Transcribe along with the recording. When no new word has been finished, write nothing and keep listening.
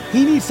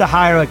He needs to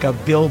hire like a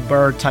Bill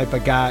Burr type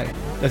of guy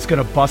that's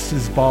going to bust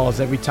his balls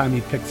every time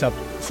he picks up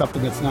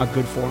something that's not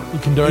good for him. You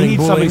condoning he needs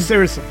bullying? something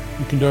seriously.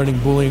 You condoning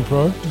bullying,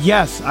 pro?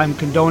 Yes, I'm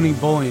condoning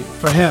bullying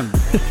for him,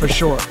 for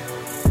sure.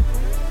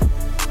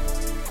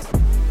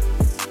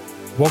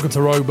 Welcome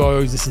to Rogue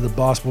Bows. This is the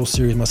basketball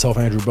series. Myself,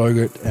 Andrew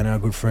Bogut, and our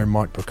good friend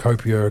Mike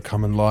Procopio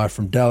coming live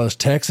from Dallas,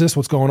 Texas.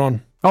 What's going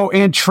on? Oh,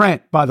 and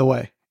Trent, by the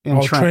way.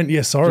 And Trent.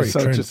 Yeah, sorry.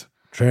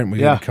 Trent. We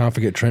can't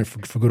forget Trent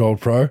for good old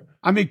pro.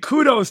 I mean,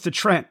 kudos to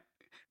Trent.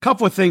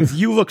 Couple of things.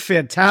 You look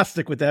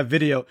fantastic with that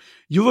video.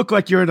 You look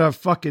like you're in a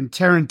fucking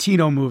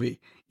Tarantino movie,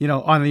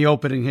 on the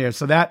opening here.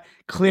 So that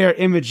clear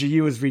image of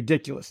you is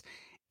ridiculous.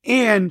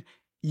 And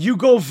you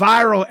go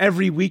viral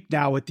every week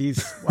now with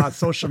these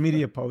social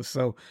media posts.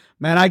 So,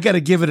 man, I got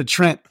to give it a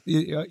Trent.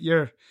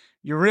 You're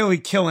really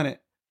killing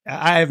it.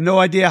 I have no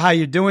idea how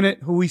you're doing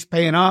it, who he's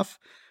paying off.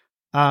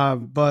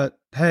 But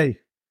hey,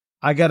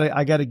 I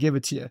gotta give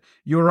it to you.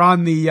 You were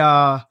on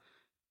the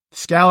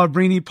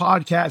Scalabrini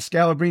podcast,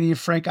 Scalabrini and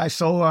Frank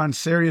Isola on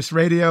Sirius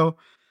Radio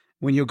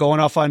when you're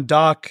going off on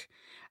Doc.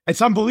 It's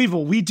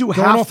unbelievable. We do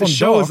half the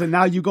shows Doc. And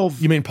now you go.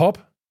 You mean Pop?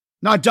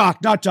 Not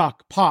Doc,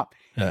 Pop.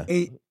 Yeah.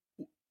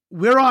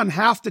 We're on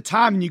half the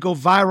time and you go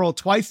viral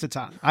twice the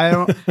time. I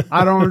don't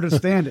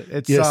understand it.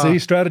 It's see,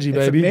 strategy,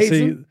 baby.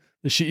 Amazing. See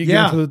the shit you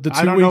get for the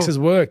 2 weeks has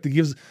worked. It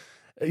gives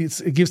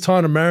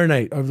time to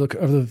marinate over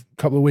the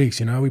couple of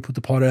weeks. We put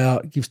the pot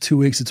out. It gives 2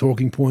 weeks of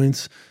talking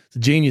points. It's a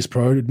genius,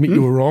 pro. Admit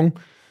you were wrong.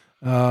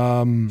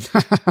 And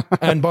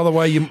by the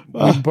way, you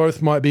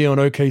both might be on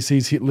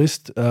OKC's hit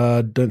list.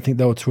 Don't think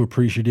they were too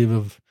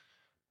appreciative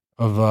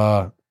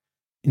of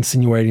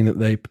insinuating that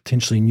they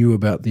potentially knew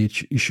about the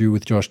issue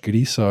with Josh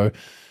Giddey. So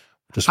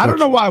I don't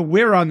know why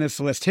we're on this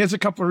list. Here's a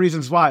couple of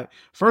reasons why.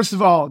 First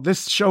of all,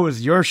 this show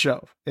is your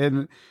show,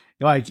 and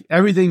like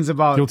everything's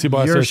about guilty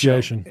by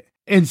association. Show.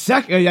 And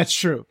second, that's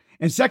true.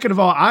 And second of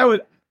all, I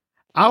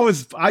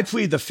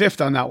plead the fifth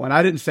on that one.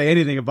 I didn't say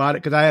anything about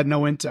it because I had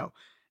no intel.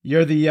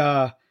 You're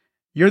the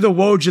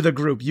Woj of the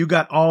group. You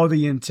got all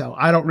the intel.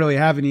 I don't really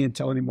have any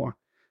intel anymore.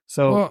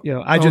 So,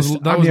 that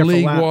was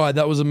league wide.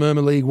 That was a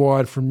murmur league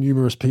wide from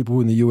numerous people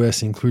in the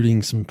US,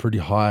 including some pretty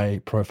high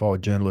profile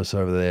journalists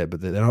over there.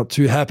 But they're not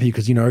too happy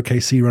because,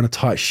 OKC run a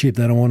tight ship.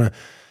 They don't want to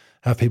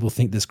have people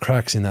think there's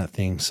cracks in that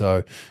thing.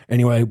 So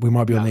anyway, we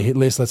might be on the hit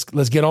list.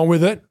 Let's get on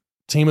with it.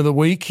 Team of the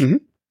week. Mm-hmm.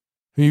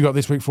 Who you got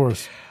this week for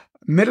us?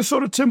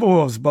 Minnesota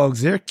Timberwolves,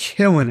 Bugs. They're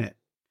killing it.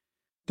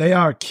 They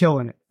are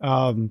killing it.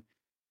 9-1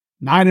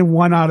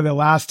 out of their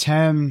last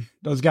 10.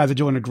 Those guys are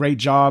doing a great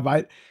job.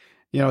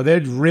 They're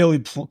really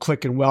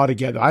clicking well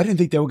together. I didn't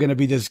think they were going to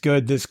be this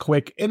good, this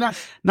quick. And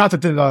not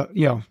that they're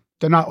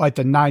not like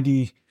the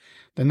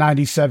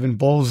 97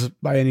 Bulls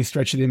by any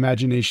stretch of the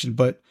imagination,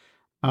 but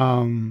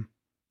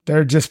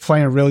they're just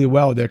playing really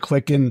well. They're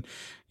clicking.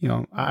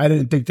 I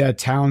didn't think that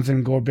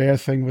Townsend Gobert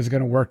thing was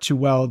going to work too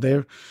well.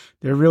 They're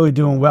really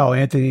doing well.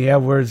 Anthony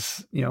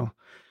Edwards,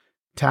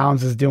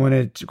 Towns is doing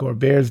it.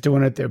 Gobert's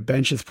doing it. Their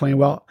bench is playing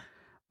well.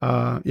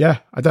 I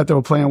thought they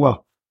were playing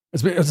well.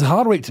 It's a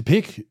hard week to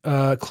pick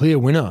a clear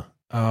winner.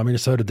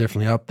 Minnesota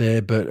definitely up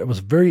there, but it was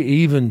very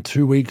even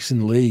 2 weeks in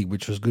the league,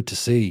 which was good to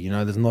see.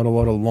 There's not a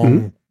lot of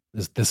long.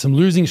 There's some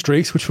losing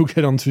streaks, which we'll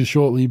get onto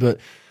shortly, but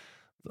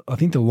I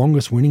think the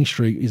longest winning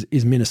streak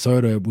is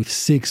Minnesota with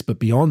 6, but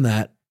beyond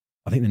that,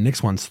 I think the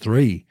next one's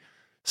 3.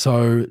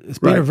 So it's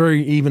been a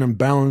very even and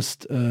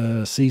balanced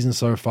season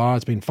so far.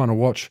 It's been fun to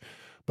watch.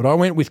 But I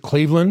went with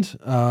Cleveland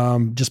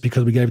just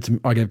because we gave it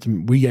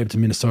to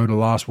Minnesota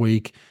last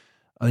week.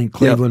 I think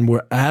Cleveland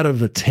were out of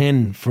the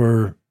 10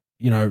 for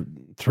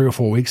 3 or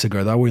 4 weeks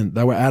ago.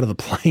 They were out of the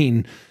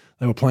plane.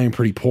 They were playing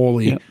pretty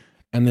poorly,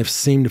 and they've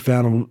seemed to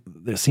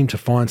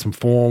find some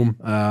form.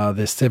 They're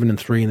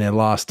 7-3 in their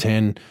last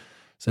 10.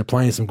 So they're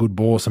playing some good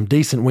ball, some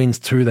decent wins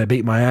too. They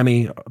beat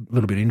Miami, a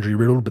little bit injury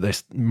riddled,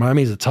 but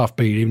Miami's a tough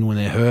beat even when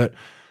they're hurt.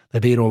 They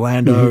beat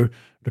Orlando.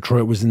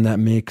 Detroit was in that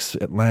mix,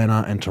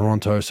 Atlanta and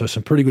Toronto. So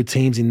some pretty good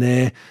teams in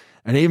there.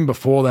 And even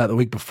before that, the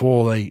week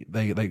before, they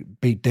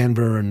beat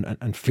Denver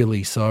and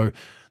Philly. So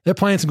they're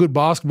playing some good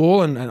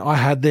basketball, and I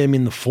had them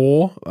in the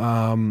 4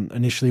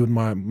 initially with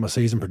my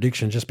season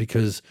prediction, just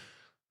because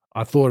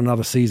I thought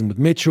another season with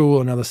Mitchell,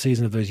 another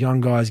season of those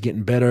young guys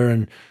getting better,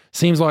 and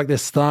seems like they're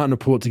starting to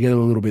pull it together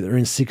a little bit. They're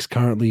in 6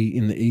 currently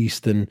in the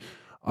East, and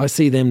I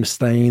see them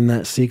staying in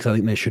that 6. I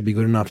think they should be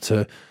good enough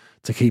to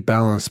keep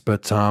balance.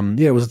 But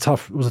it was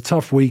a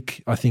tough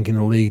week, I think, in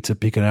the league to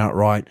pick it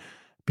outright.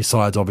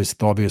 Besides, obviously,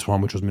 the obvious one,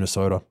 which was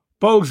Minnesota.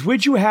 Bogues,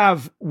 would you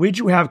have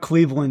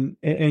Cleveland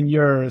in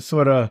your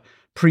sort of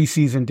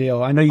preseason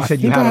deal? I know you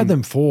said you had I had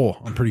them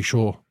 4. I'm pretty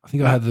sure. I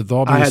think I had the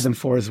obvious. I had them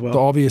 4 as well. The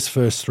obvious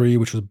first 3,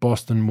 which was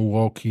Boston,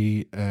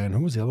 Milwaukee, and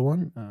who was the other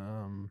one?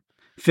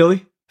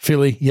 Philly.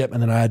 Yep.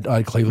 And then I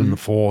had Cleveland in the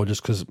 4,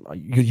 just because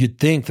you'd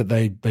think that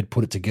they'd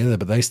put it together,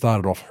 but they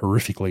started off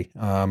horrifically,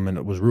 and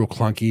it was real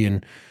clunky.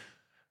 And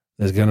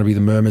there's going to be the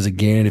murmurs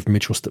again if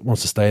Mitchell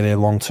wants to stay there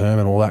long term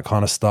and all that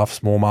kind of stuff.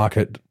 Small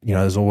market,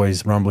 there's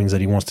always rumblings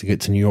that he wants to get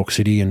to New York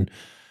City and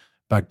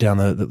back down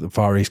the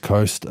far East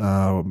Coast.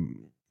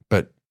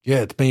 But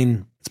yeah, it's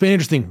been it's been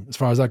interesting as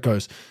far as that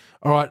goes.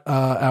 All right,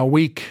 our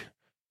week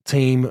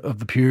team of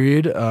the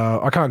period.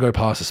 I can't go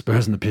past the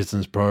Spurs and the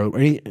Pistons, bro.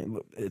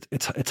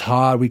 It's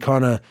hard. We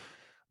kind of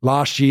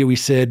last year we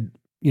said,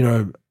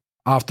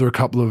 after a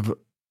couple of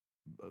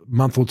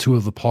month or two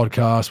of the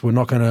podcast, we're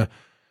not going to.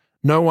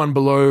 No one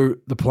below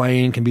the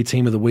play-in can be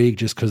team of the week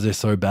just because they're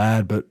so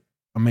bad. But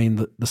I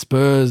mean, the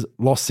Spurs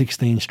lost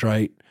 16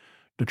 straight.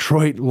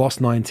 Detroit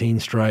lost 19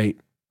 straight.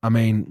 I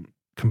mean,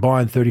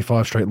 combined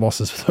 35 straight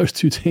losses for those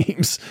two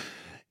teams.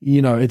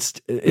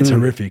 It's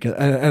horrific. And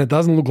it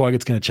doesn't look like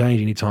it's going to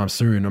change anytime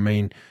soon. I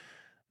mean,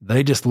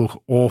 they just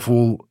look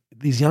awful.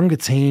 These younger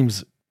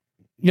teams,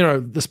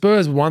 the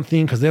Spurs are one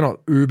thing because they're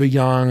not uber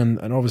young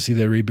and obviously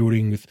they're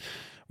rebuilding with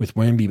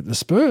Wemby.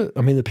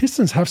 But the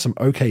Pistons have some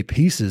okay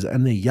pieces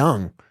and they're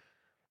young.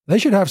 They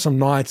should have some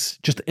nights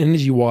just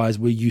energy-wise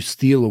where you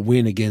steal a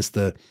win against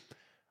a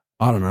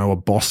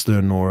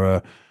Boston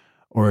or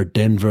a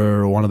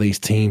Denver or one of these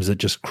teams that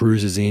just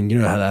cruises in. You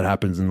know how that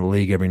happens in the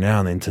league every now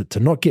and then. To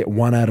not get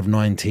 1 out of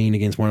 19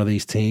 against one of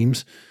these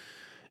teams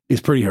is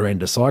pretty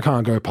horrendous. So I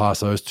can't go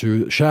past those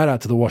two. Shout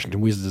out to the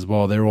Washington Wizards as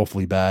well. They're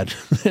awfully bad.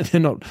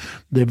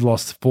 They've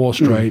lost 4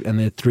 straight and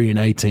they're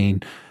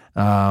 3-18.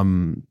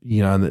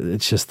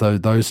 It's just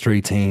those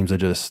 3 teams are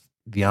just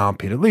the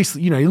armpit. At least,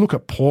 you look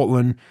at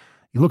Portland,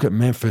 you look at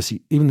Memphis,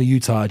 even the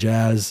Utah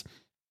Jazz,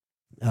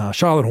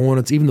 Charlotte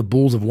Hornets, even the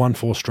Bulls have won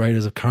 4 straight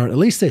as of current. At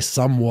least they're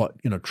somewhat,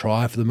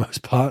 try for the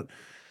most part.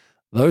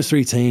 Those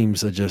 3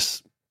 teams are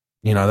just,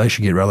 they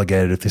should get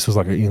relegated. If this was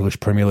like an English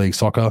Premier League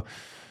soccer,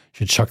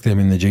 should chuck them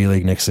in the G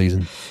League next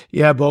season.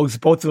 Yeah, both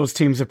of those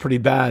teams are pretty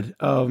bad.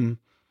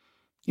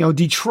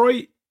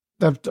 Detroit,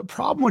 the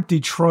problem with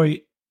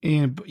Detroit,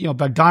 and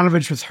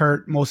Bogdanovich was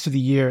hurt most of the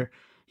year.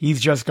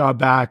 He's just got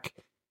back.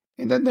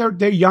 And then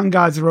their young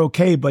guys are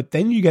okay, but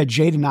then you got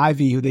Jaden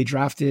Ivey, who they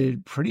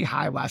drafted pretty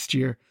high last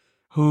year,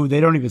 who they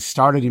don't even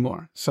start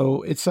anymore.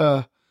 So it's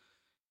an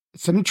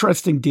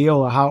interesting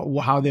deal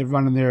how they're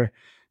running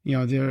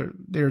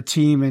their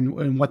team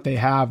and what they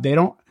have. They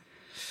don't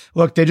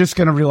look. They're just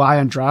going to rely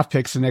on draft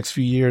picks the next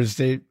few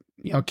years.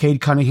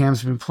 Cade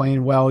Cunningham's been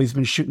playing well. He's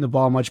been shooting the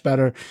ball much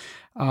better,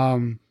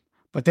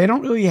 but they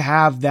don't really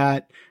have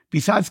that.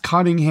 Besides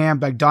Cunningham,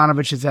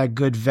 Bogdanovich is that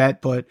good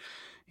vet, but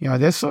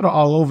they're sort of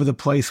all over the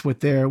place with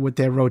their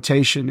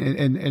rotation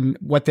and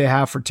what they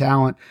have for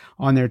talent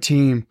on their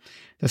team.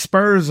 The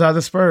Spurs are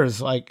the Spurs.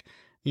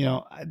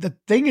 The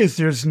thing is,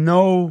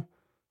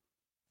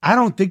 I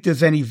don't think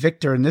there's any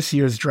victor in this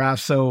year's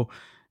draft. So,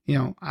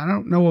 I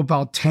don't know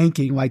about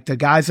tanking. Like the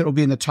guys that will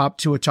be in the top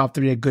 2 or top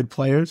 3 are good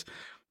players,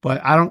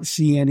 but I don't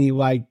see any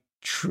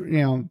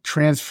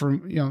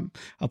transfer,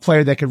 a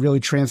player that could really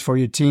transform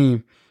your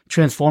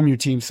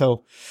team.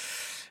 So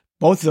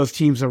both of those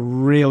teams are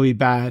really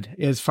bad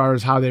as far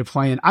as how they're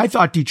playing. I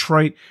thought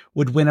Detroit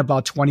would win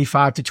about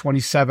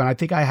 25-27. I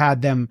think I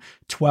had them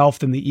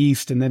 12th in the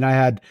East, and then I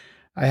had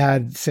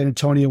San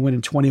Antonio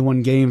winning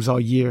 21 games all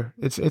year.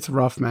 It's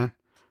rough, man.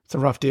 It's a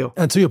rough deal.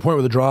 And to your point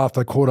with the draft,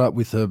 I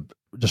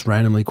just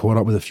randomly caught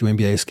up with a few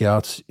NBA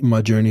scouts in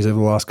my journeys over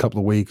the last couple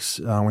of weeks.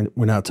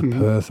 Went out to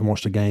Perth and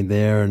watched a game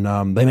there,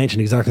 and they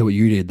mentioned exactly what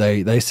you did.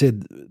 They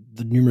said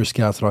the numerous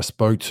scouts that I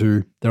spoke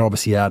to, they're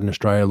obviously out in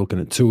Australia looking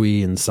at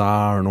Tui and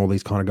Saar and all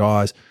these kind of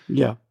guys.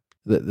 Yeah.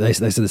 They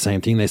said the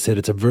same thing. They said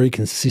it's a very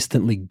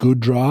consistently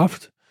good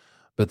draft,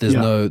 but there's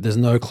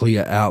no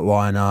clear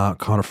outliner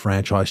kind of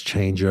franchise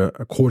changer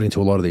according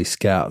to a lot of these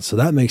scouts. So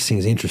that makes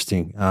things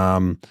interesting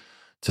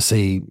to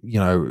see,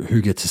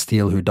 who gets to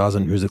steal, who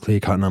doesn't, who's a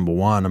clear-cut number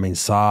 1. I mean,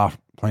 Saar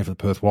playing for the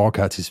Perth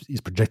Wildcats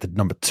is projected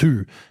number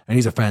 2, and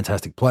he's a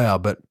fantastic player,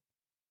 but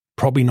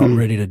probably not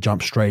ready to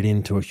jump straight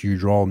into a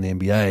huge role in the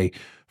NBA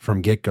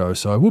from get-go.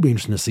 So it will be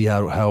interesting to see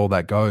how all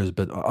that goes.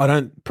 But I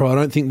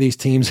don't think these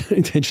teams are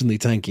intentionally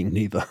tanking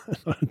neither.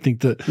 I think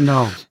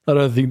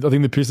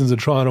the Pistons are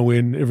trying to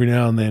win every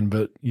now and then.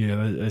 But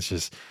yeah,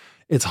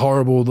 it's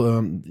horrible.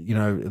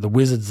 The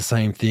Wizards the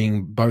same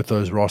thing. Both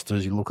those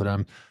rosters, you look at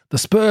them. The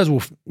Spurs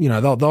will,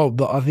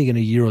 they'll I think in a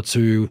year or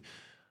two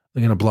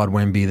they're going to blood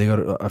Wemby. They got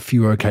a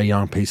few okay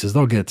young pieces.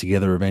 They'll get it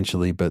together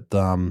eventually. But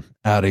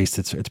out east,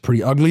 it's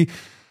pretty ugly.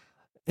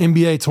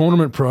 NBA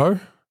tournament, pro.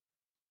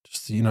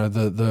 Just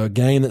the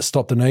game that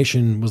stopped the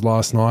nation was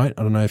last night.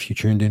 I don't know if you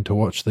tuned in to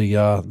watch the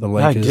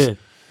Lakers. I did.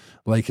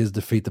 Lakers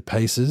defeat the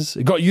Pacers.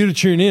 It got you to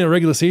tune in a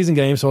regular season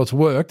game, so it's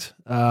worked.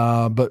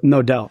 But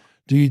no doubt.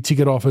 Do you tick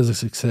it off as a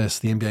success?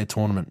 The NBA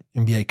tournament,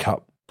 NBA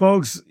Cup.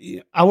 Folks,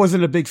 I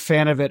wasn't a big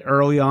fan of it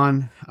early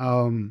on.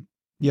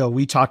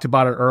 We talked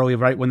about it early,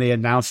 right when they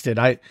announced it.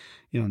 I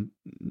didn't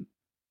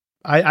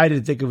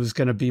think it was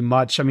going to be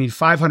much. I mean,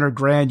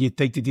 $500,000, you'd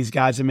think that these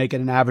guys are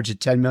making an average of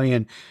 10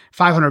 million.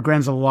 $500,000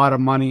 is a lot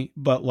of money,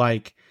 but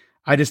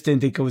I just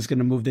didn't think it was going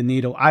to move the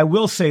needle. I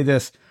will say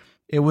this.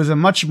 It was a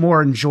much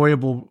more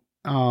enjoyable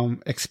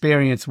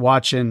experience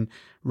watching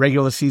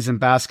regular season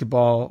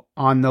basketball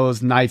on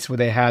those nights where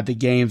they had the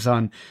games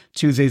on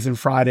Tuesdays and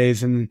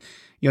Fridays, and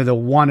the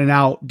 1 and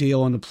out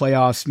deal in the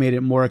playoffs made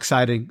it more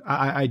exciting.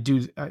 I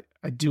do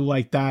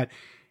like that.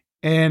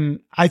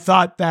 And I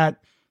thought that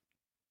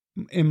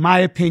in my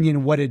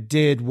opinion, what it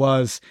did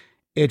was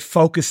it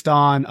focused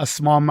on a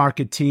small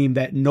market team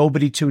that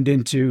nobody tuned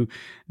into,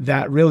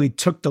 that really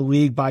took the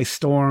league by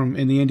storm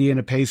in the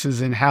Indiana Pacers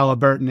and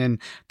Haliburton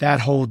and that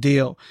whole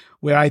deal,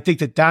 where I think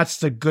that that's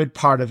the good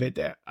part of it.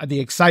 The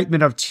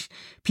excitement of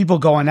people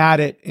going at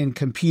it and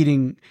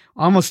competing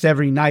almost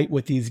every night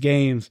with these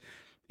games.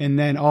 And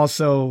then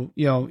also,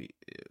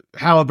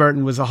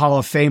 Haliburton was a Hall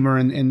of Famer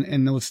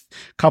in those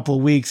couple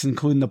of weeks,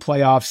 including the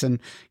playoffs, and,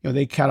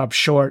 they cut up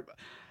short.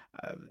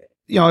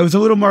 It was a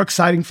little more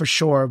exciting for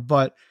sure,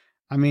 but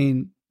I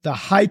mean, the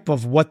hype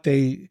of what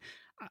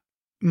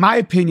my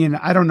opinion,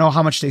 I don't know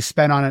how much they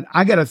spent on it.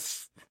 I gotta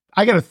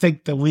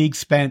think the league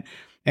spent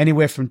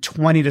anywhere from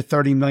 $20 to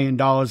 $30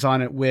 million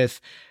on it, with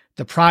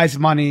the prize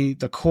money,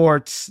 the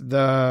courts,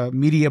 the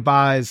media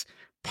buys,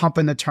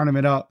 pumping the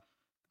tournament up.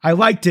 I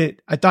liked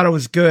it. I thought it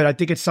was good. I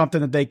think it's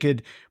something that they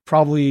could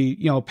probably,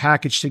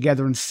 package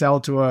together and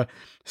sell to a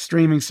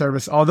streaming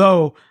service.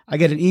 Although I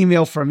get an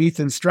email from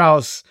Ethan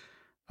Strauss,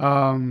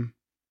 from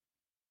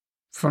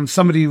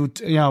somebody who,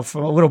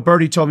 from a little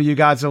birdie told me you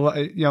guys,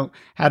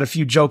 had a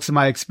few jokes at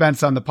my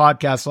expense on the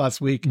podcast last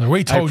week. No,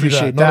 we told you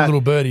that, not a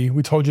little birdie.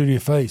 We told you to your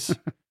face.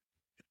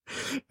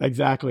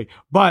 Exactly.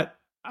 But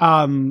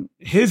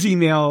his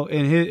email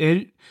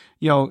and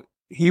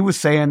he was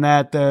saying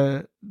that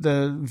the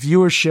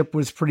viewership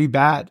was pretty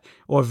bad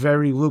or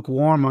very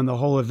lukewarm on the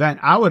whole event.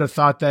 I would have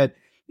thought that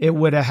it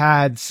would have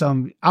had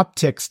some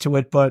upticks to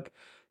it, but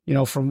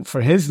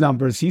for his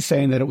numbers, he's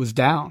saying that it was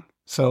down.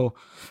 So,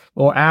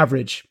 or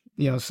average.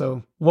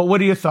 So what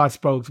are your thoughts,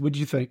 Bogut? What do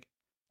you think?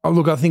 Oh,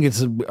 look, I think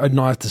it's a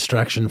nice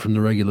distraction from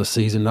the regular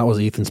season. That was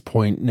Ethan's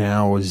point.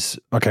 Now is,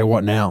 okay,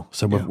 what now?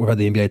 So we've had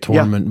the NBA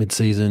tournament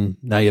mid-season.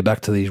 Now you're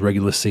back to these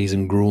regular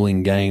season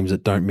grueling games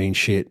that don't mean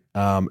shit.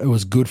 It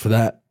was good for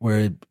that,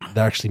 where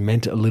they actually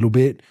meant it a little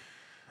bit.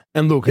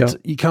 And look,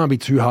 you can't be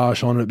too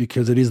harsh on it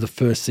because it is the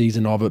first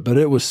season of it, but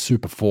it was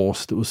super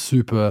forced. It was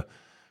super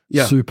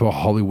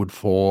Hollywood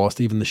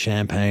forced. Even the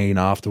champagne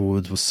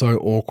afterwards was so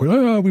awkward.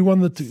 Oh, we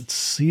won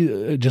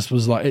it just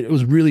was like, it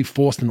was really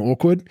forced and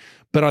awkward.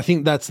 But I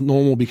think that's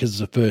normal because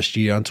it's the first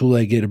year until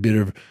they get a bit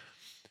of,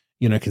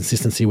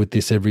 consistency with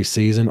this every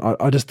season.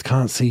 I just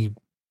can't see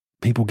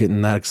people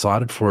getting that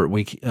excited for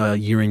it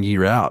year in,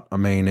 year out. I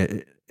mean,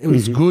 it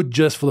was good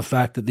just for the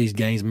fact that these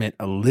games meant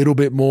a little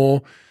bit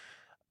more.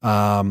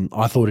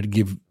 I thought it'd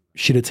give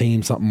shitter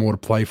team something more to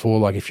play for.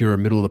 Like if you're a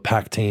middle of the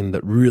pack team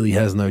that really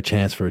has no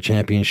chance for a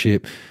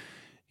championship,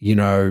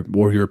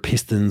 or you're a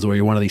Pistons, or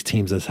you're one of these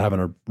teams that's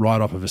having a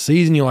write-off of a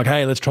season, you're like,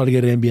 hey, let's try to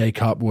get an NBA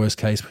Cup. Worst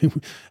case,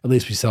 at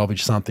least we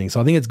salvage something. So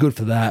I think it's good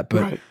for that.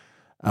 But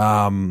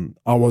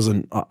I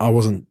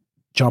wasn't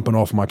jumping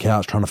off my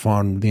couch trying to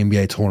find the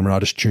NBA tournament. I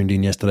just tuned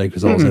in yesterday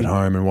because I was at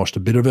home and watched a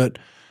bit of it.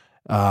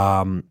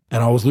 And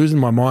I was losing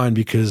my mind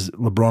because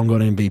LeBron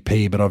got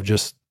MVP, but I've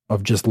just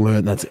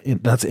learned that's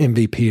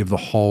MVP of the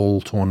whole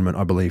tournament,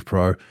 I believe,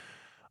 Pro.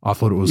 I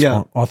thought it was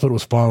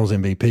Finals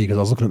MVP because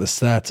I was looking at the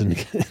stats and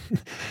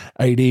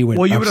AD went.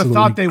 Well, you would have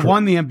thought they crazy.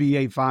 won the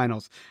NBA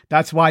Finals.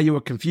 That's why you were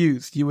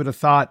confused. You would have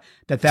thought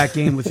that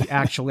game was the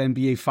actual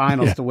NBA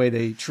Finals the way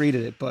they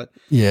treated it. But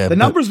the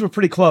numbers were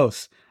pretty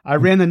close. I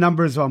ran the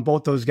numbers on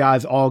both those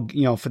guys all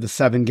for the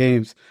 7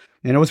 games,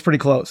 and it was pretty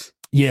close.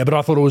 Yeah, but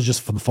I thought it was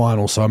just for the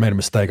finals, so I made a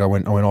mistake. I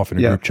went off in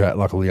a group chat.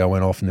 Luckily, I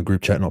went off in the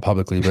group chat, not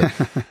publicly, but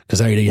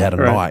because AD had a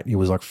night. He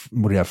was like,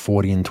 what did he have,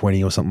 40 and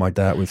 20 or something like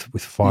that with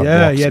 5 blocks.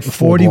 Yeah, he had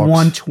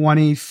 41,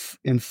 20,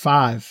 and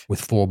 5. With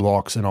 4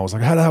 blocks. And I was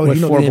like, how the hell did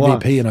he not get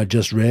the MVP? And I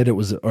just read it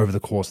was over the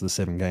course of the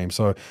 7 games.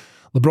 So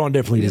LeBron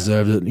definitely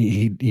deserved it.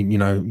 He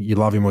you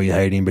love him or you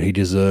hate him, but he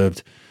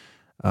deserved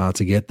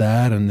to get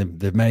that. And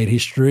they've made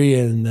history,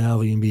 and now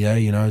the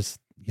NBA,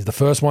 he's the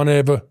first one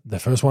ever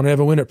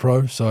win it,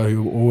 Pro. So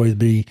he'll always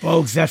be.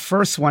 Folks, that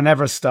first one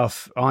ever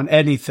stuff on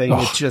anything,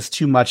 it's just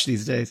too much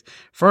these days.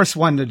 First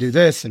one to do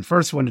this, and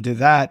first one to do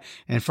that,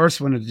 and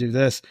first one to do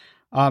this.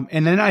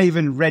 And then I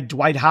even read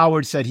Dwight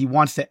Howard said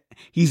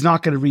he's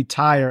not going to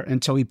retire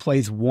until he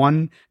plays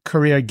 1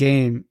 career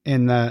game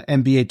in the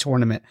NBA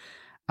tournament.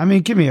 I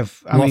mean, give me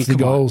come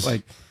goals. On.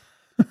 Like,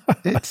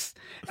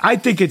 I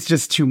think it's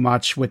just too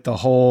much with the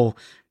whole,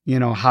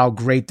 how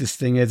great this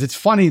thing is. It's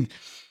funny.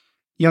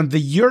 The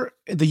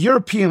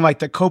European, like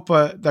the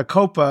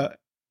Copa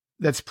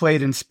that's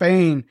played in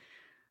Spain,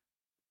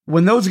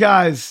 when those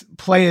guys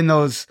play in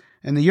the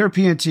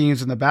European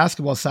teams on the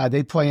basketball side,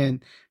 they play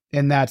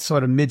in that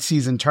sort of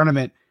mid-season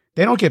tournament.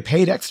 They don't get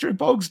paid extra,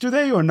 Bogues, do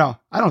they? Or no?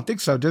 I don't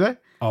think so, do they?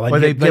 Oh,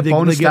 they get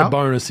a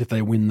bonus if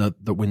they win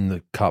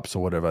the cups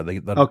or whatever. They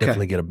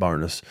definitely get a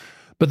bonus.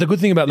 But the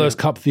good thing about those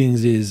cup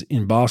things is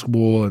in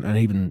basketball and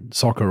even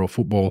soccer or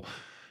football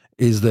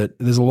is that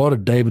there's a lot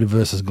of David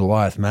versus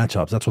Goliath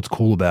matchups. That's what's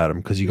cool about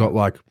them, because you got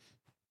like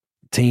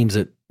teams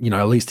that,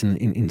 at least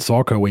in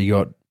soccer, where you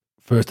got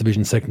first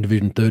division, second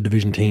division, third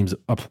division teams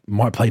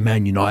might play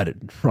Man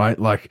United, right?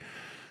 Like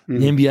the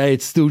NBA,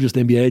 it's still just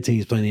NBA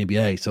teams playing the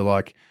NBA. So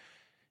like,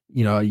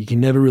 you can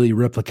never really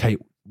replicate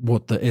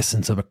what the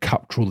essence of a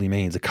cup truly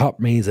means. A cup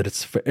means that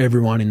it's for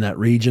everyone in that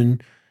region.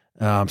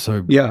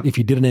 So if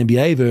you did an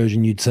NBA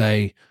version, you'd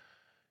say,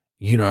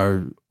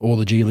 all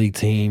the G League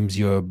teams. Is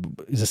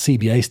the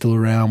CBA still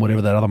around?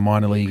 Whatever that other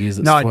minor league is.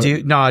 No,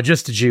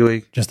 just the G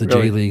League. Just the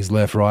really. G Leagues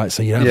left, right?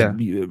 So you have,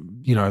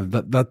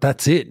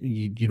 that's it.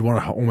 You'd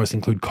want to almost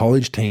include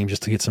college teams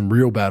just to get some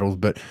real battles,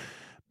 but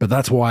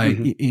that's why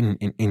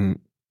in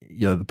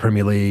the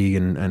Premier League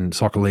and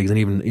soccer leagues and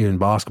even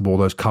basketball,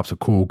 those cups are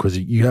cool because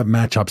you have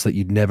matchups that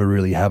you'd never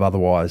really have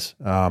otherwise.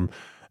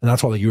 And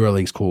that's why the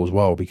EuroLeague's cool as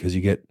well because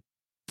you get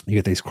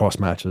these cross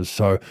matches.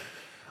 So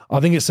I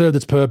think it served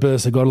its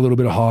purpose. It got a little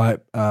bit of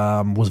hype,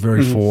 was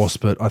very forced,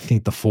 but I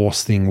think the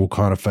force thing will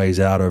kind of phase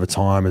out over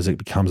time as it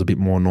becomes a bit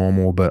more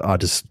normal. But I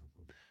just,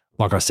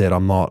 like I said,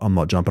 I'm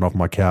not jumping off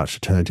my couch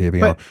to turn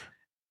TV on.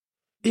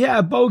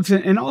 Yeah,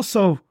 Bogut, and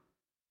also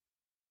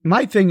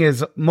my thing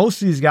is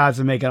most of these guys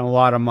are making a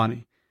lot of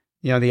money.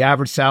 The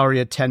average salary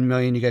at $10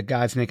 million, you get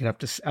guys making up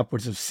to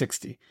upwards of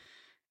 60.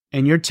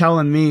 And you're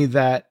telling me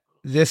that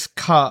this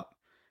cup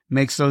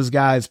makes those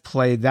guys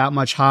play that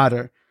much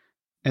harder.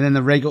 And then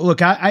the regular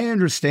look, I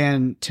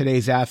understand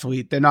today's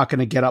athlete. They're not going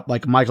to get up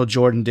like Michael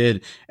Jordan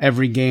did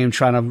every game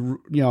trying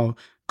to,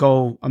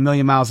 go a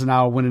million miles an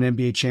hour, win an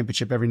NBA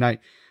championship every night.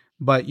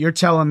 But you're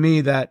telling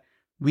me that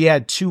we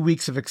had 2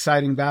 weeks of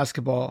exciting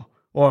basketball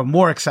or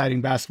more exciting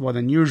basketball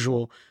than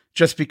usual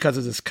just because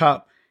of this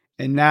cup.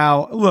 And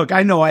now, look,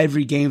 I know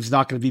every game's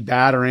not going to be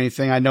bad or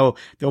anything. I know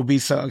there'll be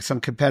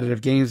some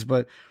competitive games,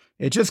 but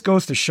it just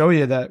goes to show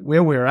you that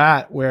where we're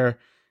at, where,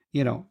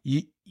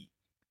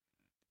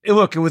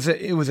 look, it was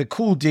a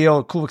cool deal,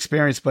 a cool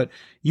experience, but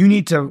you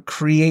need to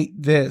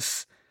create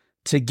this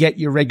to get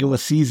your regular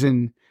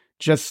season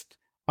just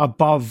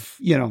above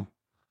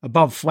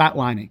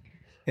flatlining.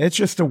 It's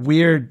just a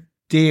weird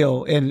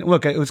deal. And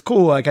look, it was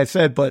cool, like I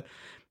said, but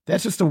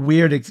that's just a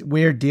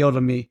weird deal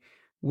to me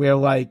where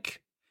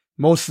like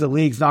most of the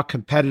league's not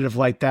competitive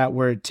like that,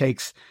 where it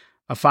takes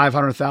a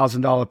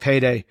 $500,000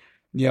 payday,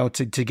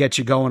 to get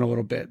you going a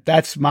little bit.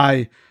 That's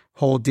my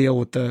whole deal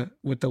with the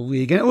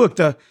league. And look,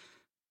 the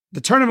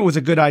tournament was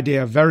a good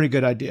idea, a very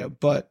good idea,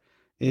 but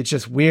it's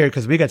just weird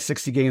because we got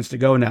 60 games to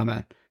go now,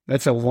 man.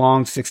 That's a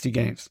long 60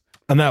 games.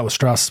 And that was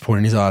Strauss's point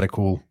in his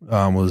article,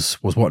 was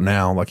what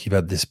now? Like you've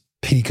had this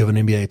peak of an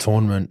NBA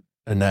tournament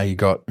and now you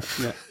got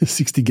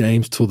 60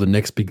 games till the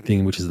next big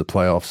thing, which is the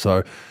playoffs.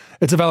 So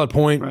it's a valid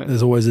point. Right.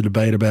 There's always a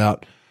debate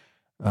about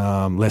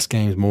less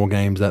games, more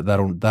games.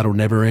 That'll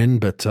never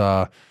end. But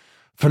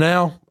for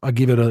now, I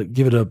give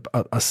it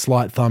a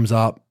slight thumbs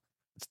up.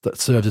 That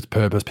serves its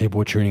purpose. People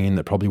were tuning in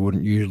that probably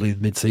wouldn't usually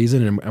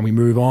mid-season, and we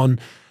move on.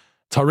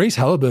 Tyrese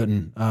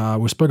Haliburton,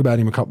 we spoke about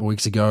him a couple of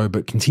weeks ago,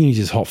 but continues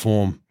his hot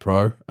form,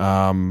 pro.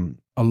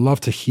 I'd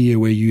love to hear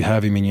where you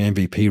have him in your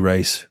MVP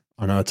race.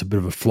 I know it's a bit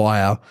of a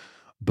flyer,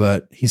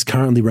 but he's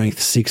currently ranked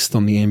 6th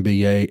on the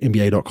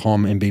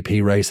NBA.com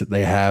MVP race that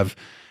they have.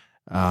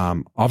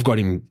 I've got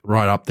him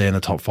right up there in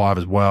the top 5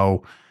 as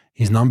well.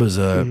 His numbers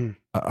are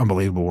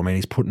unbelievable. I mean,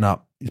 he's putting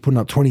up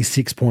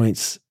 26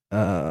 points,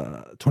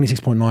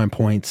 26.9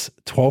 points,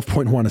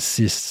 12.1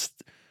 assists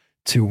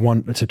to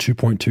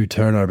 2.2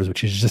 turnovers,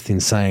 which is just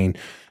insane.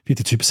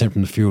 52%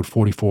 from the field,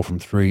 44 from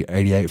 3,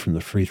 88 from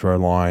the free throw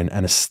line,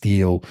 and a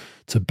steal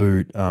to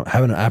boot.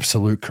 Having an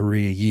absolute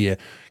career year.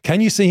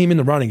 Can you see him in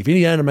the running? If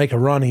Indiana make a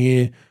run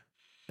here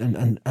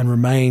and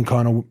remain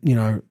kind of,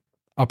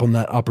 up on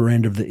that upper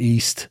end of the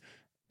East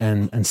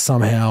and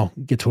somehow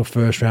get to a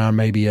first round,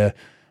 maybe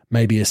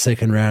a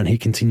second round, he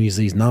continues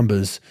these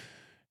numbers,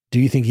 do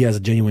you think he has a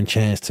genuine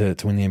chance to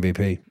win the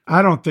MVP?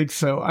 I don't think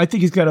so. I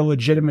think he's got a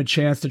legitimate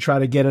chance to try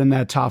to get in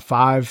that top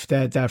 5,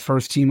 that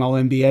first team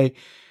All-NBA.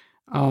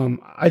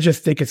 I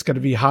just think it's going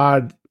to be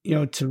hard,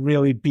 to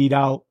really beat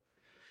out,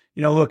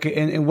 look,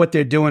 and what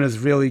they're doing is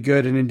really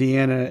good in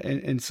Indiana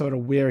and sort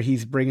of where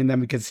he's bringing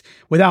them, because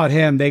without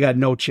him, they got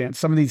no chance.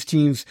 Some of these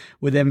teams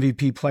with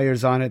MVP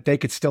players on it, they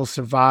could still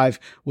survive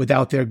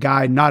without their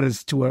guy, not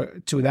as to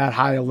that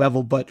higher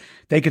level, but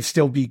they could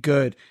still be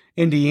good.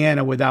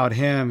 Indiana, without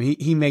him,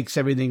 he makes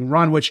everything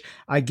run, which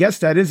I guess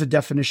that is a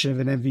definition of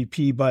an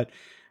MVP. But,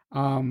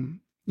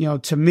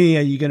 to me,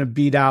 are you going to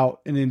beat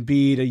out an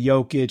Embiid, a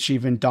Jokic,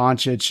 even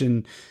Doncic?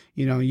 And,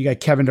 you got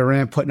Kevin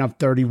Durant putting up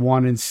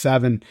 31 and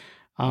 7.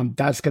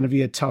 That's going to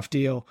be a tough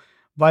deal.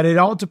 But it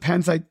all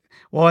depends. I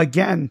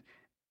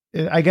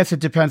guess it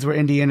depends where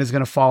Indiana is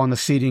going to fall in the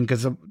seeding,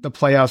 because the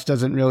playoffs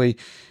doesn't really,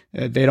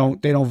 they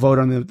don't vote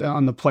on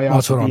the playoffs.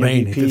 That's what I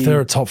mean. MVP. If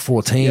they're a top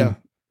 4 team,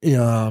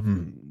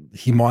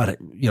 he might,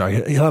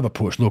 he'll have a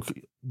push. Look,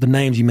 the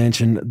names you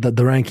mentioned, the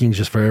rankings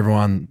just for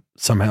everyone,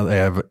 somehow they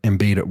have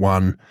Embiid at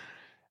 1,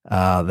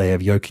 they have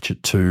Jokic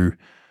at 2,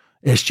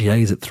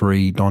 SGA's at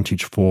 3,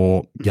 Doncic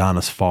 4,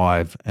 Giannis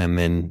 5, and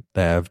then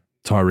they have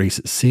Tyrese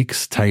at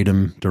 6,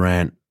 Tatum,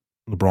 Durant,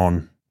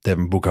 LeBron,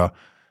 Devin Booker.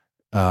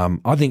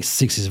 I think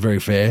 6 is very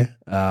fair.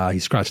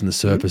 He's scratching the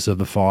surface of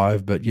the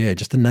 5, but yeah,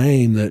 just a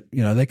name that,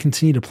 they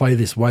continue to play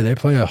this way. They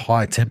play a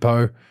high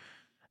tempo.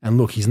 And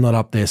look, he's not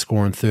up there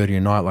scoring 30 a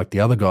night like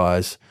the other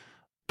guys,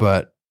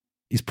 but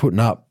he's putting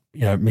up,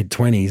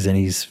 mid-20s, and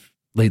he's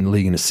leading the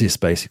league in assists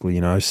basically,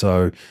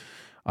 So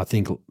I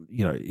think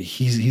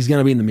he's going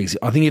to be in the mix.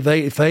 I think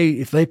if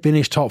they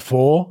finish top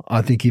 4,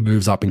 I think he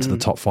moves up into the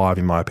top 5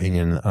 in my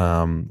opinion.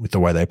 With the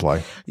way they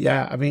play.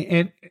 Yeah, I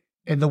mean,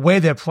 and the way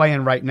they're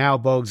playing right now,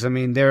 Bogues. I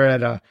mean, they're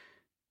at a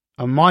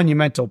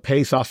monumental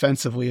pace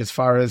offensively as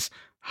far as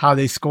how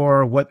they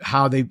score,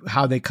 how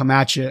they come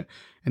at you,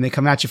 and they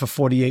come at you for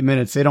 48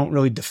 minutes. They don't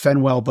really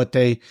defend well, but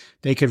they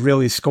could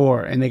really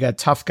score, and they got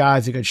tough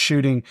guys. They got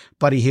shooting.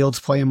 Buddy Hield's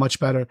playing much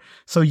better.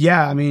 So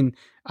yeah, I mean,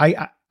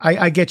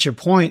 I get your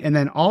point. And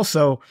then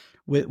also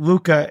with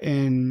Luka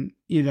and,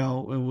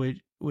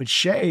 with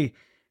Shea,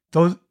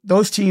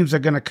 those teams are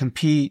going to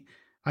compete.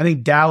 I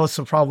think Dallas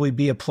will probably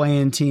be a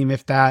play-in team,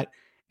 if that.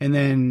 And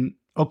then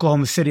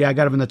Oklahoma City, I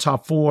got them in the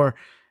top 4.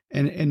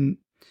 And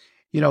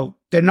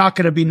they're not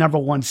going to be number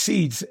 1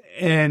 seeds.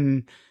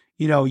 And,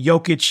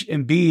 Jokic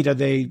and Embiid, are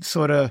they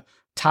sort of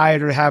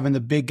tired of having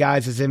the big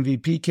guys as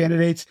MVP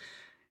candidates?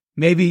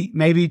 Maybe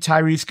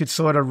Tyrese could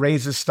sort of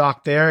raise his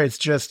stock there.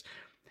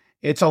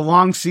 It's a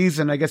long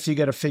season. I guess you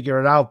got to figure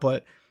it out,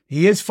 but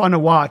he is fun to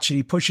watch, and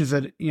he pushes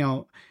it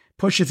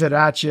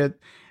at you.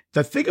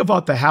 The thing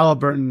about the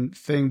Haliburton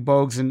thing,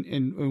 Bogues,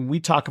 and we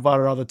talk about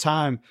it all the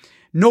time,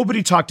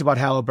 nobody talked about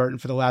Haliburton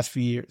for the last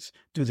few years,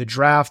 through the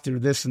draft,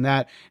 through this and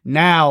that.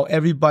 Now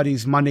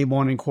everybody's Monday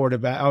morning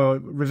quarterback, or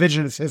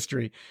revisionist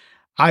history.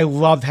 I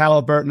loved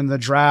Haliburton in the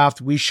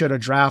draft. We should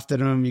have drafted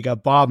him. You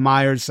got Bob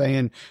Myers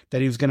saying that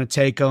he was going to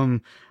take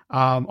him.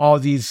 All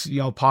these,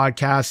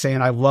 podcasts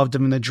saying I loved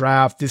him in the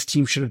draft. This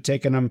team should have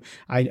taken him.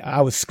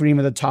 I was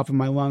screaming at the top of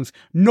my lungs.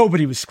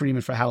 Nobody was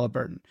screaming for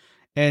Haliburton.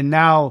 And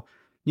now,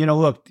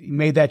 look, he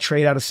made that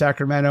trade out of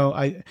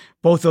Sacramento.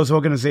 Both those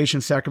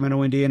organizations,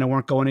 Sacramento, Indiana,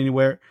 weren't going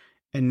anywhere.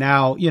 And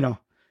now,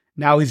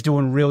 now he's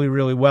doing really,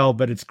 really well.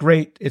 But it's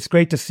great. It's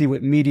great to see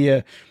what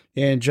media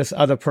and just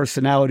other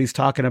personalities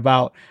talking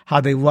about how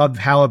they loved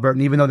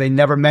Haliburton, even though they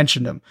never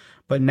mentioned him.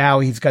 But now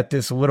he's got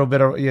this little bit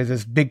of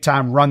this big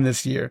time run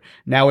this year.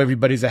 Now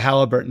everybody's a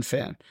Haliburton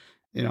fan.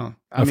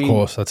 Of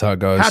course, that's how it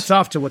goes. Hats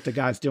off to what the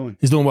guy's doing.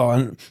 He's doing well,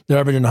 and they're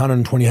averaging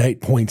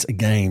 128 points a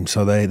game,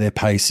 so their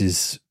pace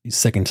is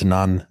second to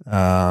none.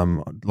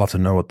 I'd love to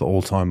know what the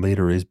all-time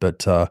leader is,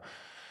 but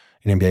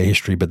in NBA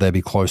history, but they'd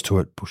be close to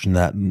it, pushing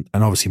that, and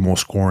obviously more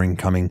scoring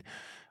coming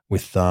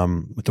with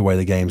the way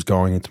the game's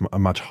going into a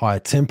much higher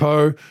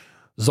tempo.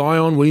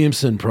 Zion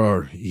Williamson,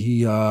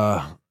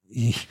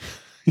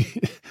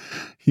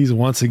 he's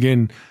once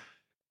again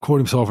caught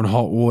himself in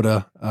hot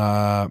water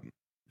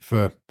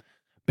for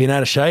being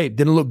out of shape.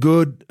 Didn't look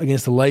good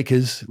against the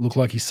Lakers. Looked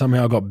like he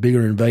somehow got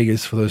bigger in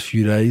Vegas for those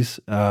few days.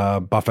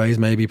 Buffets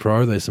maybe,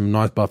 There's some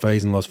nice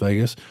buffets in Las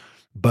Vegas.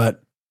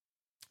 But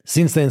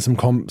since then, some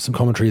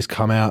commentary has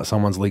come out.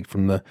 Someone's leaked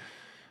from the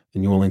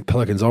New Orleans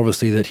Pelicans,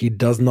 obviously, that he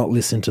does not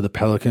listen to the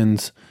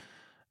Pelicans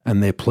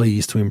and they're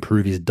pleased to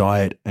improve his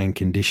diet and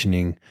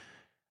conditioning.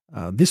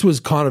 This was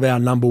kind of our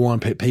number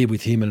one pet peeve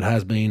with him, and it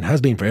has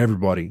been for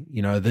everybody.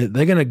 They're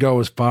going to go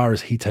as far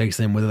as he takes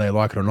them, whether they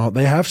like it or not.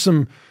 They have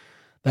some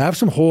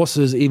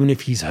horses, even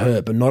if he's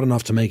hurt, but not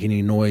enough to make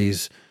any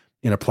noise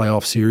in a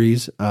playoff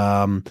series.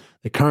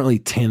 They're currently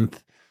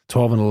 10th,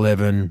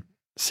 12-11,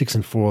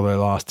 6-4 of their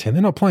last 10.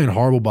 They're not playing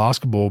horrible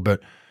basketball,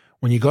 but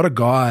when you got a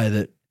guy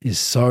that is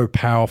so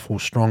powerful,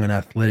 strong, and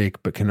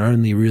athletic, but can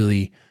only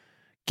really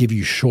give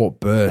you short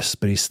bursts,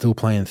 but he's still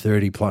playing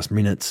 30-plus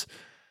minutes,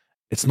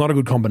 it's not a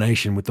good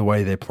combination with the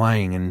way they're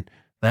playing. And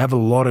they have a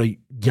lot of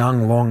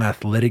young, long,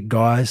 athletic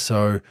guys,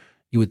 so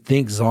you would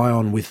think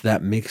Zion with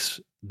that mix,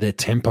 their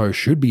tempo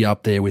should be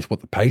up there with what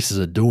the Pacers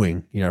are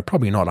doing.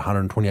 Probably not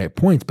 128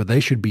 points, but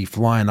they should be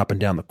flying up and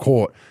down the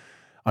court.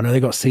 I know they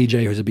got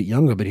CJ, who's a bit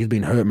younger, but he's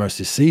been hurt most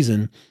this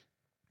season.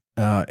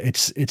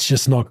 It's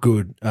just not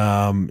good.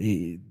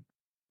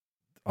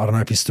 I don't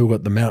know if he's still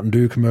got the Mountain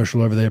Dew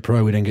commercial over there,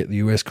 Pro. We didn't get the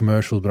US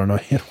commercials, but I know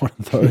he had one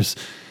of those.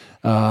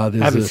 I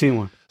haven't seen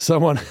one.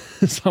 Someone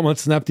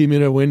snapped him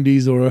in a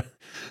Wendy's or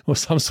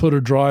some sort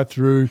of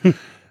drive-through.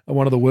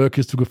 One of the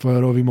workers took a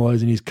photo of him while he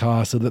was in his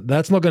car. So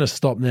that's not going to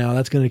stop now.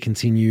 That's going to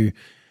continue.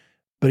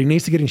 But he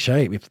needs to get in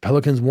shape. If the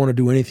Pelicans want to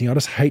do anything, I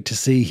just hate to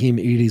see him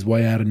eat his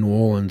way out of New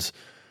Orleans.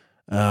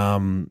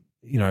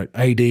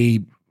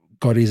 AD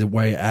got his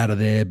way out of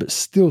there, but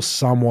still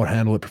somewhat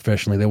handled it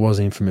professionally. There was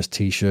an infamous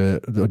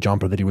T-shirt, the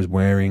jumper that he was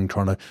wearing,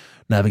 trying to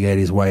navigate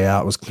his way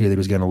out. It was clear that he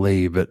was going to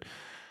leave, but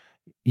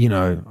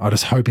I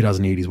just hope he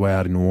doesn't eat his way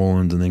out in New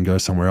Orleans and then go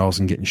somewhere else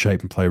and get in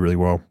shape and play really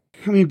well.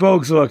 I mean,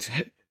 Bogues, look,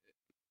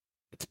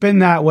 it's been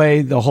that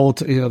way the whole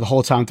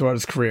time throughout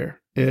his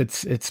career.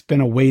 It's been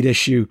a weight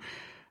issue.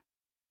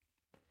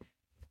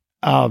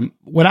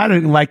 What I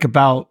didn't like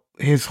about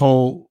his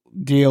whole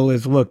deal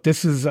is, look,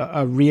 this is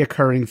a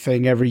reoccurring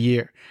thing every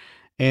year.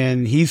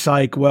 And he's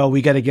like, well,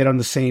 we got to get on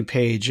the same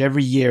page.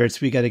 Every year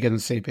we got to get on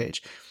the same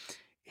page.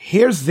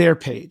 Here's their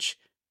page.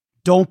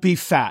 Don't be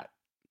fat.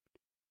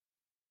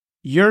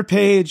 Your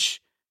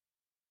page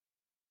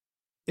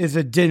is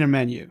a dinner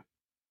menu.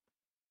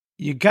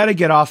 You got to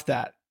get off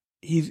that.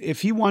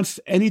 if he wants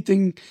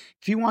anything,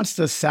 if he wants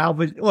to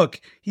salvage,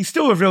 look, he's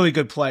still a really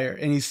good player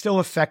and he's still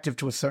effective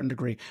to a certain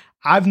degree.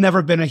 I've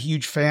never been a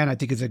huge fan. I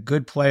think he's a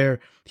good player.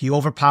 He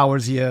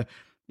overpowers you.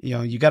 You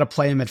know, you got to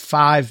play him at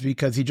 5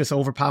 because he just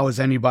overpowers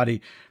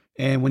anybody.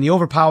 And when he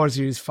overpowers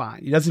you, he's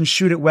fine. He doesn't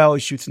shoot it well. He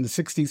shoots in the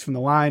 60s from the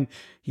line.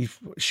 He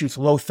shoots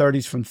low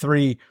 30s from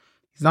 3.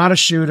 He's not a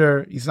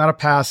shooter. He's not a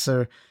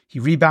passer. He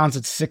rebounds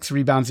at 6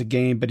 rebounds a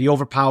game, but he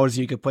overpowers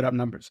you. He could put up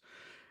numbers.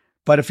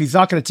 But if he's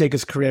not going to take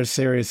his career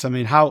serious, I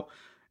mean, how,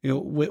 you know,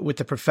 with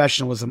the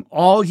professionalism,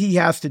 all he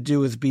has to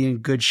do is be in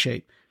good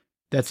shape.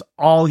 That's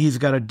all he's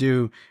got to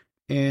do.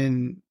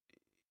 And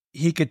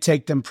he could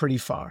take them pretty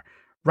far.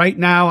 Right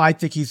now, I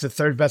think he's the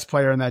 3rd best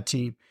player on that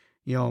team.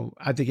 You know,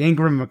 I think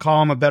Ingram and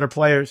McCollum are better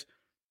players.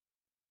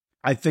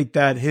 I think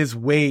that his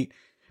weight,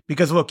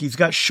 because look, he's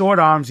got short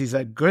arms. He's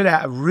a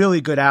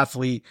really good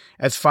athlete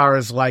as far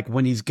as like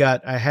when he's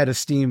got a head of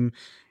steam,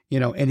 you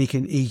know, and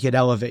he could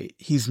elevate.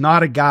 He's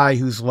not a guy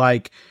who's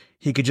like,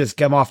 he could just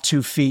get him off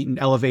 2 feet and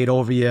elevate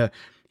over you.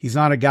 He's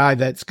not a guy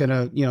that's going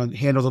to, you know,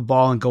 handle the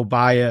ball and go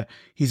by you.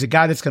 He's a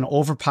guy that's going to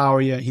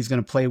overpower you. He's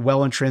going to play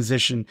well in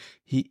transition.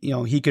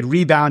 He could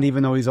rebound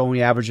even though he's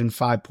only averaging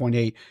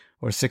 5.8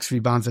 or 6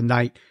 rebounds a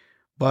night.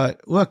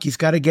 But look, he's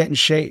got to get in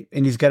shape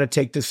and he's got to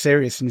take this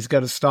serious and he's got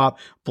to stop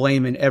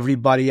blaming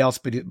everybody else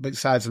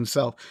besides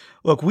himself.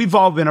 Look, we've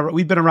been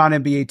around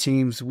NBA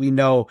teams. We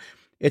know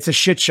it's a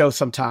shit show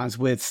sometimes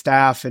with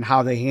staff and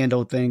how they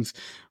handle things.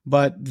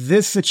 But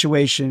this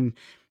situation,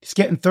 he's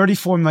getting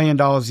 $34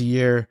 million a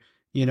year.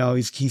 You know,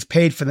 he's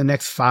paid for the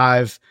next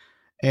 5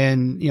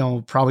 and, you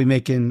know, probably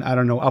making, I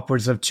don't know,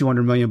 upwards of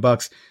 $200 million.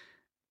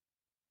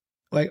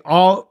 Like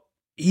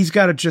he's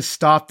got to just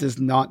stop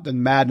the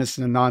madness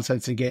and the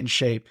nonsense and get in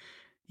shape.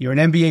 You're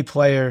an NBA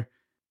player.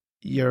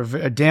 You're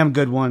a damn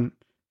good one,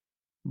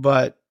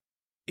 but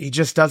he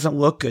just doesn't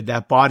look good.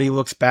 That body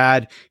looks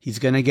bad. He's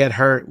going to get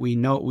hurt. We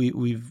know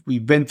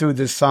we've been through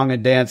this song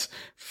and dance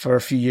for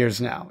a few years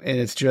now. And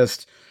it's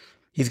just,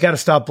 he's got to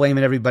stop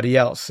blaming everybody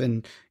else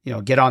and, you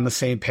know, get on the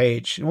same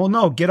page. Well,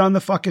 no, get on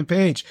the fucking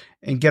page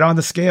and get on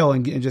the scale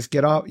and just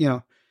get off, you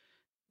know,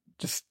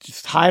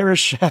 just hire a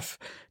chef.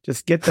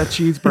 Just get that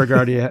cheeseburger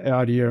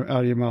out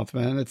of your mouth,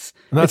 man. It's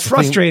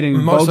frustrating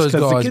because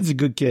the kid's a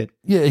good kid.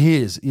 Yeah, he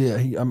is.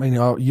 Yeah, I mean,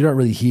 you don't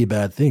really hear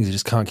bad things. He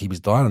just can't keep his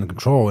diet under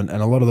control. And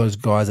a lot of those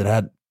guys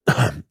that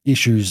had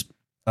issues,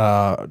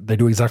 they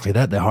do exactly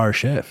that. They hire a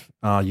chef.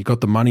 You got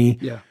the money,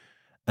 yeah,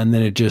 and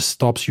then it just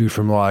stops you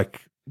from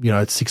like, you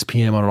know, it's 6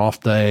 p.m. on an off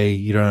day.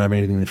 You don't have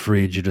anything in the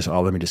fridge. You just,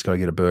 let me just go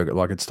get a burger.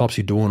 Like it stops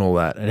you doing all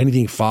that. And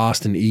anything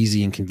fast and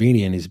easy and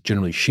convenient is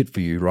generally shit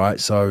for you, right?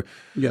 So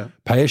yeah,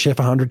 pay a chef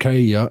 $100K a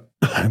year.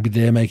 Be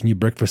there making you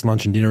breakfast,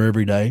 lunch, and dinner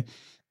every day.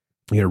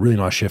 You get a really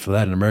nice chef for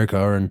that in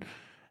America, and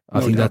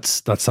I think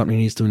that's something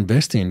he needs to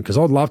invest in because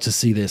I'd love to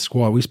see their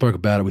squad. We spoke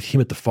about it with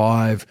him at the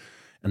 5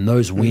 and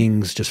those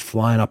wings just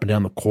flying up and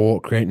down the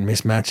court, creating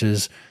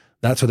mismatches.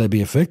 That's where they'd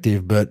be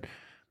effective, but.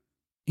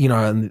 You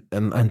know,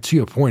 and to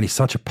your point, he's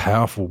such a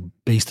powerful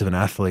beast of an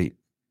athlete.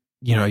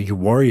 You know, you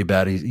worry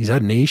about he's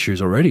had knee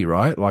issues already,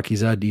 right? Like he's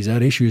had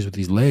issues with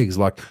his legs.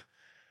 Like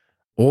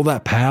all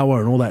that power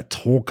and all that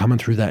torque coming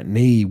through that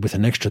knee with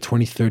an extra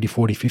 20, 30,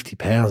 40, 50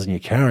 pounds and you're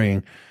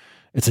carrying,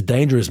 it's a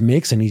dangerous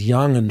mix. And he's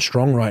young and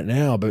strong right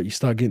now, but you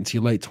start getting to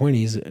your late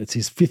 20s. It's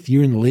his 5th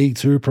year in the league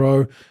too,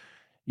 pro.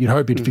 You'd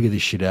hope he'd figure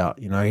this shit out.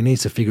 You know, he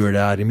needs to figure it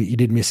out. He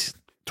did miss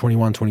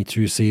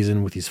 21-22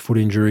 season with his foot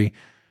injury.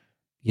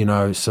 You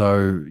know,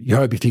 so you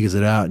hope he figures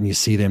it out and you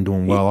see them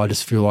doing well. I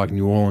just feel like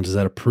New Orleans has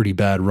had a pretty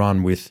bad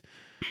run with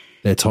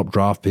their top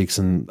draft picks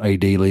and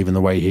AD leaving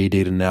the way he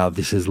did, and now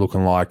this is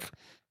looking like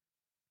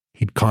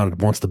he kind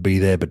of wants to be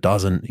there but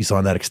doesn't. He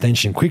signed that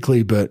extension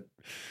quickly, but,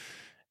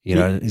 you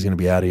know, he's going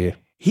to be out of here.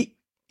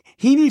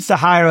 He needs to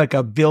hire like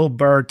a Bill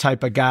Burr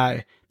type of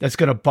guy that's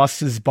going to bust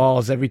his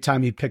balls every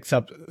time he picks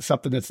up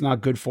something that's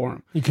not good for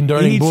him. You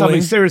condoning bullying?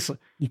 Something seriously.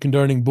 You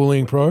condoning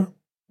bullying, pro?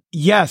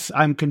 Yes,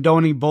 I'm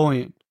condoning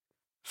bullying.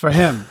 For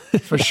him,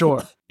 for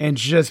sure. And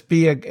just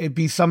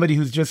be somebody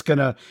who's just going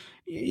to,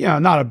 you know,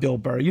 not a Bill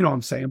Burr, you know what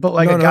I'm saying, but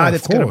like a guy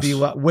that's going to be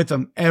with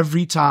him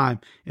every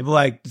time and be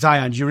like,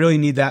 Zion, do you really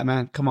need that,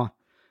 man? Come on.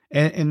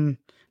 And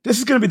this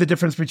is going to be the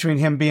difference between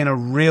him being a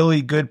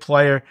really good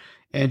player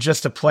and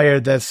just a player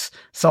that's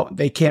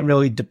they can't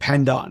really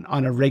depend on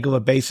a regular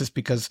basis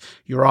because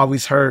you're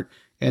always hurt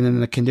and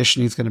then the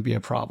conditioning is going to be a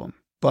problem.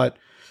 But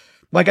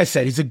like I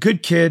said, he's a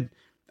good kid.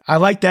 I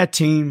like that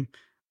team.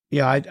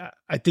 Yeah,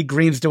 I think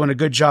Green's doing a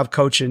good job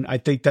coaching. I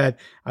think that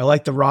I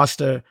like the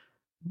roster,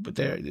 but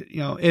you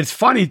know, it's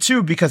funny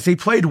too because they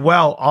played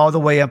well all the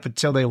way up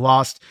until they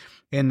lost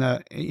in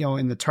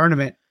the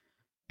tournament,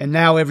 and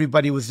now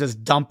everybody was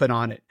just dumping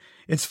on it.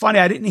 It's funny.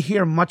 I didn't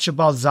hear much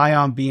about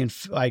Zion being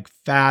like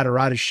fat or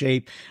out of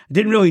shape. I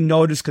didn't really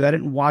notice because I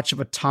didn't watch him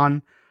a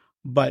ton.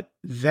 But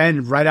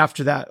then right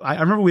after that, I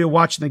remember we were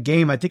watching the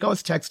game. I think I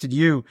was texting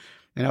you,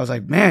 and I was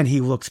like, "Man, he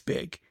looks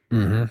big."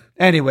 Mm-hmm.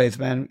 Anyways,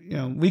 man, you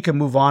know, we can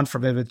move on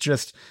from it. It's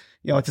just,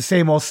 you know, it's the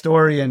same old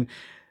story. And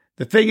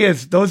the thing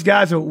is, those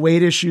guys with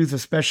weight issues,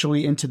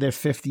 especially into their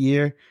 5th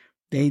year,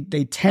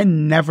 they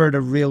tend never to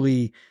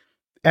really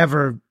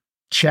ever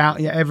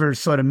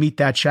sort of meet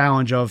that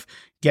challenge of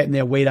getting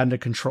their weight under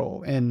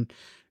control. And,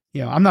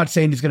 I'm not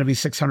saying he's going to be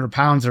 600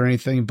 pounds or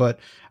anything, but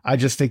I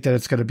just think that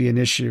it's going to be an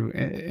issue,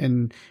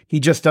 and he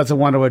just doesn't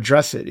want to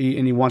address it,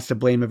 and he wants to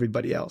blame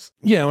everybody else.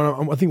 Yeah,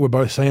 I think we're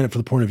both saying it for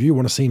the point of view. We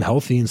want to see him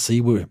healthy and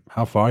see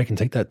how far he can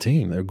take that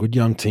team. They're a good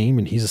young team,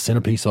 and he's a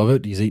centerpiece of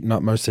it. He's eaten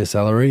up most of their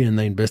salary, and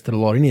they invested a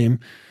lot in him.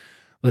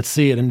 Let's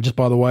see it. And just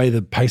by the way,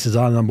 the Pacers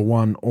are number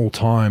one all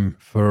time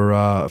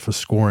for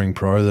scoring,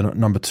 Pro. The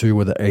number two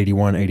were the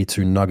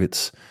 81-82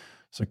 Nuggets.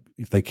 So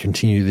if they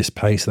continue this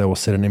pace, they will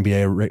set an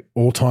NBA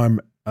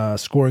all-time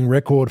scoring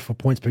record for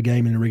points per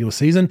game in the regular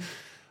season.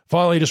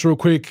 Finally, just real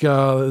quick,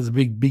 there's a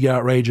big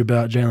outrage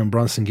about Jalen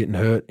Brunson getting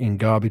hurt in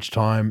garbage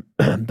time.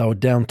 They were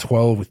down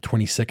 12 with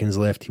 20 seconds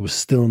left. He was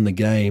still in the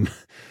game.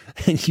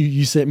 And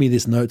you sent me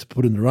this note to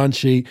put in the run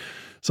sheet.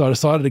 So I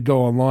decided to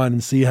go online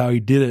and see how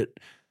he did it.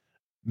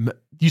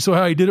 You saw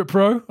how he did it,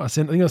 Pro? I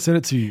think I sent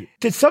it to you.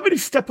 Did somebody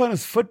step on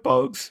his foot,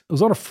 Bogues? It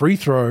was on a free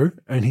throw,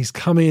 and he's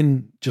come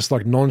in just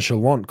like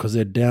nonchalant because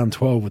they're down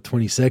 12 with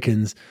 20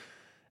 seconds.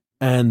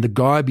 And the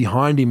guy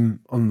behind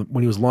him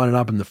when he was lining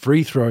up in the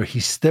free throw,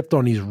 he stepped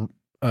on his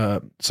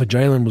so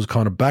Jalen was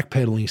kind of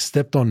backpedaling. He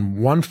stepped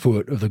on one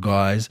foot of the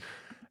guy's,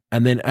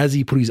 and then as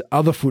he put his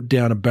other foot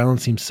down to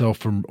balance himself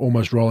from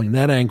almost rolling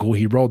that ankle,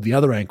 he rolled the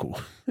other ankle.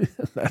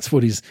 That's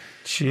what he's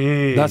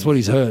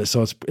hurt.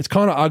 So it's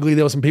kind of ugly.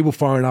 There were some people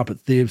firing up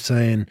at Thibs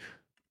saying,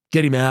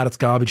 "Get him out. It's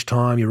garbage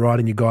time. You're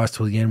riding your guys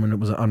till the end when it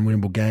was an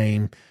unwinnable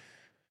game."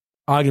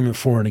 Argument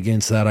for and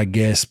against that, I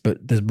guess,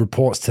 but there's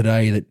reports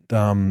today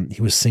that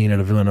he was seen at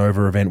a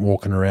Villanova event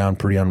walking around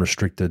pretty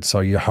unrestricted. So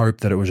you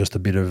hope that it was just a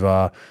bit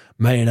of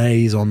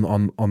mayonnaise on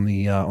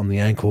the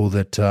ankle,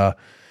 that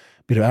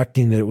bit of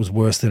acting, that it was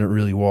worse than it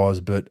really was.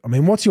 But I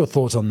mean, what's your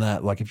thoughts on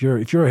that? Like, if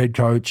you're a head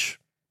coach,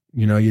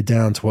 you're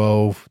down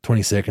 12,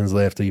 20 seconds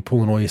left. Are you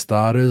pulling all your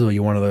starters, or are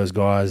you one of those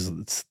guys?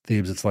 It's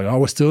Thibs. It's like, oh,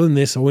 we're still in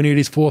this. All we need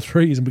is 4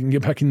 threes, and we can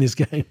get back in this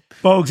game.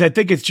 Bogues, I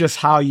think it's just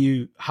how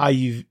you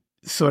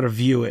sort of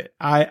view it.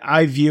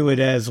 I view it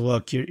as,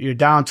 look, you're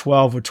down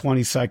 12 with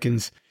 20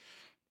 seconds.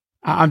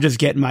 I'm just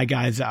getting my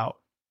guys out.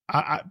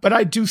 But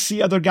I do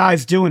see other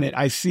guys doing it.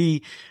 I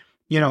see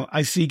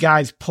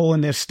guys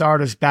pulling their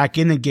starters back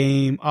in the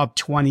game up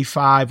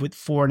 25 with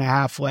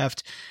 4.5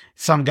 left.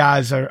 Some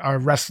guys are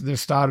resting their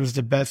starters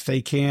the best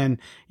they can,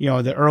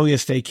 the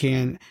earliest they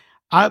can.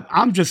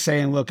 I'm just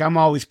saying, look, I'm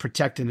always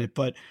protecting it,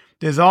 but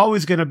there's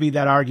always going to be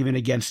that argument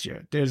against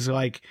you. There's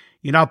like,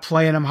 you're not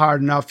playing him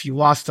hard enough. You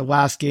lost the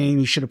last game.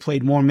 You should have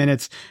played more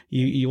minutes.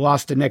 You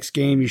lost the next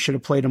game. You should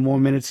have played him more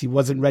minutes. He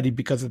wasn't ready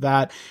because of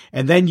that.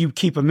 And then you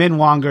keep him in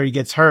longer. He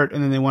gets hurt,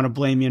 and then they want to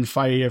blame you and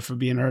fire you for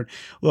being hurt.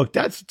 Look,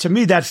 to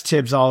me, that's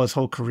Thibs all his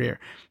whole career.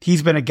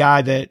 He's been a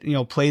guy that,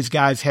 plays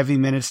guys heavy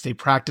minutes. They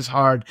practice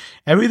hard.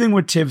 Everything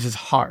with Thibs is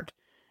hard.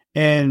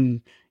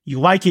 And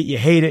you like it, you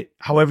hate it,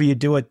 however you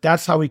do it.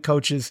 That's how he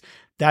coaches.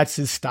 That's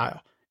his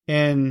style.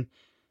 And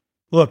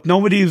look,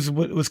 nobody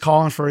was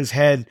calling for his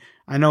head.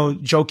 I know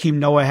Joakim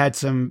Noah had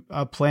some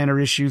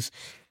plantar issues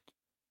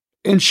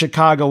in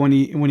Chicago when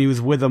he was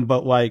with them,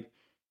 but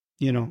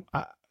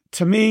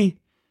to me,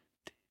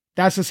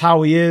 that's just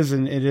how he is,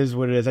 and it is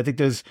what it is. I think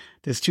there's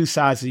two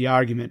sides of the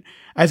argument.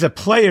 As a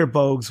player,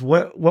 Bogues,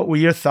 what were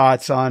your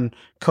thoughts on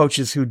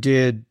coaches who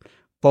did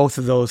both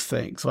of those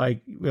things,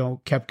 like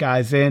kept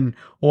guys in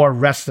or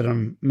rested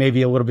them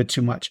maybe a little bit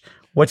too much?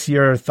 What's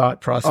your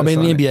thought process? I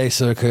mean, the NBA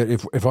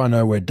circuit. If I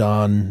know we're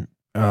done.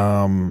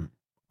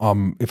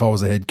 If I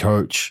was a head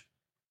coach,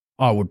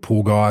 I would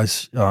pull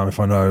guys. If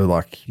I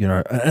know,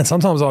 and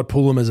sometimes I'd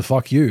pull them as a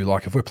fuck you.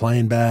 Like, if we're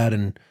playing bad,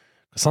 and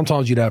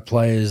sometimes you'd have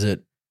players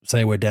that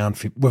say we've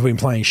been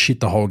playing shit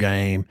the whole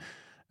game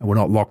and we're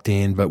not locked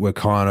in, but we're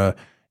kind of,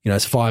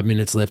 it's 5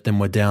 minutes left and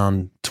we're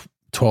down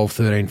 12,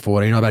 13,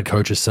 14. I've had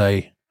coaches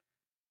say,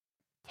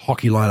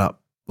 hockey lineup,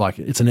 like,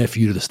 it's an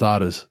FU to the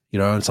starters,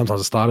 and sometimes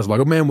the starters are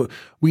like, oh man,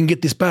 we can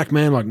get this back,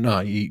 man. Like,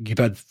 no, you've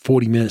had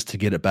 40 minutes to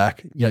get it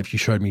back. Yeah, if you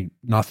showed me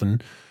nothing.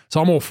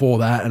 So I'm all for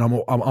that, and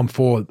I'm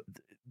for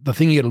the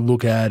thing you got to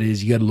look at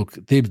is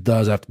Thibs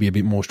does have to be a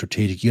bit more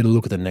strategic. You got to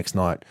look at the next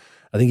night.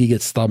 I think he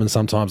gets stubborn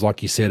sometimes,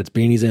 like you said. It's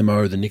been his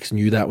MO. The Knicks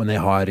knew that when they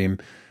hired him,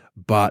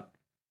 but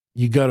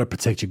you got to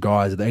protect your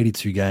guys at the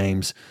 82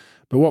 games.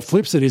 But what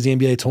flips it is the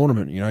NBA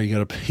tournament. You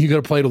got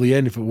to play till the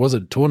end. If it was a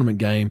tournament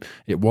game,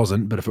 it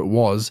wasn't, but if it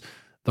was,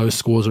 those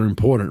scores are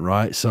important,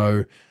 right?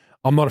 So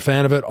I'm not a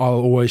fan of it. I'll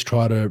always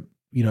try to,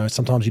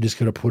 sometimes you just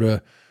got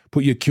to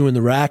put your cue in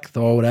the rack,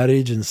 the old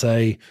adage, and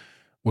say,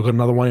 we've got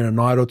another one in a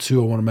night or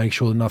two. I want to make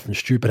sure that nothing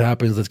stupid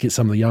happens. Let's get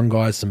some of the young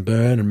guys some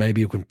burn, and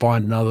maybe you can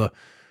find another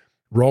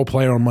role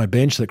player on my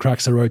bench that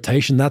cracks the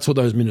rotation. That's what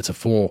those minutes are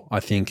for, I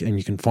think. And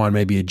you can find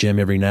maybe a gem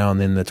every now and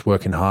then that's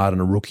working hard,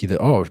 and a rookie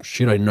that, oh,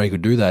 shit, I didn't know he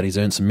could do that. He's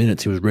earned some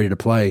minutes. He was ready to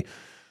play.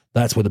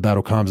 That's where the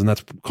battle comes, and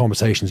that's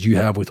conversations you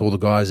have with all the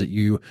guys that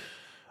you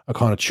are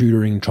kind of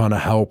tutoring, trying to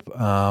help.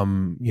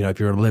 If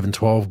you're an 11,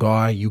 12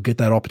 guy, you get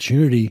that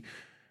opportunity.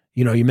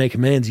 You make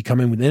amends, you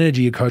come in with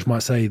energy. Your coach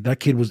might say, that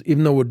kid was,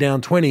 even though we're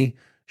down 20,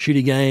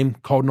 shitty game,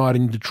 cold night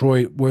in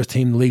Detroit, worst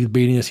team in the league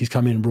beating us. He's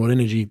come in and brought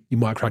energy. You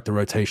might crack the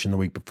rotation the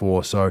week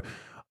before. So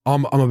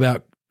I'm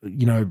about,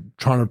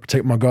 trying to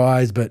protect my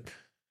guys, but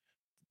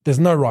there's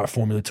no right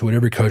formula to it.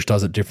 Every coach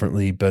does it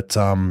differently, but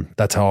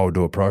that's how I would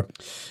do it, Pro.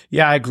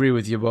 Yeah, I agree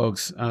with you,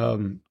 Bogues.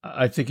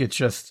 I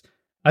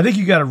think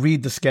you got to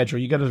read the schedule.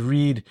 You got to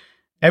read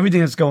everything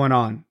that's going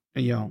on.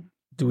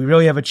 Do we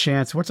really have a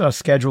chance? What's our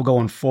schedule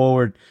going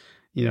forward?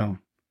 Are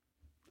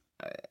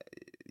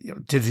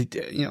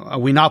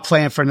we not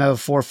playing for another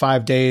 4 or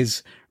 5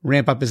 days,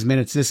 ramp up his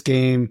minutes this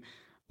game,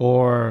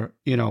 or,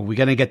 we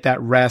going to get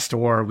that rest,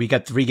 or we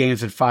got 3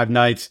 games in 5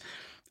 nights?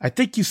 I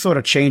think you sort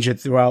of change it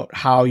throughout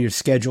how your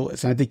schedule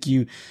is. And I think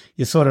you're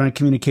sort of in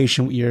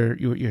communication with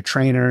your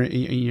trainer and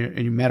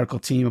your medical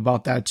team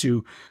about that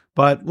too.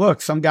 But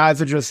look, some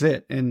guys are just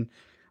it. And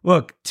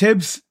look,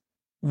 Tibbs,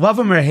 love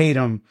him or hate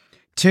him,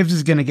 Tibbs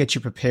is going to get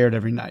you prepared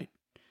every night.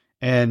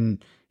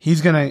 And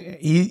he's going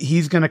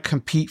to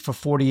compete for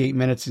 48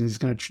 minutes, and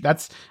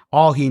that's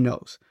all he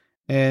knows.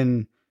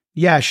 And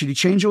yeah, should he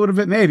change a little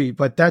bit? Maybe,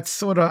 but that's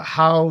sort of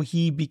how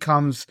he's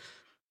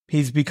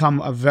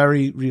become a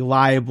very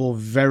reliable,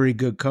 very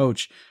good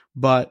coach.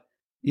 But,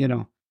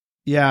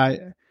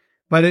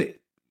 but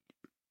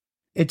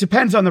it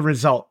depends on the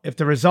result. If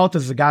the result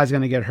is the guy's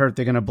going to get hurt,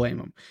 they're going to blame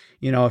him.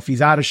 If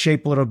he's out of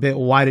shape a little bit,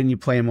 why didn't you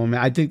play him?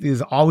 I think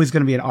there's always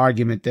going to be an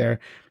argument there,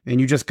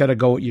 and you just got to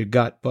go with your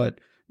gut. But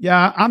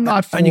yeah, I'm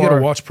not for. And you got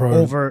to watch,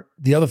 Pro.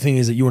 The other thing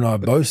is that you and I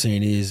have both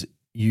seen is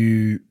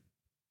you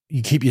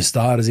keep your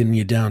starters in and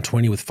you're down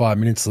 20 with 5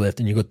 minutes left,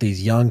 and you've got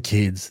these young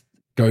kids,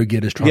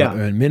 go-getters trying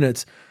to earn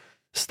minutes.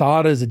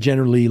 Starters are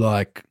generally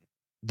like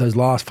those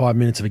last 5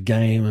 minutes of a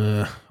game.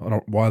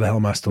 Why the hell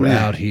am I still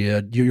out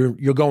here?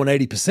 You're going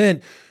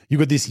 80%. You've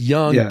got this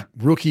young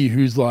rookie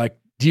who's like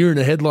deer in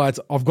the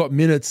headlights. I've got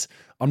minutes.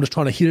 I'm just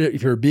trying to hit it.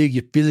 If you're big,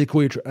 you're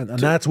physical, and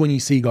that's when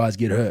you see guys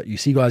get hurt. You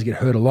see guys get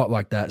hurt a lot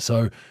like that.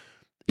 So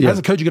as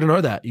a coach, you got to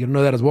know that. You got to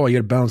know that as well. You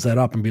got to balance that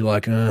up and be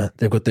like,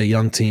 they've got their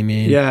young team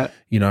in. Yeah,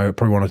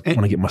 probably want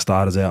to get my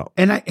starters out.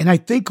 And I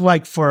think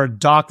like for a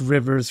Doc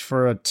Rivers,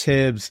 for a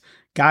Tibbs,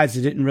 guys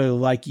that didn't really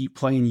like you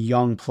playing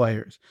young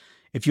players.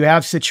 If you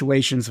have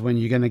situations when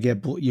you're going to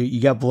get you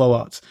get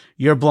blowouts,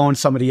 you're blowing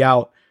somebody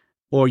out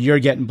or you're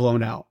getting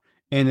blown out,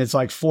 and it's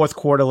like fourth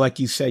quarter, like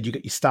you said, you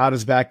get your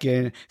starters back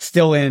in,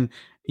 still in,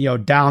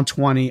 down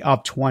 20,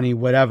 up 20,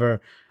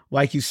 whatever.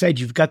 Like you said,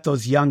 you've got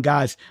those young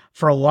guys.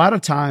 For a lot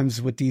of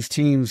times with these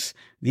teams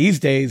these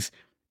days,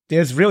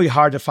 it's really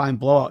hard to find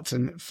blowouts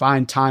and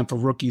find time for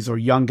rookies or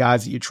young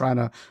guys that you're trying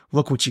to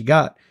look what you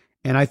got.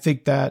 And I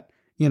think that,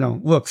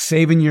 look,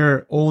 saving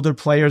your older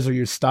players or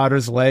your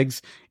starters'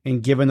 legs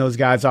and giving those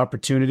guys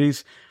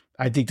opportunities,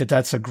 I think that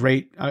that's a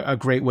great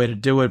way to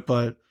do it.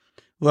 But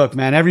look,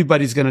 man,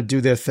 everybody's going to do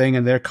their thing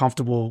and they're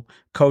comfortable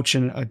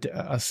coaching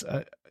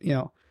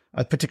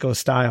a particular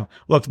style.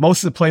 Look,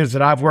 most of the players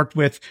that I've worked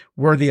with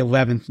were the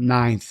 11th,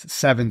 9th,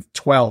 7th,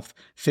 12th,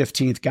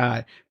 15th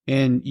guy.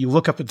 And you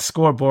look up at the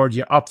scoreboard,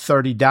 you're up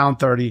 30, down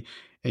 30,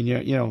 and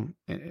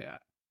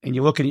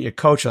you're looking at your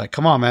coach, you're like,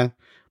 come on, man,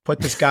 put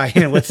this guy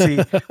in. Let's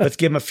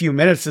give him a few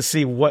minutes to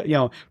see what,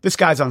 this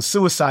guy's on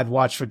suicide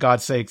watch, for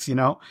God's sakes,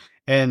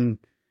 and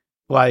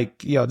like,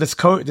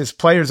 this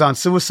player's on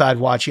suicide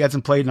watch. He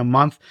hasn't played in a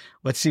month.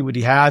 Let's see what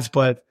he has.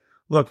 But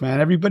look,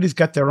 man, everybody's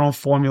got their own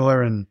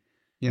formula, and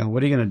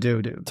what are you going to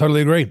do, dude?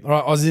 Totally agree. All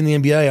right, Aussies in the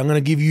NBA. I'm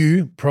going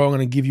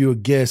to give you a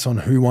guess on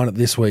who won it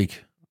this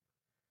week.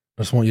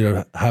 I just want you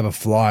to have a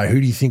fly.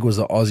 Who do you think was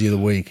the Aussie of the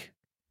week?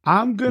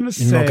 I'm going to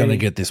say. You're not going to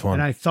get this one.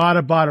 And I thought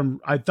about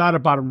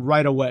him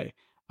right away.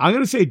 I'm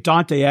going to say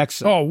Dante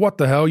Exum. Oh, what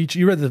the hell?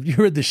 You read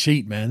the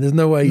sheet, man. There's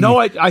no way. No,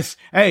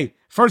 hey,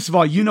 first of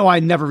all, I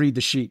never read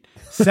the sheet.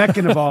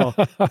 Second of all,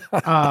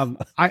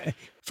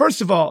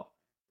 first of all,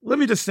 let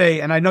me just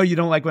say, and I know you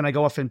don't like when I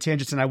go off in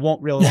tangents, and I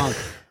won't real long.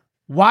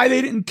 Why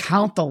they didn't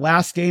count the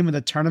last game of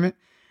the tournament?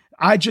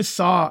 I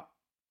saw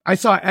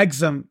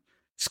Exum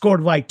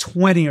scored like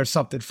 20 or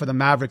something for the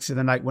Mavericks in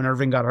the night when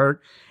Irving got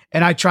hurt.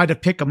 And I tried to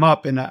pick him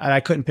up, and I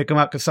couldn't pick him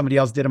up because somebody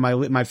else did in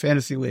my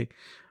fantasy league.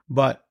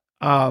 But,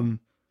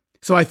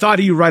 so I thought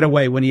of you right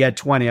away when he had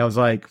 20. I was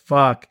like,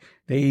 fuck,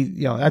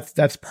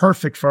 that's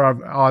perfect for our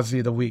Aussie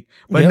of the week.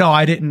 But no,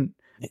 I didn't.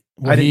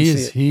 Well,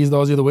 he's the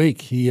Aussie of the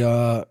week. He,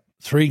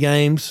 3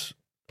 games,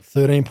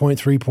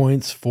 13.3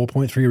 points,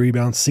 4.3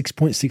 rebounds,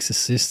 6.6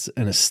 assists,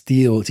 and a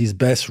steal. It's his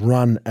best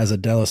run as a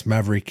Dallas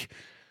Maverick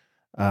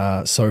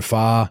so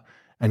far.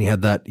 And he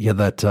had that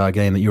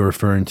game that you're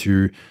referring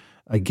to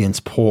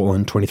against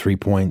Portland, 23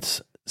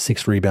 points,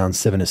 6 rebounds,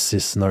 7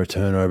 assists, no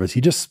turnovers.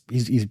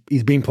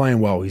 He's been playing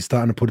well. He's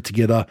starting to put it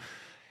together.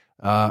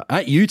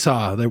 At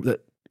Utah,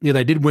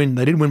 they did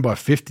win by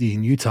 50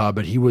 in Utah,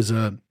 but he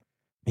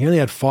only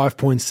had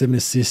 5.7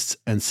 assists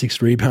and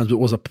 6 rebounds, but it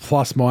was a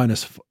plus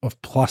minus of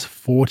plus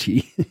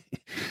 40.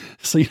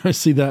 So you don't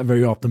see that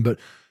very often. But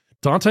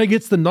Dante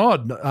gets the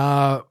nod.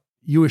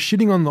 You were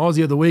shitting on the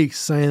Aussie of the week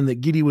saying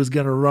that Giddey was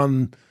going to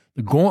run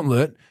the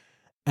gauntlet,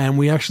 And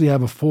we actually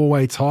have a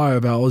 4-way tie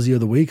of our Aussie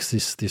of the Weeks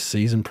this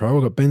season, Pro.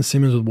 We've got Ben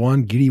Simmons with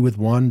 1, Giddey with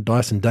 1,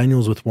 Dyson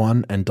Daniels with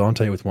 1, and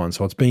Dante with 1.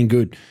 So it's been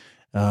good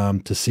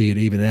to see it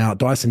even out.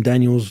 Dyson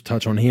Daniels,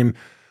 touch on him,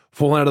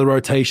 falling out of the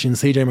rotation.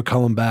 CJ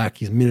McCollum back.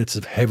 His minutes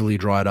have heavily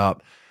dried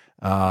up.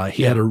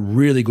 He had a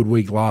really good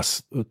week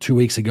 2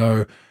 weeks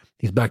ago.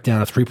 He's back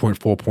down to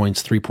 3.4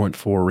 points,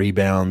 3.4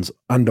 rebounds,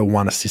 under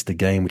 1 assist a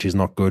game, which is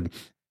not good,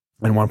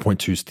 and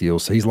 1.2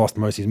 steals. So he's lost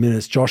most of his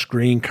minutes. Josh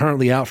Green,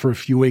 currently out for a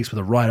few weeks with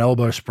a right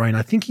elbow sprain.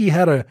 I think he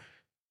had a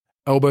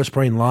elbow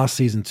sprain last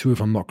season too,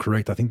 if I'm not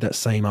correct. I think that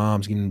same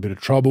arm's getting in a bit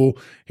of trouble.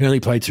 He only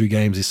played 2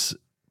 games this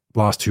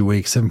last 2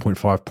 weeks,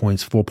 7.5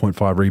 points,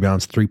 4.5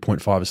 rebounds,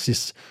 3.5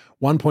 assists,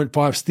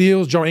 1.5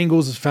 steals. Joe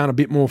Ingles has found a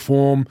bit more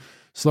form,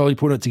 slowly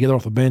putting it together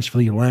off the bench for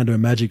the Orlando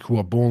Magic, who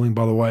are balling,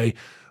 by the way.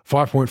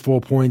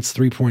 5.4 points,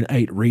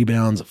 3.8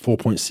 rebounds,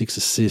 4.6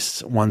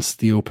 assists, 1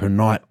 steal per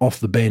night off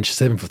the bench,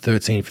 7 for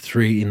 13 for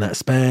 3 in that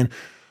span.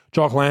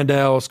 Jock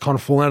Landale's kind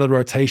of fallen out of the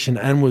rotation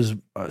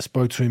and I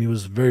spoke to him, he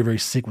was very, very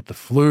sick with the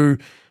flu.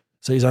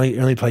 So he's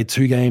only played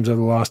 2 games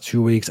over the last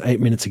 2 weeks, 8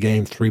 minutes a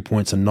game, 3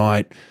 points a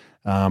night,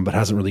 but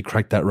hasn't really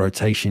cracked that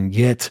rotation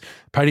yet.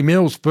 Patty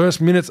Mills, first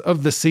minutes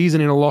of the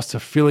season in a loss to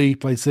Philly,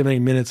 played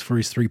 17 minutes for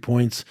his 3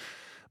 points.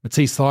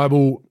 Matisse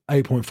Thybulle,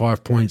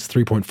 8.5 points,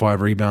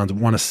 3.5 rebounds,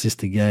 1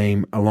 assist a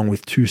game, along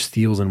with 2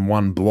 steals and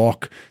 1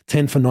 block.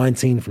 10 for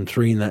 19 from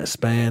 3 in that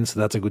span, so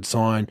that's a good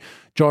sign.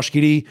 Josh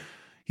Giddey,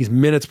 his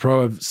minutes,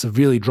 Pro, have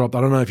severely dropped.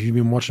 I don't know if you've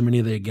been watching many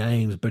of their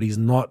games, but he's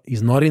not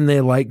in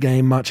their late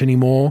game much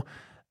anymore.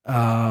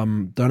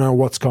 Don't know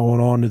what's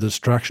going on, the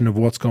distraction of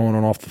what's going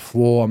on off the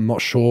floor. I'm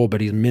not sure,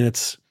 but his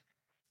minutes,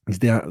 he's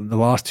down the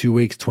last 2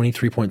 weeks,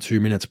 23.2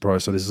 minutes, Pro.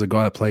 So this is a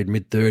guy that played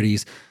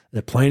mid-30s.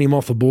 They're playing him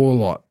off the ball a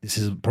lot. This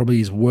is probably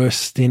his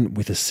worst stint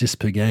with assists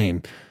per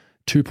game.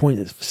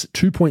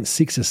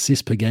 2.6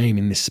 assists per game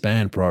in this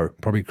span, Pro.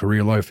 Probably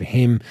career low for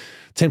him.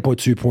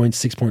 10.2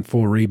 points,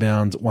 6.4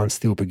 rebounds, 1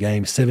 steal per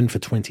game, 7 for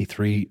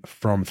 23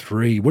 from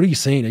 3. What are you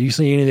seeing? Are you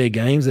seeing any of their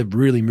games? They've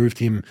really moved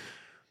him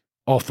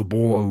off the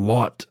ball a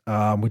lot,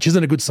 which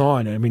isn't a good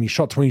sign. I mean, he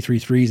shot 23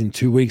 threes in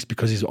 2 weeks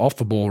because he's off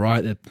the ball,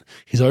 right?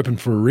 He's open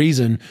for a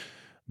reason.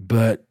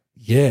 But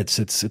yeah,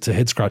 it's a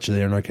head scratcher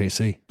there in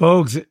OKC.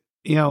 Bogues,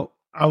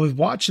 I was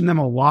watching them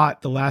a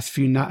lot the last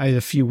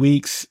few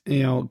weeks,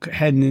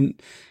 heading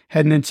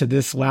into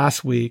this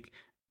last week.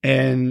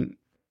 And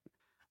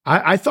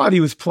I thought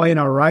he was playing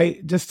all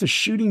right. Just the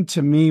shooting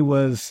to me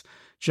was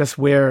just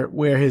where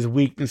his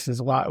weakness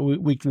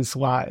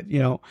lied,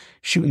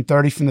 shooting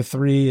 30 from the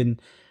 3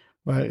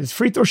 but his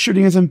free throw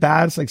shooting isn't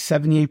bad. It's like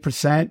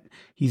 78%.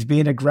 He's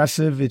being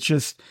aggressive. It's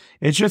just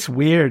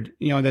weird,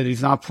 that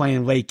he's not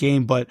playing late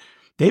game, but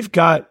they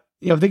got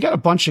a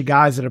bunch of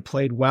guys that have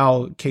played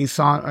well.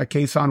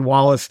 Kason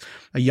Wallace,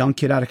 a young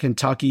kid out of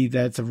Kentucky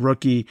that's a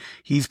rookie.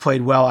 He's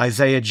played well.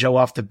 Isaiah Joe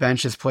off the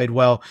bench has played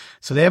well.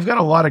 So they have got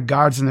a lot of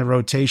guards in the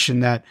rotation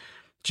that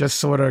just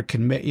sort of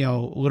can make, a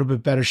little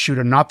bit better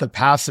shooter. Not the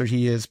passer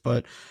he is,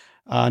 but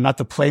not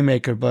the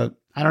playmaker. But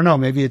I don't know.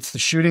 Maybe it's the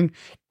shooting.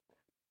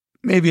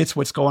 Maybe it's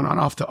what's going on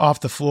off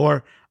the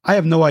floor. I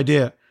have no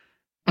idea.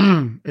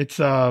 It's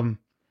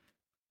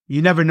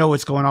you never know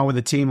what's going on with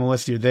the team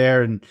unless you're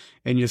there and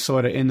you're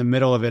sort of in the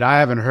middle of it. I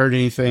haven't heard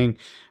anything,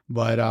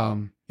 but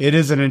it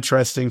is an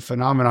interesting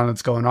phenomenon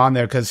that's going on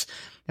there because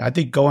I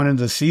think going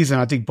into the season,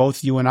 I think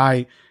both you and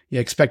I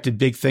expected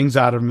big things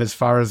out of him as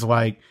far as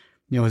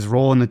his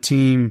role in the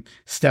team,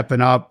 stepping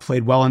up,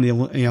 played well in the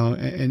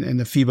in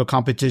the FIBA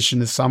competition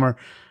this summer.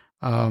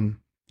 Him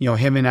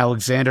and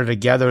Alexander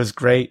together is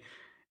great.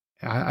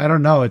 I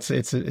don't know. It's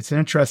an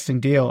interesting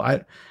deal.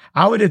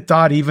 I would have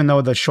thought, even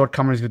though the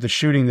shortcomings with the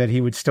shooting, that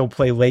he would still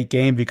play late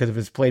game because of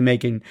his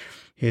playmaking,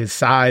 his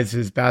size,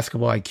 his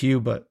basketball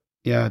IQ. But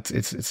yeah,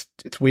 it's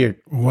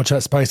weird. Watch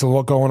that space. A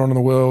lot going on in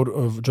the world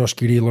of Josh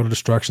Giddey. A lot of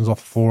distractions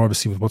off the floor,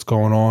 obviously, with what's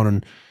going on,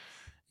 and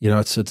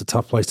it's a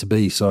tough place to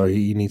be. So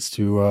he needs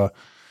to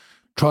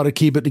try to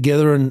keep it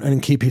together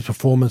and keep his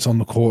performance on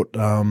the court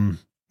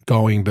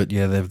going. But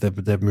yeah,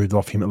 they've moved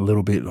off him a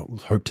little bit.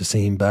 Hope to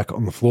see him back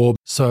on the floor.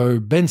 So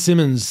Ben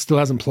Simmons still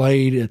hasn't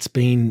played. It's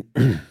been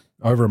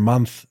over a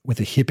month with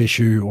a hip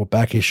issue or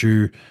back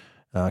issue.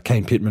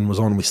 Kane Pittman was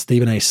on with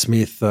Stephen A.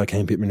 Smith.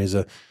 Kane Pittman is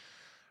a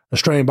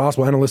Australian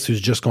basketball analyst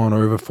who's just gone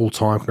over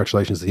full-time.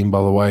 Congratulations to him,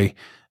 by the way.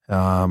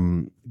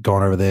 Gone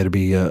over there to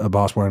be a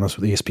basketball analyst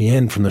with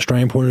ESPN from the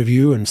Australian point of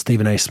view, and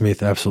Stephen A.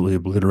 Smith absolutely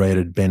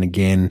obliterated Ben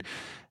again.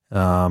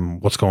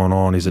 What's going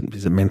on? Is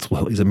it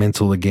mental? Is it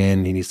mental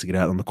again? He needs to get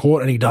out on the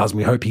court, and he does. And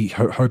we hope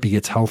he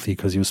gets healthy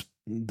because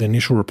the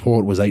initial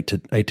report was 8 to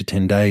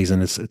 10 days,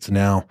 and it's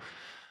now.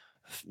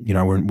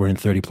 We're in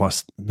 30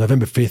 plus.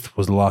 November 5th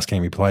was the last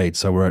game he played,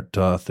 so we're at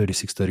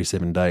 36,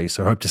 37 days.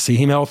 So hope to see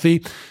him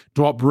healthy.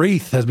 Dwight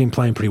Reith has been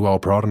playing pretty well,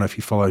 Pro. I don't know if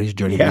you followed his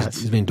journey.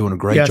 Yes. He's been doing a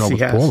great job with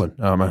Portland.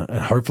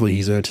 And hopefully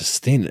he's earned a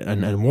stint.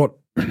 And what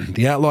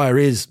the outlier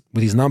is,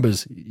 with his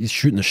numbers, he's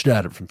shooting the shit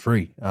out of it from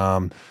three.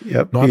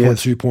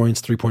 9.2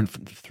 points,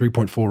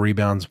 3.4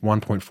 rebounds,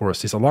 1.4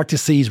 assists. I'd like to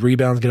see his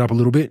rebounds get up a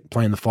little bit,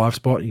 playing the 5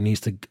 spot. I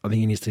think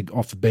he needs to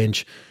off the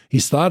bench. He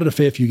started a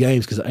fair few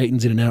games because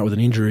Ayton's in and out with an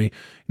injury. He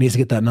needs to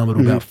get that number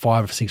to about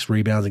 5 or 6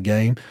 rebounds a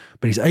game.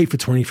 But he's 8 for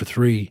 20 for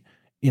 3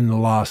 in the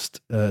last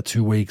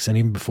 2 weeks, and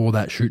even before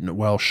that, shooting it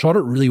well. Shot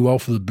it really well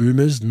for the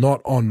Boomers,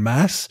 not en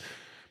masse.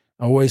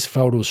 I always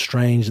felt it was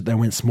strange that they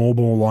went small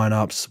ball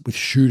lineups with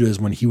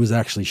shooters when he was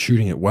actually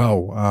shooting it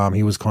well.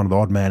 He was kind of the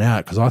odd man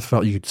out because I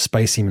felt you could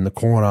space him in the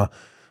corner,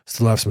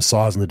 still have some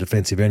size on the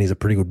defensive end. He's a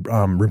pretty good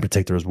rim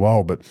protector as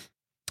well. But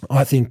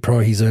I think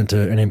he's earned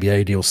an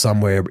NBA deal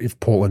somewhere if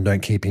Portland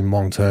don't keep him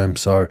long term.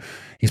 So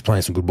he's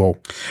playing some good ball.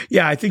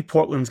 Yeah, I think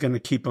Portland's going to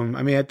keep him.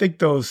 I mean, I think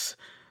those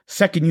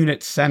second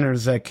unit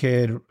centers that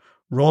could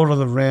roll to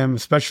the rim,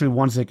 especially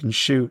ones that can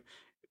shoot,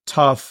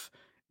 tough.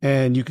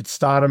 And you could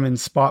start him in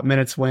spot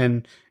minutes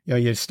when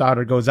your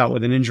starter goes out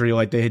with an injury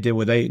like they did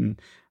with Ayton.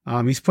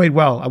 He's played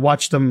well. I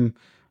watched him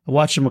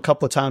a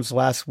couple of times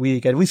last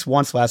week, at least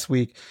once last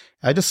week.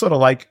 I just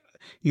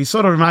he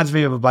sort of reminds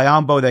me of a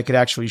Biyombo that could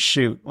actually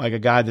shoot, like a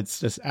guy that's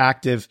just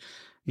active.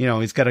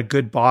 He's got a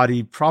good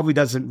body, probably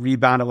doesn't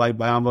rebound it like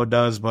Biyombo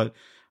does, but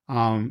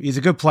he's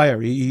a good player.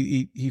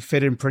 He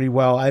fit in pretty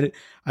well. I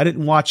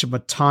didn't watch him a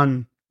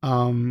ton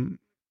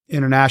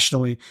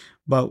internationally,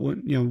 but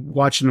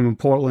watching him in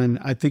Portland,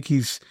 I think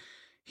he's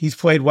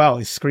played well.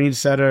 He's screen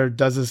setter,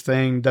 does his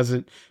thing,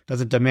 doesn't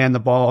demand the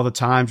ball all the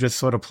time, just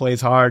sort of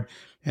plays hard,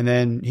 and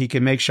then he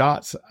can make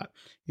shots.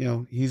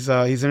 He's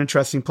an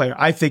interesting player.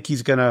 I think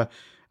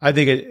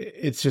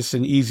it's just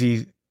an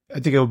easy. I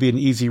think it will be an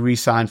easy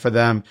re-sign for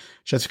them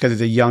just because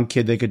he's a young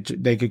kid.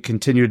 They could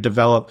continue to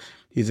develop.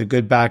 He's a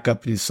good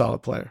backup and he's a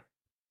solid player.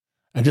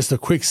 And just a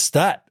quick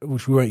stat,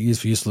 which we won't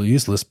use for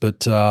useless,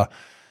 but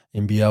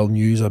NBL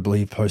News, I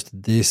believe,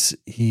 posted this.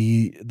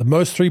 The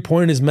most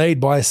 3-pointers made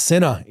by a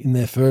center in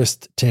their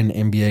first 10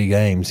 NBA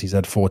games. He's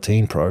had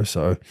 14 pro,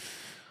 so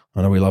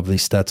I know we love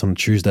these stats on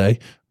Tuesday,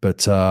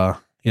 but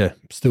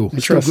still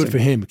good for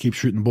him. Keep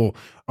shooting the ball.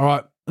 All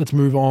right, let's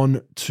move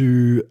on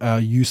to our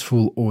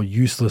useful or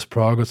useless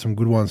pro. I've got some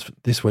good ones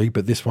this week,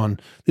 but this one's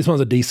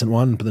a decent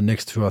one, but the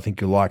next two I think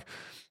you'll like.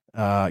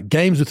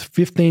 Games with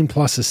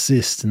 15-plus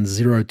assists and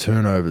 0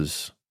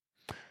 turnovers.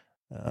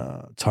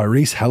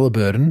 Tyrese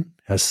Haliburton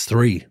has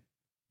 3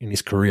 in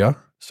his career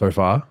so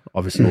far,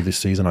 obviously all this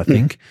season, I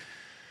think.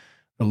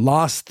 The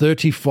last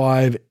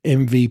 35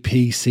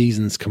 MVP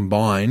seasons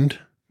combined,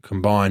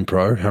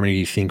 pro, how many do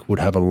you think would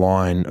have a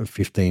line of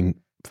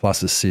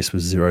 15-plus assists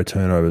with 0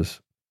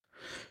 turnovers?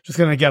 Just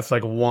going to guess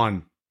like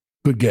 1.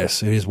 Good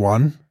guess. It is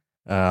 1.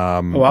 I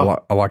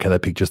like how they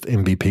picked just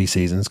MVP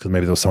seasons because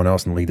maybe there was someone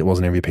else in the league that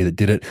wasn't MVP that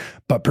did it,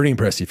 but pretty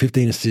impressive.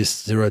 15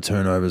 assists, 0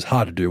 turnovers,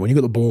 hard to do. When you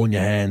got the ball in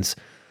your hands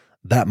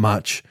that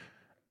much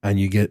and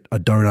you get a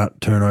donut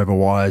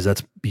turnover-wise,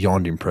 that's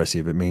beyond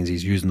impressive. It means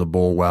he's using the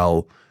ball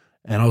well.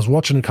 And I was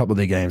watching a couple of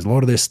their games. A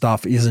lot of their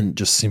stuff isn't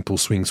just simple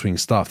swing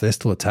stuff. They're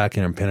still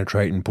attacking and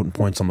penetrating, putting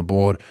points on the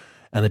board.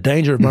 And the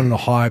danger of running a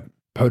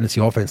high-potency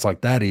offense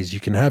like that is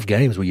you can have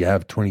games where you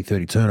have 20,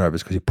 30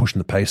 turnovers because you're pushing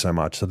the pace so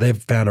much. So they've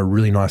found a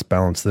really nice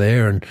balance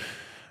there and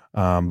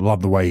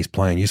love the way he's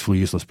playing. Useful,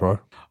 useless,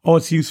 pro? Oh,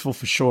 it's useful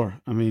for sure.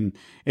 I mean,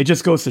 it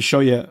just goes to show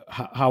you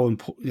how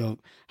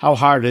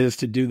hard it is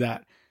to do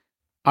that.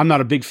 I'm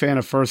not a big fan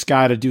of first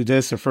guy to do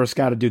this or first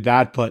guy to do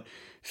that, but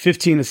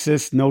 15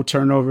 assists, no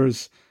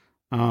turnovers,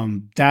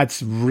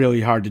 that's really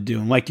hard to do.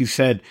 And like you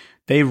said,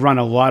 they run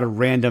a lot of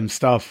random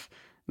stuff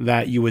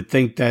that you would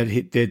think that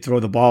they'd throw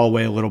the ball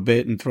away a little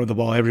bit and throw the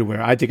ball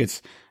everywhere. I think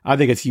it's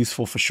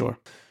useful for sure.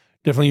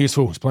 Definitely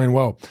useful. He's playing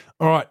well.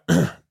 All right.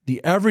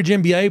 The average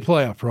NBA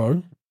player,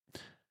 pro,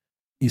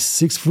 is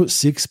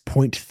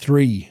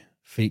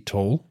 6'6.3"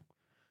 tall.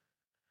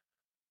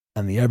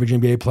 And the average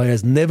NBA player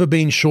has never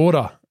been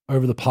shorter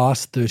over the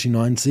past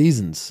 39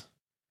 seasons.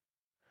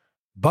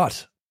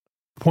 But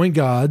point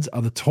guards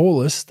are the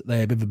tallest they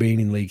have ever been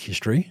in league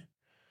history.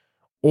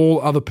 All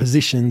other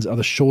positions are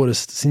the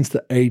shortest since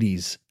the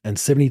 80s, and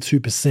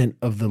 72%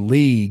 of the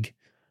league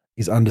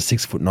is under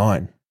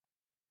 6'9".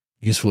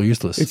 Useful or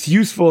useless? It's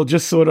useful,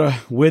 just sort of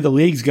where the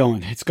league's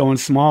going. It's going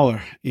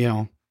smaller,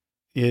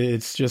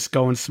 It's just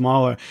going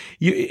smaller.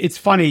 It's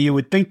funny. You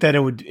would think that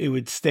it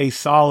would stay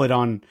solid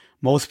on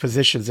most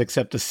positions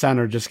except the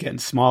center, just getting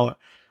smaller.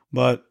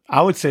 But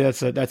I would say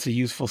that's a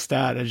useful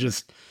stat. It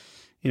just,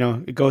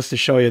 it goes to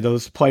show you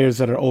those players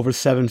that are over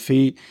 7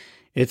 feet.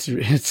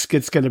 It's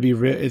going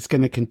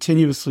to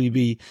continuously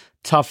be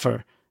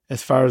tougher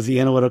as far as the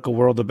analytical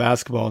world of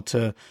basketball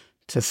to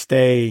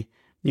stay,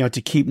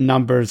 to keep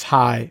numbers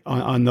high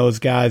on those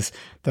guys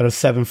that are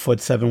 7 foot,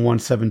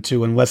 7'1",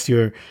 7'2", unless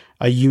you're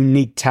a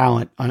unique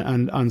talent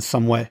on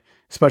some way,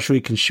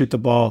 especially can shoot the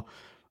ball.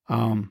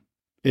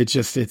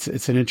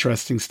 It's an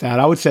interesting stat.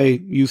 I would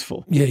say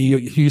useful. Yeah,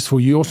 useful.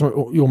 You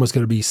almost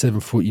got to be 7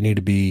 foot. You need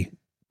to be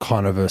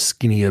kind of a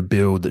skinnier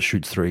build that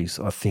shoots threes.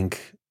 I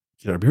think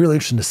it'd be really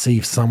interesting to see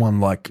if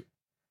someone like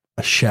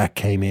a Shaq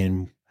came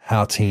in,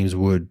 how teams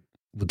would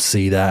would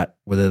see that,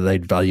 whether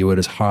they'd value it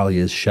as highly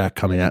as Shaq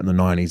coming out in the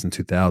 90s and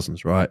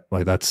 2000s, right?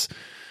 Like that's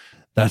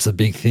a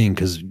big thing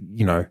because,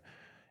 you know,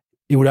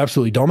 it would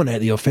absolutely dominate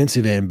the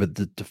offensive end, but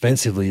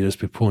defensively, it'd just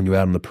be pulling you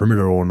out on the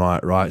perimeter all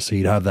night, right? So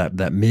you'd have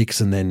that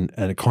mix, and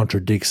it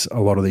contradicts a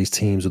lot of these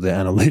teams with their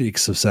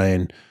analytics of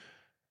saying,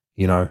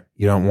 you know,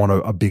 you don't want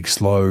a big,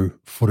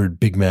 slow-footed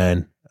big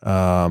man,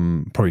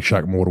 probably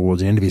Shaq more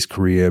towards the end of his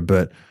career,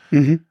 but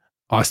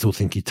I still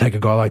think you take a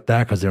guy like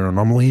that because they're an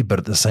anomaly, but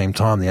at the same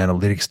time, the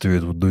analytics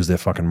dudes would lose their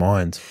fucking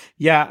minds.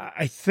 Yeah,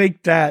 I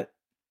think that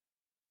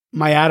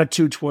my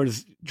attitude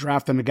towards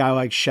drafting a guy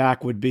like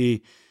Shaq would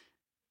be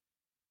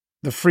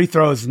the free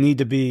throws need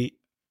to be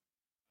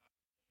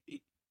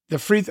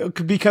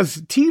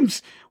because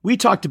teams, we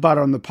talked about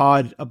it on the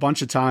pod a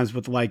bunch of times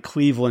with like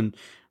Cleveland,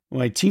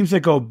 like teams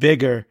that go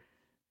bigger,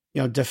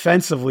 you know,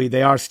 defensively,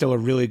 they are still a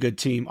really good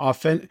team.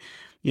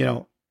 You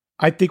know,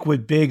 I think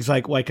with bigs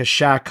like a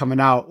Shaq coming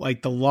out,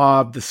 like the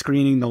lob, the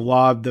screening,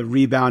 the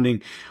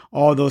rebounding,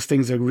 all those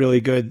things are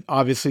really good.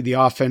 Obviously the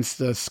offense,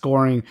 the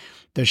scoring,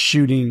 the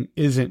shooting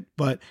isn't,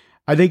 but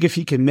I think if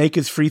he can make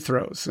his free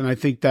throws, and I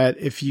think that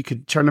if you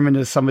could turn him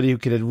into somebody who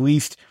could at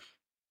least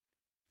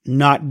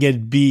not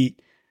get beat,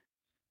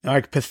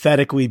 like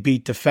pathetically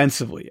beat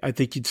defensively, I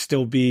think you'd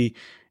still be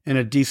in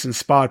a decent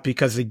spot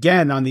because,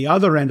 again, on the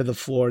other end of the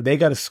floor, they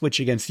got to switch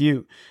against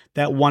you.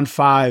 That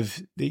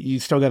 1-5, you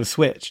still got to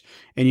switch,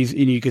 and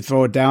you could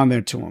throw it down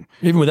there to them.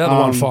 Even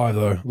without the 1-5,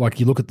 though, like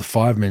you look at the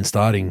 5 men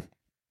starting,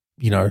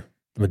 you know,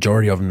 the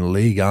majority of them in the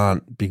league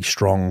aren't big,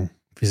 strong,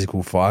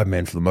 physical 5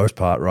 men for the most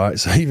part, right?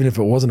 So even if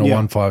it wasn't a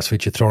 1-5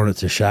 switch, you're throwing it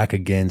to Shaq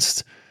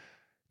against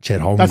Chet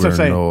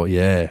Holmgren or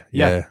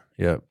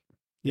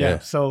yeah.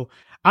 So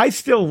I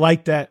still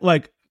like that.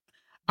 Like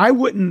I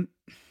wouldn't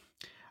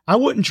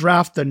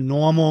draft the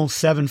normal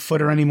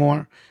 7-footer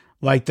anymore,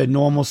 like the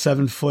normal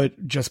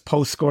 7-foot just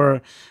post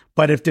scorer.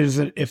 But if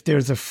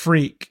there's a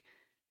freak,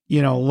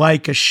 you know,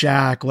 like a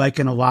Shaq, like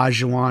an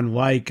Olajuwon,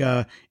 like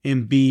a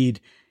Embiid,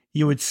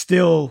 you would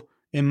still,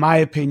 in my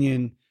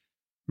opinion,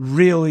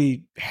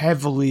 really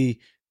heavily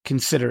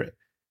consider it.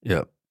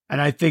 Yeah. And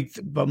I think,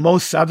 but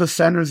most other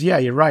centers, yeah,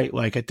 you're right.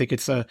 Like, I think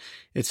it's an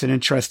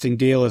interesting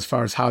deal as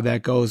far as how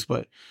that goes.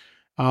 But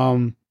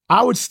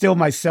I would still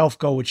myself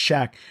go with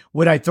Shaq.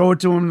 Would I throw it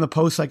to him in the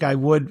post like I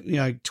would, you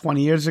know, like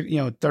 20 years ago, you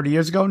know, 30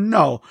 years ago?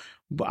 No,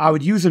 but I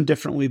would use him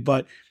differently.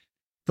 But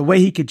the way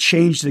he could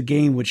change the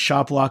game with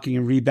shot blocking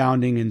and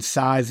rebounding and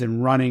size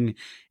and running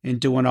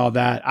and doing all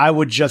that, I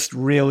would just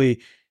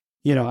really,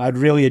 you know, I'd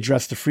really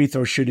address the free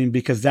throw shooting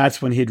because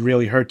that's when he'd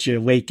really hurt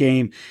you late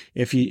game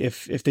if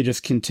they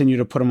just continue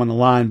to put him on the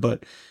line.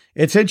 But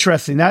it's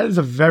interesting. That is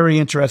a very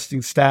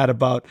interesting stat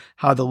about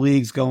how the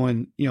league's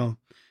going, you know,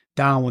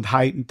 down with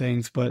height and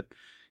things. But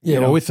yeah,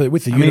 well, with the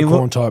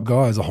unicorn type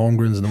guys, the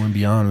Holmgrens and the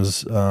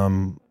Wimbianas,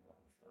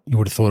 you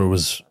would have thought it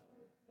was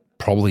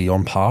probably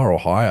on par or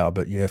higher,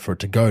 but yeah, for it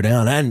to go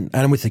down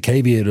and with the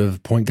caveat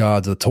of point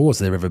guards the tallest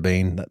they've ever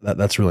been,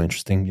 that's really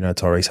interesting. You know,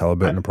 Tyrese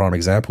Haliburton, a prime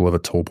example of a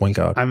tall point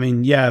guard. I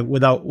mean, yeah,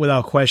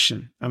 without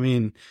question. I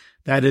mean,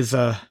 that is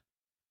a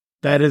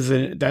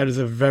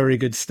very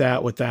good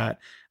stat with that.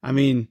 I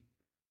mean,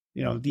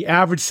 you know, the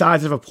average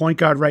size of a point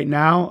guard right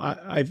now,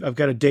 I've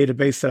got a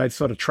database that I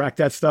sort of track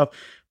that stuff.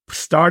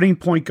 Starting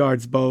point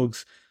guards,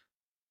 Bogues,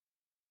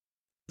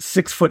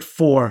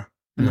 6'4"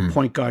 in the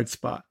point guard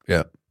spot.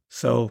 Yeah.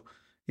 So,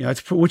 you know,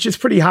 which is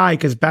pretty high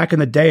because back in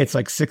the day, it's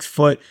like 6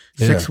 foot,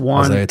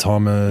 6'1". Isaiah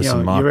Thomas, you know,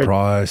 and Mark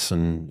Price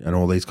and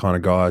all these kind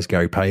of guys,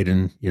 Gary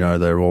Payton, you know,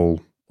 they're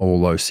all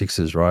low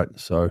sixes, right?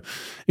 So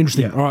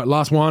interesting. Yeah. All right,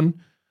 last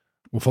one.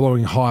 We're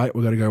following height.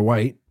 We've got to go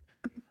weight.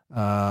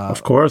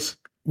 Of course.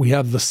 We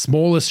have the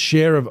smallest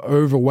share of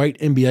overweight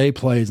NBA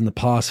players in the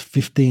past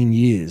 15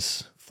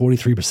 years.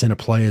 43% of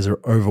players are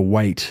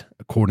overweight,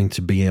 according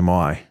to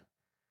BMI.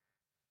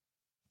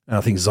 And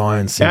I think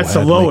Zion's that's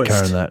the lowest.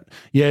 Carrying that.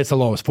 Yeah, it's the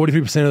lowest.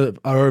 43%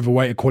 are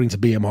overweight according to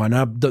BMI.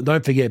 Now,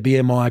 don't forget,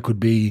 BMI could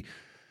be,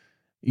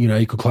 you know,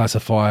 you could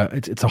classify,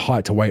 it's a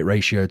height to weight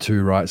ratio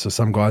too, right? So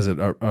some guys that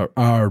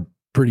are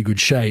pretty good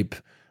shape,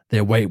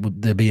 their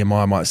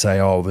BMI might say,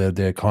 oh,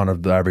 they're kind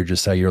of, the averages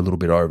say you're a little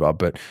bit over,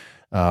 but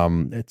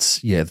it's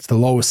the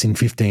lowest in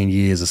 15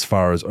 years as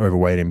far as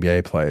overweight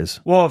NBA players.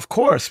 Well, of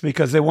course,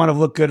 because they want to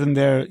look good in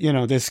their, you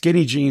know, their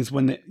skinny jeans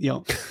when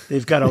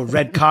they've got a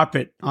red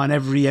carpet on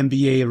every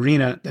NBA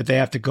arena that they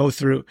have to go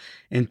through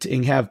and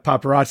have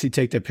paparazzi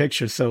take their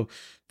pictures. So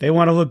they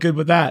want to look good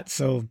with that.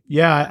 So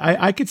yeah,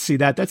 I could see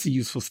that. That's a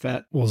useful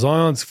stat. Well,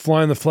 Zion's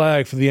flying the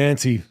flag for the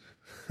anti.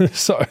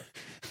 So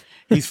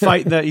he's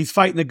fighting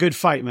the good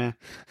fight, man.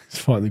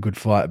 He's fighting the good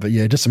fight. But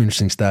yeah, just some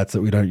interesting stats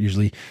that we don't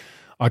usually.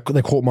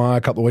 They caught my eye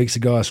a couple of weeks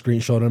ago. I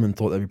screenshot them and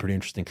thought that'd be pretty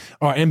interesting.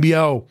 All right,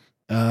 NBL.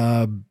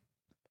 A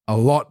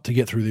lot to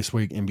get through this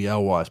week,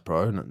 NBL-wise,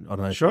 bro. I don't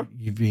know if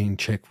you've been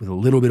checked with a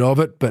little bit of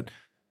it, but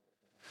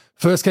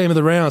first game of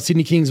the round,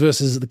 Sydney Kings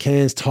versus the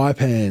Cairns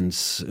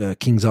Taipans.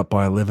 Kings up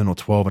by 11 or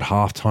 12 at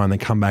halftime. They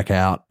come back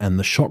out, and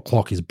the shot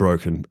clock is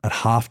broken at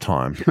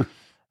halftime.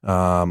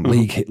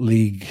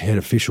 League head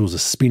officials are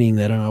spinning.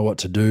 They don't know what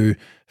to do.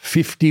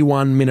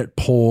 51-minute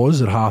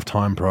pause at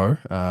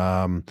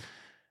halftime,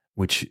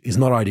 which is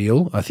not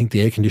ideal. I think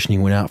the air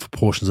conditioning went out for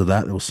portions of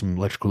that. There was some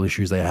electrical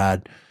issues they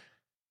had.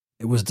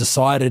 It was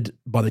decided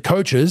by the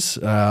coaches.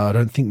 I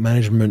don't think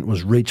management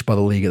was reached by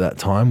the league at that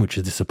time, which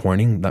is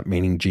disappointing, that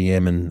meaning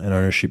GM and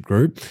ownership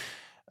group.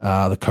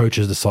 The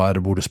coaches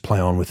decided we'll just play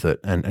on with it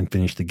and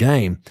finish the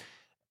game.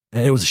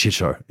 And it was a shit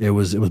show. It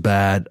was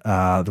bad.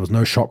 There was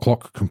no shot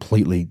clock,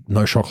 completely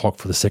no shot clock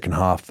for the second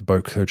half. The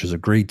both coaches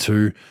agreed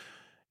to.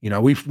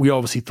 We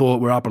obviously thought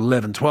we're up at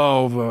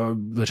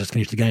 11-12. Let's just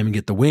finish the game and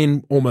get the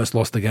win. Almost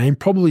lost the game.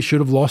 Probably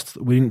should have lost.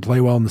 We didn't play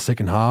well in the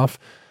second half.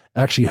 It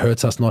actually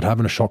hurts us not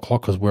having a shot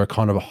clock because we're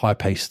kind of a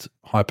high-paced,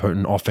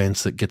 high-potent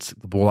offense that gets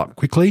the ball up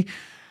quickly.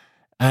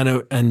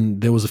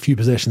 And there was a few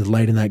possessions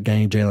late in that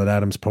game. Jalen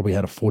Adams probably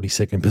had a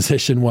 40-second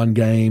possession one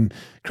game.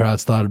 Crowd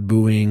started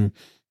booing.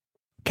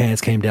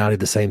 Cairns came down, did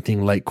the same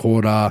thing late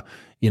quarter.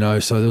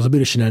 So there was a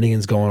bit of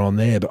shenanigans going on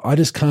there. But I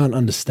just can't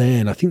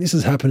understand. I think this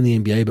has happened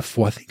in the NBA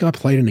before. I think I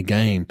played in a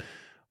game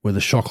where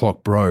the shot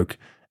clock broke.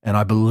 And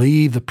I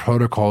believe the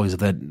protocol is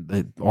that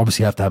they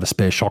obviously have to have a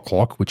spare shot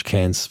clock, which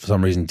Cairns for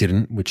some reason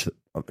didn't, which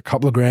a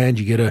couple of grand,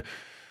 you get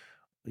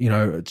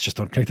it's just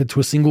connected to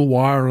a single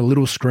wire on a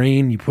little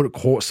screen. You put it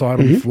courtside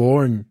on the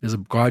floor and there's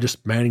a guy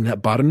just manning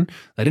that button.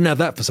 They didn't have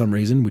that for some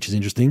reason, which is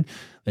interesting.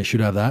 They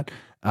should have that.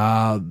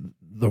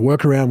 The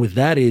workaround with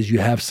that is you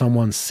have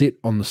someone sit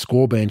on the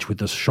score bench with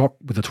a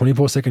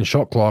 24-second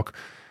shot clock,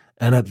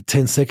 and at the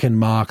 10-second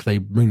mark, they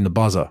ring the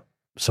buzzer.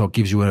 So it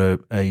gives you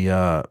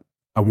a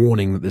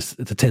warning that it's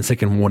a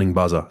 10-second warning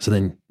buzzer. So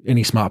then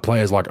any smart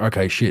player is like,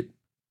 okay, shit,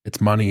 it's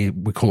money.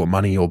 We call it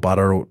money or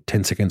butter or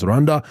 10 seconds or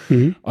under.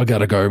 I got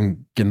to go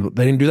and get.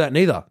 They didn't do that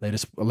neither. They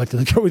just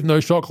elected to go with no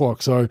shot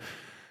clock. So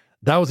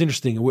that was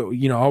interesting.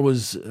 I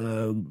was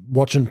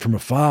watching from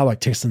afar, like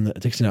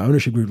texting our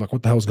ownership group, like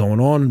what the hell's going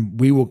on?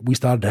 We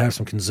started to have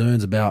some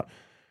concerns about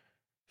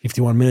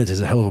 51 minutes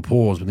is a hell of a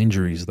pause with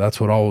injuries. That's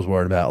what I was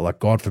worried about. Like,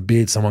 God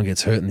forbid someone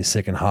gets hurt in the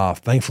second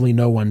half. Thankfully,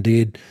 no one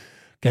did.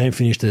 Game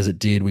finished as it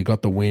did. We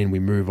got the win. We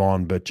move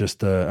on. But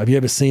just, have you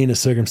ever seen a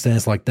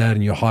circumstance like that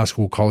in your high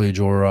school, college,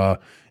 or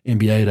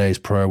NBA days,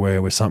 pro,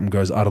 where something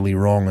goes utterly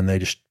wrong and they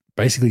just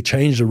basically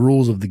change the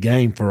rules of the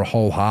game for a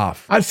whole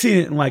half? I've seen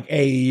it in like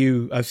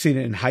AAU. I've seen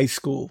it in high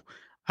school.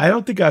 I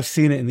don't think I've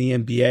seen it in the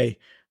NBA.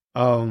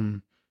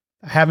 I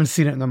haven't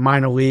seen it in the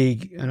minor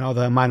league and all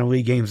the minor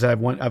league games that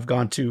I've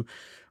gone to.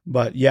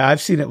 But yeah,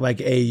 I've seen it like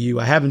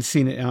AAU. I haven't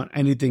seen it on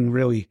anything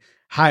really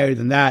higher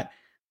than that.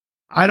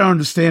 I don't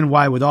understand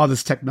why with all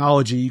this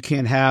technology, you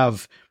can't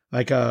have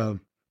like a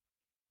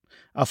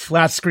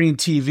flat screen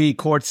TV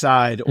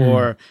courtside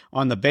or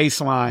on the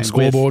baseline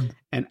scoreboard, with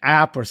an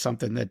app or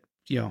something that,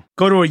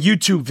 go to a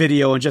YouTube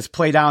video and just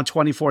play down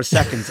 24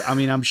 seconds. I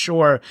mean, I'm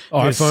sure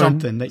there's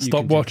something that you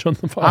can stopwatch on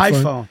the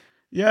iPhone.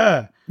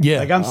 Yeah. Yeah.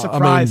 Like, I'm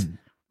surprised.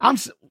 I'm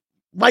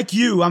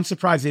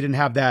surprised they didn't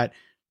have that,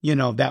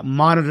 that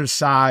monitor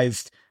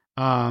sized,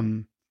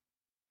 like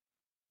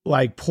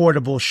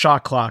portable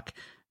shot clock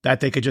that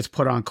they could just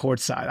put on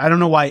courtside. I don't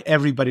know why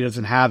everybody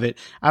doesn't have it.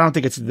 I don't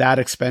think it's that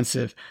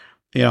expensive.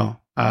 It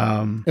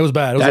was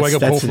bad. It was a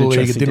wake-up call for the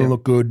league. It didn't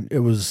look good. It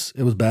was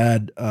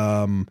bad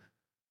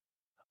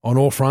on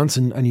all fronts,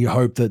 and you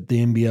hope that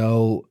the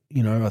NBL,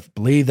 I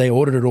believe they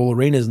audited all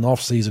arenas in the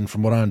off-season,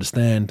 from what I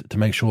understand, to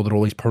make sure that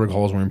all these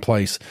protocols were in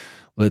place.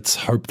 Let's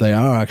hope they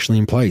are actually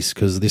in place,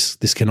 because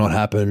this cannot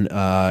happen.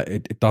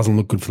 It doesn't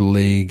look good for the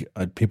league.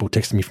 People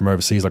texting me from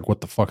overseas like,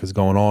 what the fuck is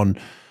going on?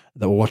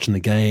 That were watching the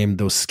game.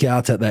 There were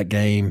scouts at that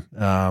game.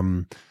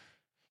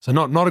 So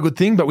not a good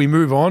thing, but we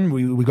move on.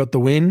 We got the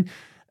win.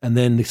 And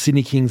then the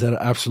Sydney Kings had an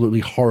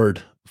absolutely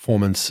horrid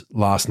performance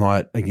last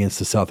night against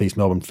the Southeast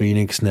Melbourne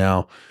Phoenix.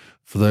 Now,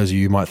 for those of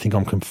you who might think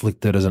I'm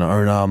conflicted as an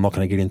owner, I'm not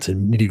going to get into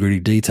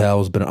nitty-gritty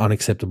details, but an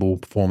unacceptable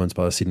performance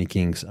by the Sydney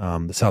Kings.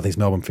 The Southeast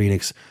Melbourne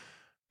Phoenix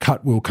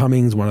cut Will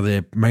Cummings, one of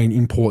their main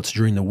imports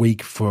during the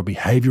week, for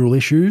behavioural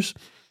issues.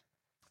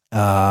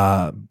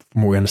 From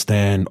what we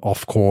understand,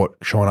 off court,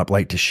 showing up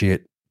late to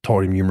shit,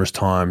 told him numerous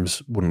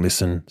times, wouldn't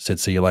listen, said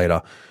see you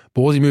later.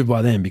 But was he moved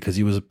by them? Because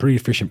he was a pretty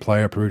efficient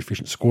player, pretty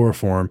efficient scorer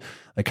for him.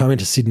 They come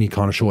into Sydney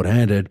kind of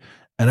short-handed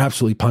and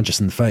absolutely punch us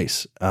in the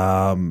face.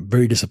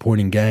 Very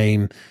disappointing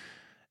game.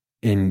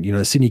 And,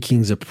 the Sydney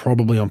Kings are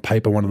probably on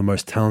paper one of the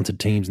most talented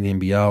teams in the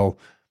NBL.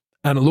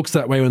 And it looks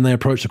that way when they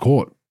approach the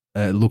court.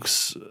 It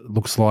looks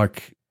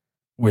like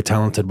we're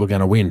talented, we're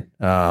going to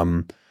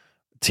win.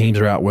 Teams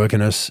are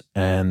outworking us,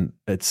 and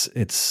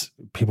it's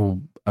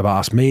people have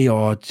asked me,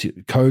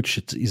 coach,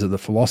 is it the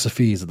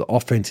philosophy? Is it the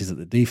offense? Is it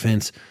the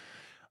defense?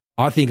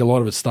 I think a lot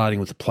of it's starting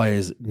with the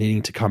players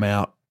needing to come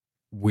out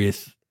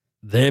with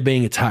they're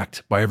being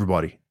attacked by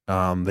everybody.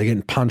 They're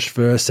getting punched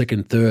first,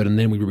 second, third, and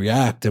then we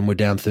react and we're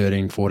down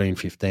 13, 14,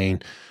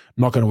 15.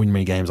 Not going to win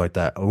many games like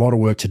that. A lot of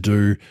work to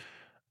do,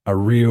 a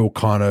real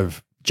kind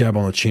of jab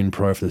on the chin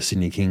pro for the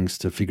Sydney Kings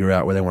to figure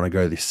out where they want to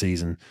go this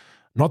season.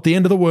 Not the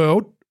end of the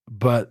world,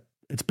 but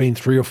it's been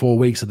 3 or 4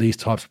 weeks of these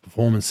types of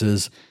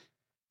performances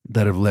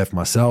that have left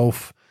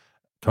myself,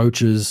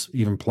 coaches,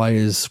 even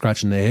players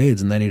scratching their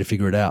heads, and they need to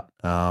figure it out.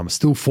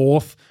 Still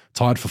fourth,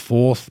 tied for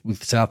fourth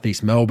with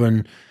Southeast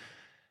Melbourne.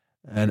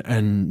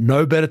 And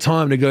no better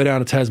time to go down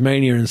to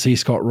Tasmania and see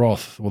Scott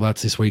Roth. Well,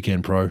 that's this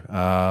weekend, pro.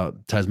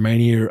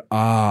 Tasmania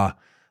are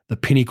the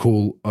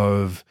pinnacle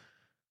of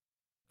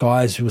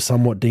guys who are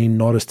somewhat deemed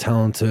not as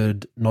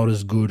talented, not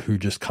as good, who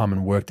just come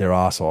and work their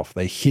ass off.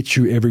 They hit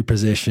you every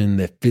possession.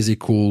 They're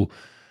physical.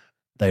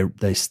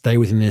 They stay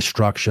within their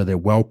structure. They're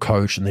well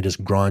coached, and they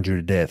just grind you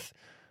to death.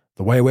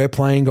 The way we're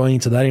playing going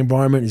into that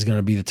environment is going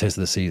to be the test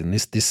of the season.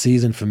 This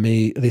season for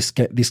me, this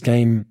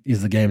game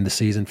is the game of the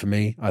season for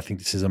me. I think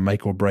this is a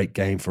make or break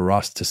game for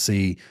us to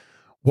see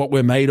what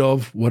we're made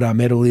of, what our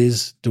mettle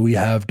is. Do we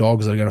have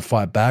dogs that are going to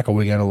fight back, or are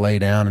we going to lay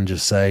down and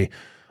just say,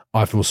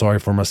 I feel sorry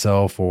for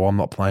myself, or I'm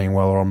not playing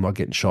well, or I'm not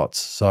getting shots?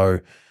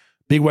 So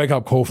big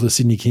wake-up call for the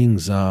Sydney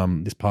Kings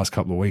this past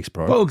couple of weeks,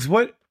 bro.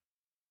 Bogues,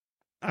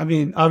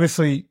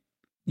 obviously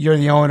you're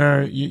the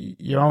owner,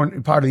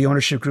 you're part of the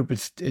ownership group.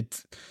 It's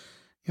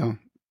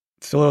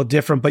it's a little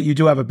different, but you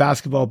do have a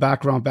basketball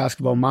background,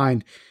 basketball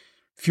mind.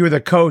 If you're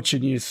the coach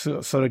and you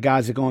sort of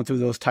guys are going through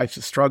those types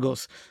of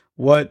struggles,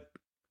 what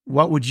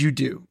would you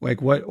do?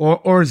 Like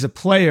or as a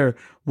player,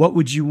 what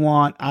would you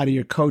want out of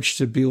your coach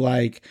to be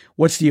like?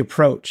 What's the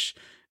approach?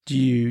 Do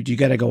you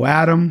got to go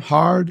at them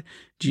hard?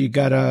 Do you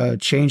got to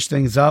change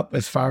things up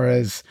as far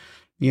as,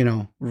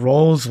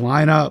 roles,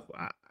 lineup?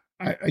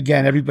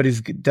 Again, everybody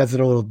does it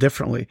a little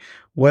differently.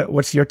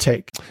 What's your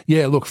take?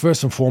 Yeah, look,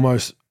 first and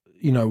foremost,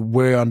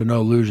 we're under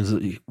no illusions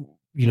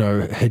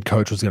that, head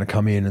coach was going to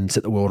come in and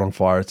set the world on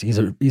fire. He's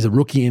a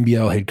rookie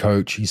NBL head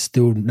coach. He's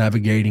still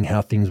navigating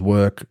how things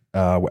work.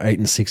 We're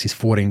 8-6. He's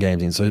 14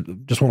 games in. So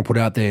just want to put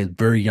out there,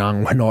 very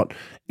young. We're not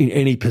in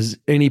any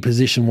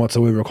position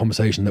whatsoever, a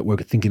conversation that we're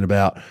thinking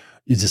about,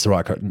 is this the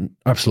right coach?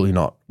 Absolutely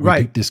not. We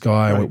picked this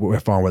guy. Right. We're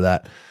fine with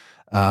that.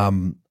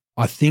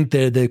 I think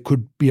there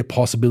could be a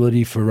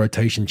possibility for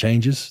rotation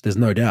changes. There's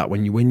no doubt.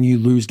 When you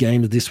lose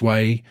games this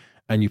way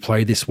and you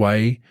play this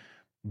way,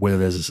 whether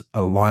there's a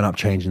lineup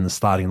change in the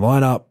starting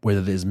lineup,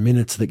 whether there's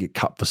minutes that get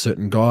cut for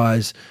certain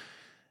guys,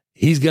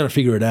 he's going to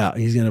figure it out.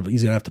 He's going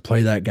to have to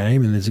play that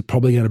game, and there's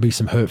probably going to be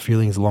some hurt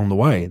feelings along the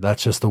way.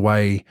 That's just the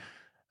way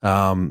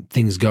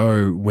things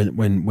go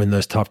when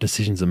those tough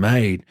decisions are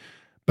made.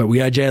 But we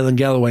had Jalen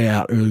Galloway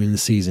out early in the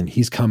season.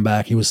 He's come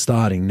back. He was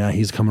starting. Now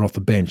he's coming off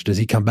the bench. Does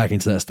he come back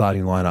into that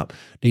starting lineup?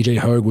 DJ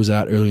Hogue was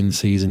out early in the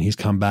season. He's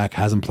come back,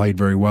 hasn't played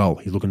very well.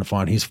 He's looking to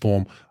find his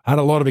form. Had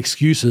a lot of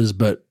excuses,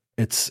 but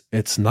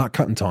it's not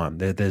cutting time.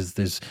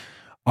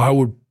 I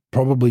would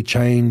probably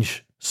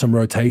change some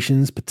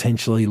rotations,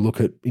 potentially look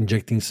at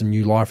injecting some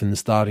new life in the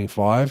starting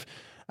five.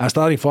 Our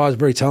starting five is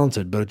very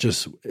talented, but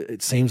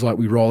it seems like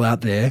we roll out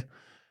there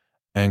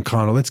and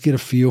kind of let's get a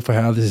feel for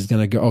how this is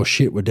going to go. Oh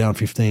shit, we're down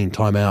 15,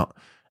 timeout.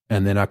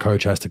 And then our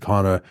coach has to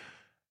kind of,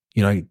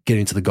 get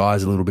into the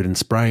guys a little bit and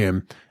spray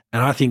them.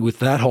 And I think with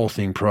that whole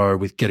thing, pro,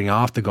 with getting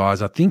after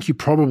guys, I think you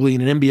probably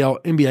in an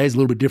NBA is a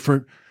little bit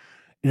different.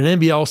 In an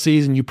NBL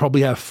season, you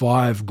probably have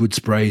 5 good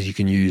sprays you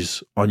can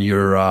use on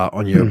your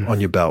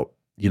belt.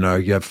 You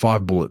have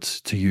 5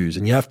 bullets to use,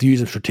 and you have to use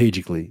them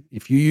strategically.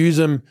 If you use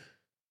them,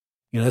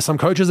 there's some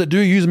coaches that do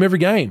use them every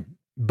game,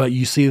 but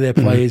you see their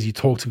players, you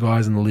talk to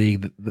guys in the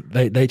league,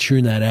 they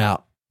tune that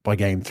out by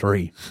game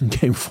 3,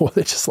 game 4.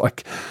 They're just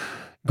like,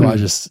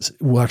 guys just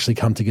will actually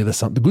come together.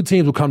 The good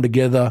teams will come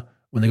together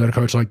when they got a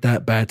coach like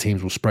that. Bad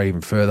teams will spray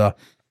even further.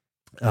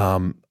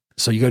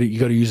 So you got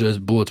to use those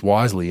bullets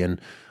wisely,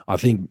 and I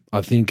think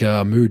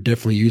Mood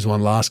definitely used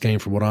one last game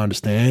from what I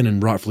understand,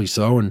 and rightfully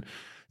so. And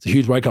it's a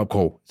huge wake-up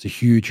call. It's a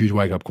huge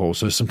wake-up call.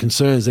 So some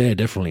concerns there,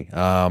 definitely.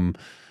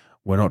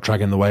 We're not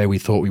tracking the way we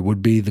thought we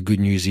would be. The good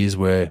news is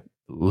we're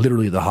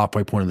literally the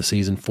halfway point of the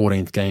season.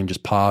 14th game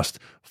just passed,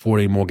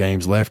 14 more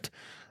games left.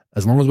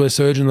 As long as we're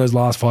surging those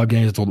last 5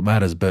 games, it's all that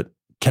matters. But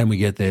can we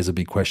get there is a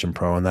big question,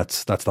 pro, and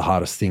that's the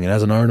hardest thing. And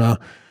as an owner,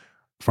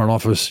 front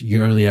office,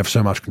 you only have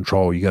so much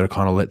control. You got to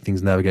kind of let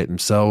things navigate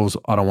themselves.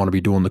 I don't want to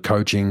be doing the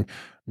coaching,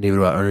 neither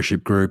do our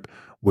ownership group.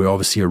 We're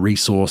obviously a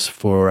resource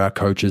for our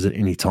coaches at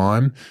any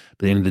time.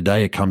 But at the end of the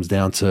day, it comes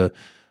down to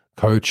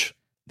coach,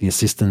 the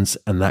assistants,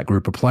 and that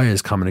group of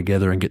players coming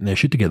together and getting their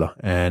shit together.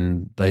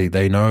 And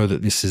they know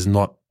that this is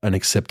not an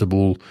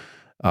acceptable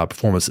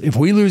performance. If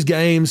we lose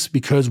games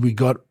because we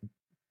got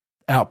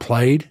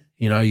outplayed,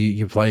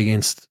 you play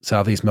against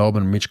Southeast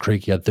Melbourne, Mitch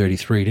Creek, you had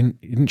 33. You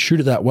didn't shoot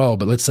it that well,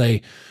 but let's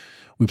say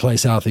we play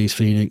Southeast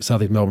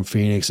Melbourne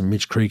Phoenix, and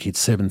Mitch Creek hit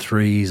 7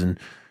 threes, and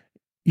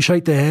you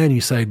shake their hand and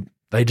you say,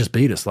 they just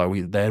beat us.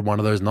 They had one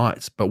of those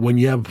nights. But when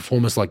you have a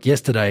performance like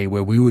yesterday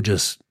where we were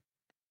just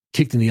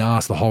kicked in the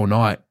ass the whole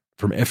night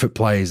from effort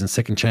plays and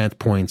second chance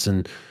points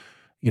and,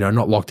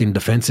 not locked in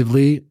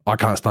defensively, I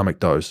can't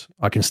stomach those.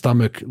 I can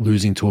stomach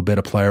losing to a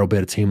better player or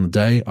better team in the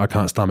day. I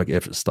can't stomach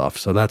effort stuff.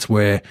 So that's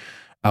where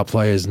our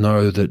players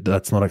know that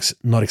that's not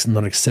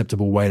an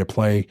acceptable way to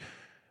play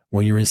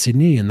when you're in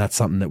Sydney, and that's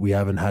something that we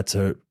haven't had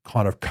to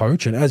kind of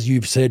coach. And as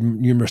you've said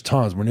numerous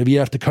times, whenever you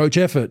have to coach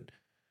effort,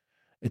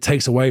 it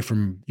takes away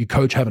from you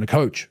coach having a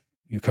coach.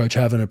 your coach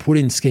having to put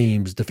in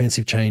schemes,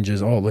 defensive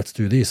changes. Oh, let's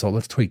do this. Oh,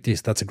 let's tweak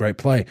this. That's a great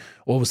play.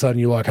 All of a sudden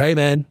you're like, hey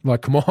man,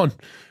 like, come on,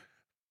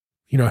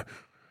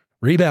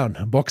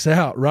 rebound, box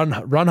out, run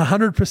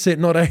 100%,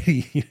 not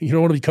 80. You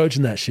don't want to be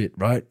coaching that shit,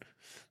 right?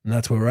 And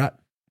that's where we're at.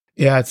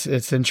 Yeah,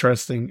 it's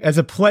interesting. As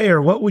a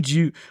player, what did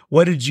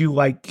you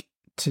like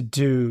to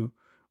do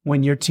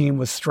when your team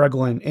was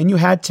struggling and you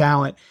had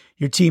talent?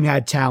 Your team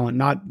had talent,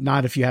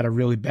 not if you had a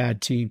really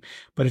bad team,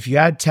 but if you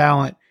had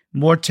talent,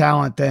 more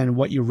talent than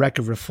what your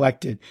record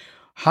reflected.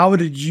 How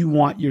did you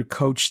want your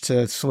coach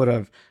to sort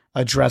of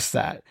address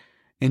that?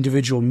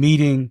 Individual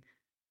meeting,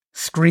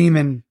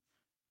 screaming,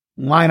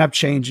 lineup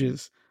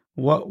changes.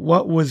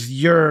 What was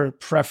your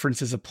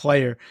preference as a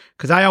player?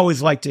 Because I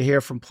always like to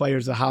hear from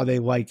players of how they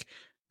like,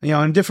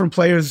 and different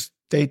players,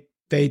 their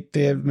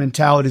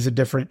mentalities are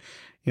different,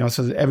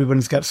 so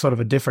everyone's got sort of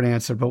a different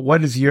answer. But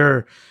what is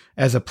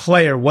as a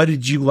player, what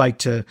did you like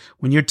to,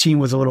 when your team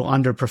was a little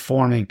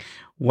underperforming,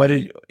 what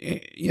did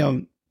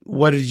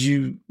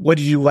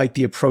you like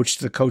the approach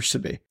to the coach to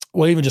be?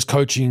 Well, even just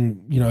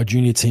coaching, a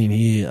junior team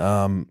here,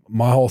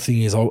 my whole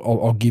thing is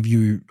I'll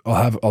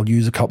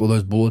use a couple of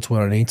those bullets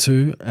when I need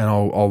to, and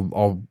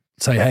I'll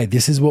say, hey,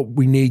 this is what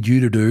we need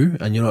you to do,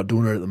 and you're not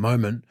doing it at the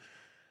moment.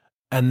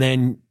 And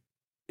then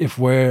if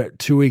we're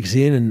 2 weeks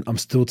in and I'm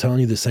still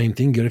telling you the same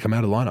thing, you got to come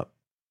out of the lineup.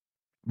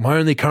 My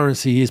only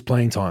currency is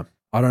playing time.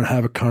 I don't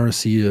have a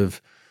currency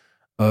of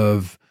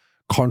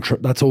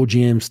contract. That's all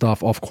GM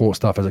stuff, off court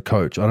stuff as a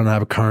coach. I don't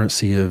have a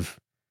currency of,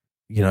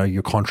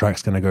 your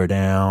contract's going to go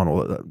down,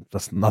 or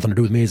that's nothing to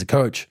do with me as a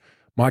coach.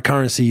 My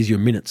currency is your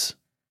minutes.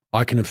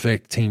 I can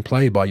affect team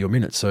play by your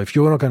minutes. So if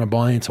you're not going to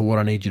buy into what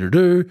I need you to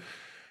do,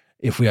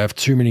 if we have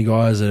too many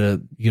guys that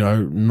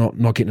are,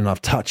 not getting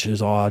enough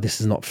touches,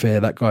 this is not fair,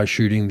 that guy's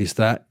shooting this,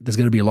 that, there's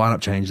going to be a lineup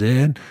change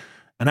there.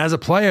 And as a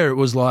player, it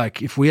was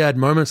like, if we had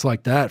moments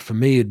like that, for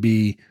me, it'd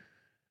be,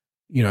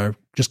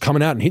 just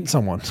coming out and hitting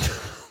someone.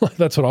 Like,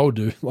 that's what I would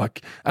do.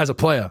 Like, as a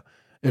player,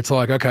 it's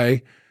like,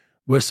 okay,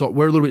 we're a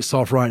little bit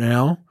soft right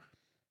now.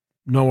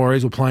 No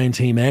worries, we're playing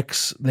Team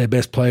X. Their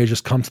best player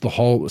just come to the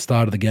hole at the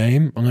start of the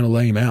game. I'm going to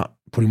lay him out,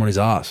 put him on his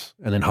ass,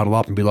 and then huddle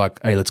up and be like,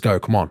 hey, let's go,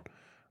 come on.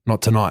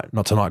 Not tonight,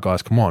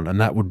 guys, come on.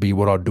 And that would be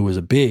what I'd do as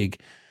a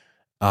big.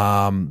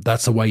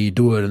 That's the way you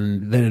do it.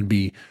 And then it'd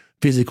be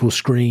physical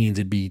screens,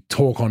 it'd be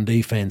talk on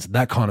defense,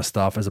 that kind of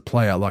stuff as a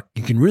player. Like,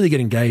 you can really get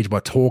engaged by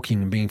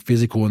talking and being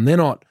physical, and they're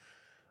not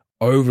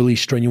overly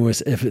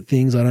strenuous effort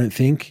things, I don't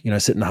think,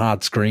 setting a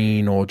hard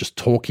screen or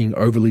just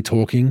overly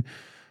talking.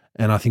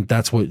 And I think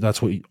that's what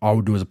I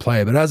would do as a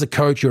player. But as a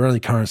coach, your only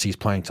currency is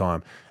playing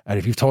time. And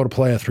if you've told a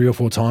player 3 or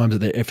 4 times that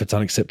their effort's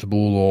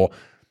unacceptable, or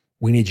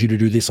we need you to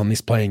do this on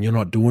this play and you're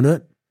not doing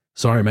it,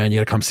 sorry, man, you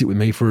got to come sit with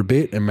me for a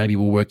bit, and maybe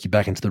we'll work you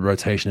back into the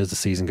rotation as the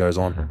season goes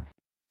on.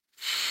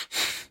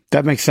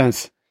 That makes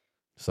sense.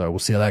 So we'll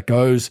see how that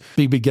goes.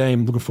 Big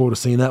game. Looking forward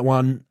to seeing that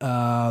one.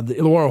 The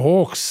Illawarra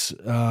Hawks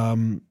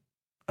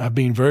have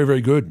been very,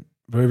 very good.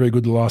 Very, very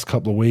good the last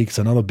couple of weeks.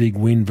 Another big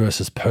win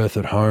versus Perth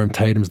at home.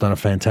 Tatum's done a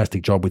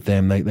fantastic job with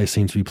them. They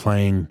seem to be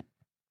playing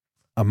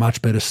a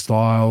much better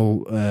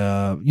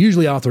style.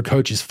 Usually after a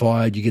coach is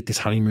fired, you get this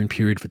honeymoon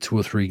period for 2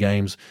 or 3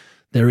 games.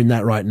 They're in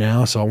that right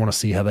now, so I want to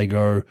see how they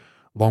go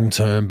long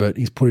term. But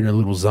he's put in a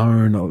little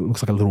zone. It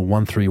looks like a little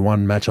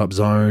 1-3-1 matchup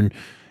zone.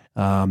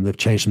 They've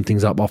changed some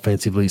things up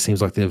offensively. It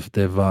seems like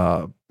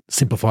they've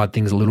simplified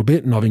things a little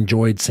bit, and I've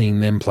enjoyed seeing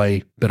them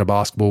play better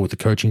basketball with the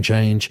coaching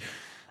change.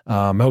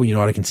 Melbourne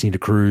United continue to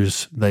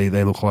cruise. They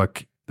look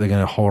like they're going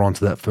to hold on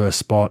to that first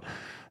spot.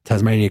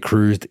 Tasmania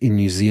cruised in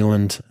New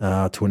Zealand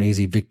to an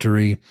easy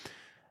victory.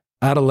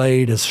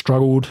 Adelaide has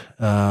struggled.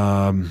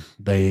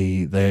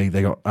 They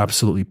got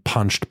absolutely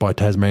punched by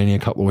Tasmania a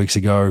couple of weeks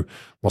ago.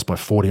 Lost by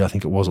 40, I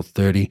think it was, or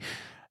 30.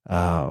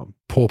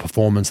 Poor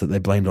performance that they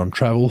blamed on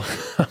travel,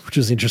 which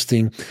is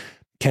interesting.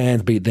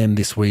 Cairns beat them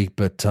this week,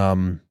 but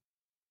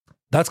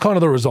that's kind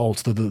of the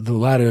results. The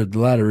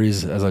ladder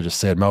is, as I just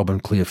said,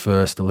 Melbourne clear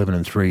first,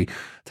 11-3,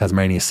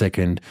 Tasmania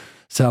second.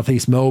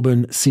 Southeast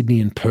Melbourne,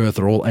 Sydney and Perth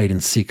are all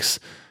 8-6,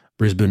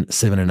 Brisbane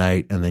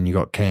 7-8, and then you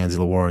got Cairns,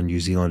 Illawarra, New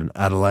Zealand and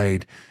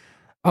Adelaide.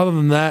 Other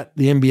than that,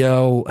 the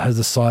NBL has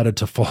decided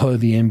to follow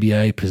the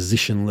NBA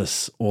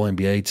positionless all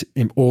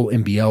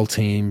NBL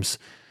teams,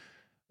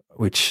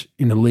 which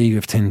in a league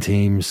of 10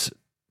 teams,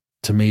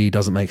 to me,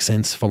 doesn't make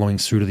sense following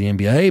suit of the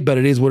NBA, but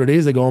it is what it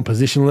is. They go on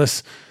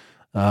positionless.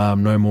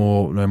 No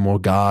more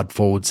guard,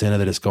 forward, center.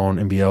 They just go on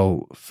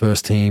NBL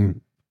first team,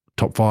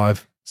 top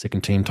 5,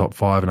 second team, top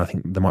 5, and I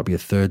think there might be a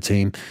third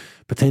team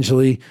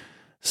potentially.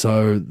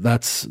 So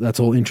that's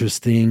all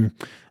interesting.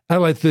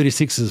 Adelaide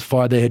 36ers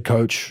fired their head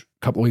coach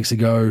a couple of weeks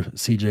ago.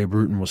 CJ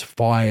Bruton was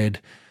fired.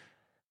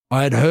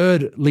 I had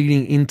heard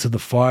leading into the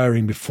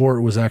firing, before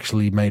it was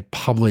actually made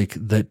public,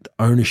 that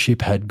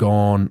ownership of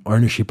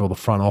the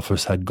front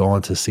office had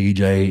gone to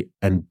CJ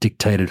and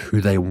dictated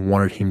who they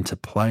wanted him to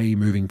play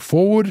moving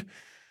forward.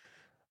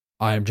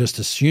 I am just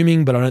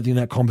assuming, but I don't think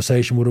that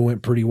conversation would have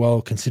went pretty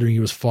well, considering he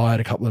was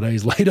fired a couple of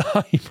days later.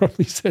 He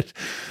probably said,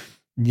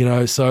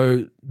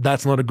 so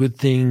that's not a good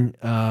thing.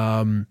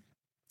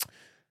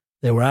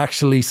 There were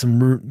actually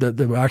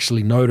they were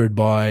actually noted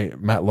by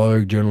Matt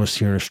Logue, journalist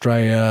here in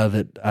Australia,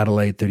 that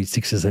Adelaide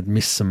 36ers had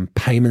missed some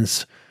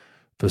payments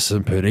for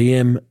some per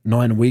diem,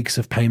 9 weeks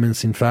of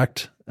payments, in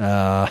fact,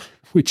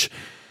 which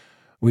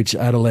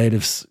Adelaide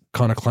have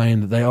kind of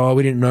claimed that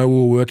we didn't know, we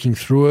were working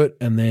through it.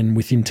 And then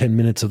within 10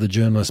 minutes of the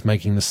journalist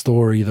making the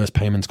story, those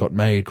payments got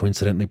made,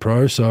 coincidentally,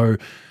 pro. So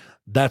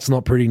that's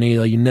not pretty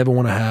neither. You never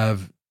want to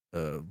have,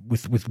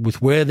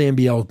 with where the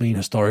NBL has been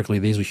historically,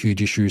 these were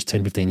huge issues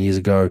 10, 15 years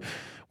ago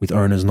with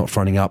owners not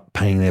fronting up,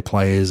 paying their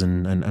players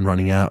and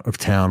running out of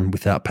town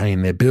without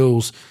paying their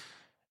bills.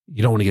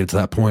 You don't want to get to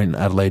that point.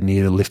 Adelaide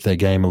need to lift their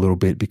game a little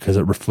bit because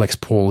it reflects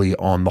poorly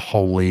on the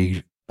whole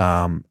league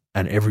and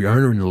every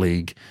owner in the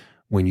league.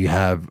 When you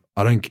have,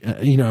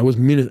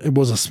 it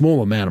was a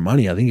small amount of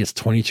money. I think it's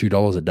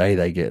 $22 a day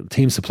they get.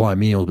 Teams supply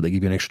meals, but they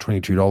give you an extra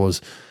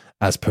 $22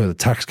 as per the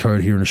tax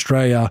code here in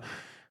Australia.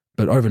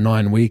 But over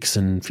 9 weeks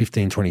and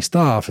 15, 20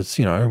 staff, it's,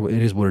 it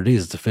is what it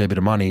is. It's a fair bit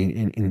of money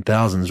in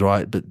thousands,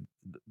 right? But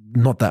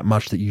not that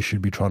much that you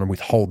should be trying to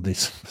withhold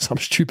this for some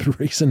stupid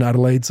reason,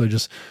 Adelaide. So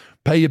just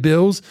pay your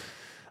bills.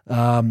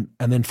 And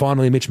then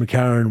finally, Mitch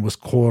McCarron was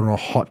caught on a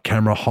hot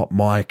camera, hot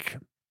mic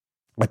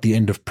at the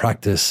end of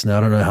practice. Now,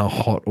 I don't know how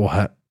hot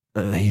or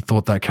he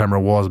thought that camera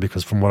was,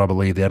 because from what I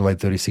believe, the Adelaide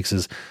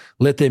 36ers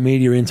let their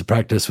media into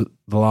practice with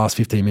the last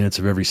 15 minutes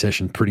of every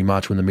session pretty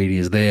much when the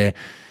media is there.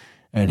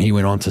 And he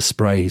went on to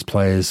spray his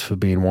players for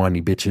being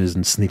whiny bitches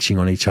and snitching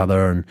on each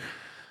other. And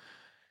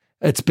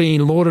it's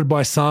been lauded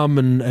by some,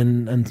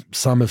 and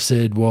some have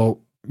said,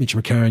 well, Mitch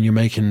McCarron, you're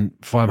making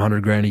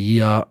 $500,000 a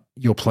year.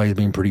 Your play's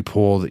been pretty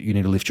poor, that you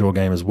need to lift your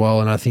game as well.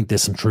 And I think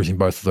there's some truth in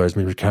both of those.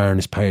 Mitch McCarron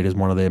is paid as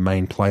one of their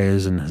main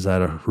players and has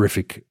had a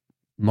horrific,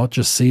 not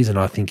just season.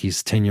 I think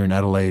his tenure in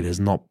Adelaide has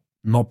not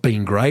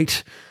been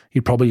great.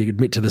 He'd probably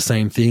admit to the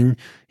same thing.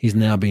 He's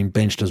now been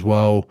benched as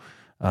well,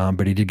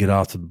 but he did get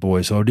after the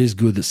boys. So it is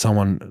good that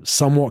someone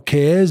somewhat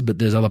cares, but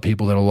there's other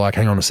people that are like,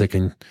 hang on a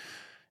second,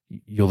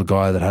 you're the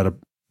guy that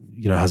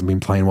hasn't been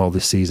playing well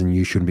this season.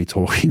 You shouldn't be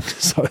talking.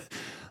 So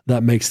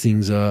that makes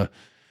things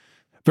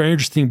very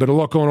interesting, but a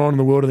lot going on in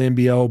the world of the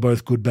NBL,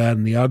 both good, bad,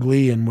 and the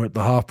ugly, and we're at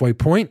the halfway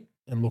point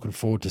and looking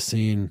forward to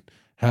seeing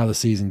how the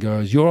season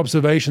goes. Your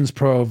observations,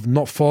 Pro, of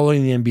not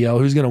following the NBL,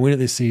 who's going to win it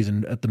this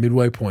season at the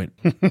midway point?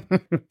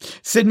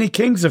 Sydney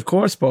Kings, of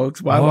course,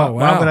 folks. Why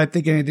would I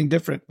think anything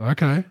different?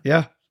 Okay.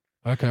 Yeah.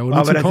 Okay, well,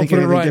 not too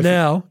confident right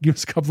now. Give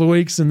us a couple of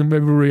weeks and then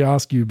maybe we'll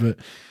re-ask you, but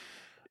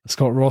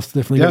Scott Ross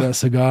definitely got that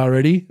cigar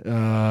ready,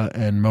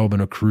 and Melbourne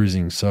are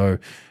cruising, so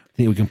I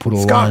think we can put a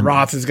line. Scott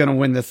Ross is going to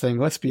win the thing.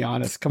 Let's be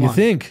honest. Come on. You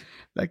think?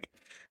 Like,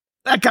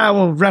 that guy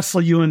will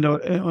wrestle you into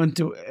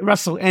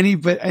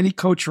any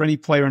coach or any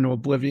player into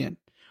oblivion.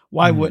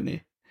 Why wouldn't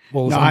he?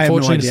 Well,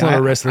 unfortunately, it's not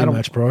a wrestling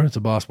match, bro. It's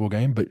a basketball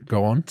game, but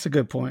go on. It's a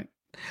good point.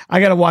 I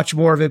got to watch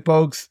more of it,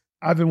 Bogues.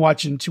 I've been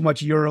watching too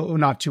much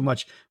not too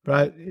much,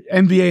 but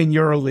NBA and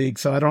Euro League,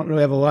 so I don't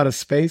really have a lot of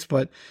space.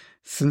 But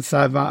since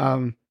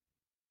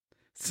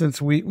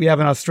since we have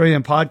an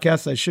Australian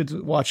podcast, I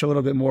should watch a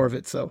little bit more of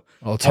it. So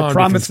I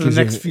promise in the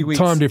next few weeks.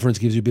 Time difference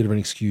gives you a bit of an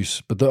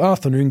excuse, but the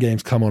afternoon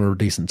games come on at a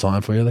decent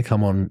time for you. They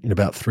come on in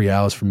about 3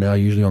 hours from now,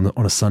 usually on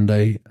a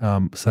Sunday,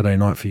 Saturday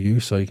night for you,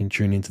 so you can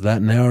tune into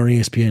that. Now on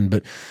ESPN.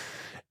 But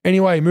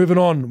anyway, moving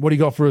on. What do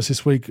you got for us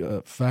this week?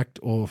 Fact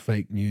or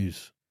fake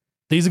news?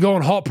 These are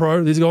going hot,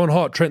 Pro. These are going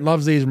hot. Trent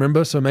loves these,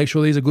 remember? So make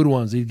sure these are good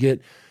ones.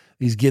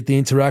 These get the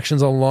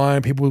interactions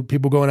online,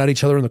 people going at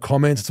each other in the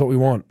comments. It's what we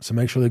want. So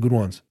make sure they're good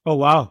ones. Oh,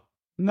 wow.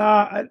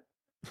 Nah.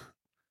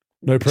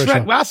 No pressure.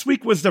 Trent, last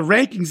week was the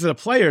rankings of the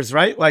players,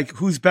 right? Like,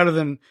 who's better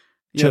than...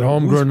 Chet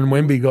Holmgren and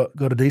Wemby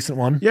got a decent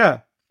one. Yeah.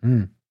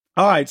 All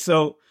right.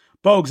 So,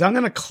 Bogues, I'm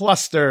going to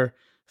cluster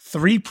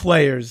 3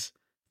 players,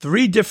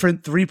 3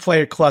 different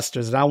 3-player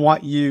clusters, and I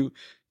want you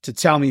to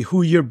tell me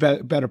who your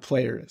better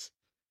player is.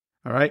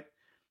 All right?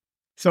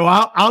 So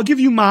I'll give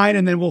you mine,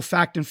 and then we'll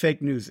fact and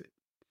fake news it.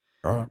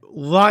 All right.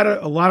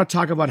 A lot of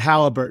talk about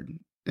Haliburton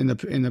in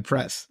the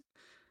press,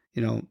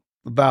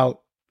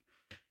 about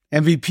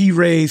MVP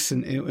race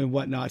and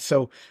whatnot.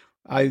 So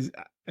I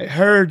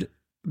heard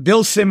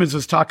Bill Simmons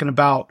was talking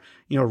about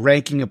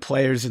ranking of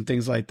players and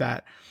things like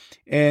that,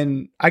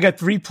 and I got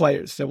 3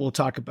 players that we'll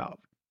talk about: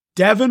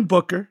 Devin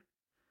Booker,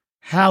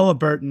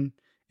 Haliburton,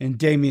 and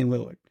Damian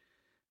Lillard.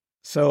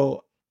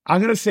 So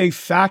I'm gonna say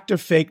fact or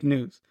fake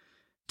news.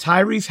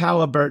 Tyrese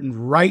Haliburton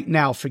right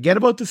now, forget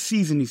about the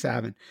season he's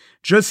having,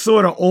 just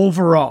sort of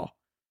overall.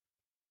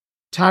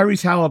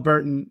 Tyrese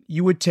Haliburton,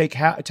 you would take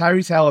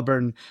Tyrese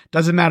Haliburton,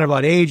 doesn't matter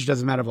about age,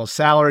 doesn't matter about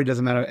salary,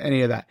 doesn't matter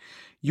any of that.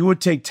 You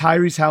would take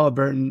Tyrese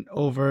Haliburton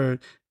over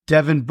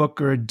Devin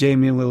Booker or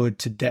Damian Lillard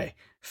today.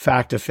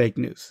 Fact or fake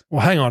news?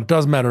 Well, hang on. It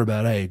does matter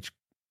about age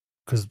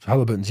because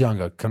Haliburton's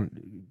younger. Are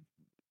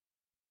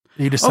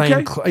you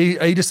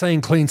just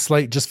saying clean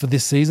slate just for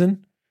this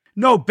season?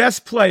 No,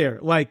 best player.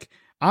 Like,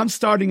 I'm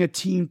starting a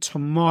team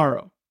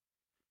tomorrow.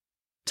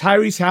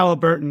 Tyrese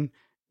Haliburton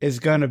is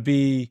going to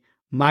be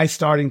my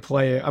starting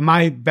player,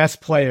 my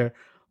best player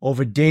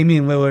over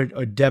Damian Lillard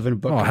or Devin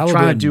Booker. Haliburton,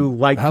 trying to do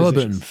like Haliburton.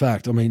 Positions.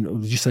 Fact. I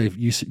mean, did you say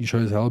you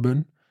chose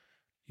Haliburton?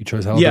 You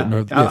chose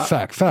Haliburton.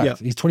 Fact. Yeah.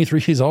 He's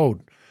 23 years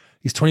old.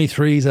 He's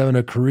 23. He's having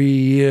a career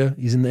year.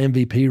 He's in the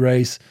MVP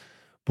race.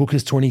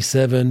 Booker's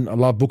 27. I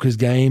love Booker's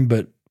game,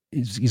 but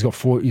he's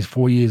 4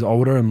 years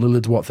older, and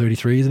Lillard's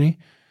 33, isn't he?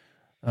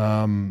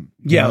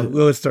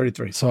 Lillard's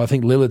 33. So I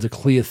think Lillard's a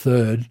clear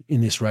third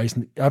in this race.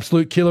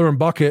 Absolute killer and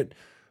bucket,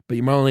 but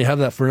you might only have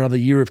that for another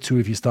year or two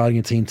if you're starting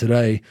a team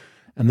today.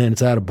 And then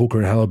it's out of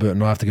Booker and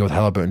Haliburton. I have to go with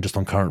Haliburton just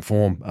on current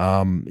form.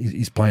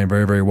 He's playing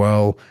very, very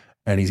well,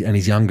 and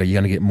he's younger.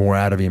 You're going to get more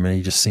out of him, and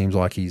he just seems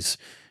like he's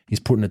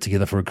putting it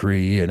together for a career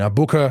year. Now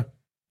Booker,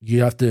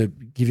 you have to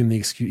give him the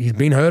excuse. He's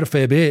been hurt a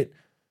fair bit,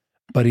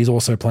 but he's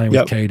also playing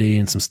with KD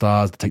and some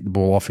stars to take the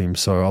ball off him.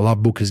 So I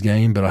love Booker's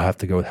game, but I have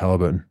to go with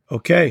Haliburton.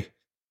 Okay.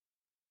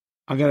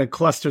 I'm going to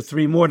cluster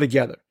 3 more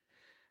together.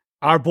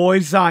 Our boy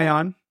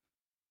Zion.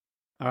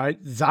 All right.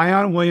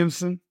 Zion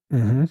Williamson,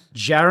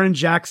 Jaren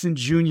Jackson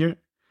Jr.,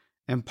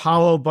 and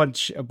Paolo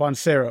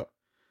Boncero.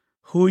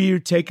 Who are you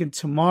taking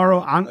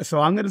tomorrow? I'm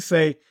going to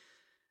say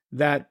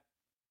that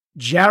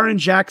Jaren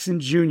Jackson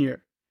Jr.,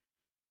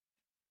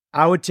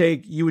 you would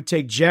take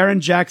Jaren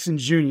Jackson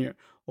Jr.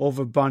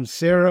 over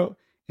Boncero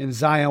and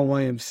Zion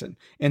Williamson.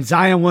 And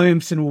Zion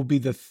Williamson will be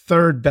the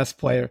 3rd best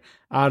player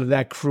out of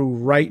that crew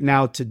right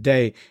now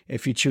today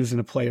if you're choosing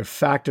a player.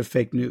 Fact or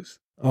fake news?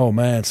 Oh,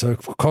 man. So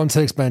for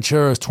context,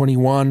 Banchero is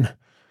 21,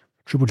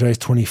 Triple J is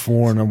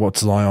 24, and then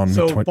what's Zion?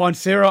 So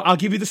Boncero, I'll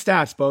give you the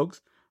stats,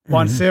 folks.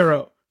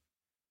 Boncero,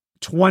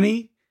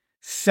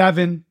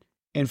 27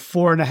 and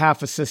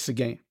 4.5 assists a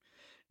game.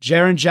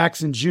 Jaren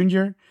Jackson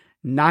Jr.,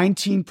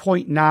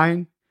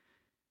 19.9,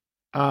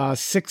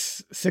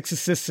 6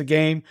 assists a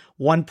game,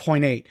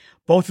 1.8.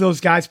 Both of those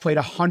guys played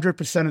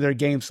 100% of their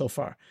games so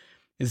far.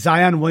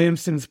 Zion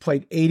Williamson has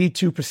played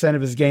 82%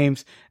 of his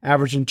games,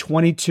 averaging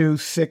 22,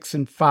 6,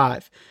 and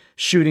 5,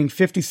 shooting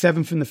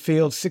 57 from the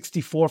field,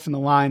 64 from the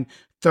line,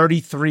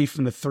 33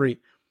 from the 3.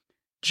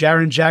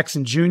 Jaren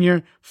Jackson Jr.,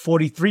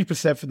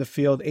 43% from the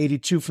field,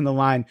 82 from the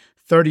line,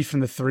 30 from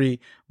the 3,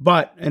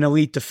 but an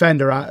elite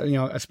defender,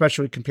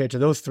 especially compared to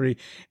those 3.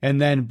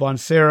 And then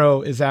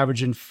Boncero is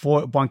averaging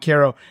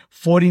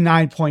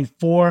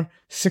 49.4,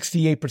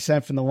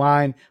 68% from the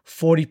line,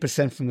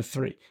 40% from the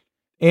 3.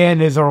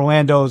 And is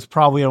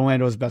probably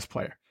Orlando's best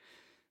player.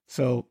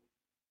 So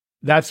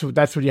that's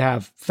what you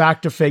have.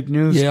 Fact or fake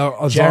news? Yeah,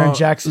 Jaren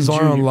Jackson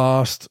Zion Jr.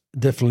 last,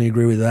 definitely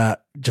agree with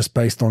that, just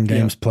based on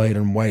games played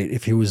and weight.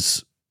 If he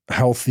was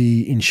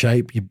healthy, in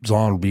shape,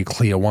 Zion would be a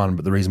clear 1,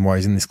 but the reason why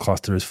he's in this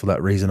cluster is for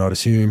that reason, I'd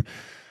assume.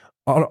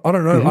 I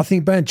don't know. I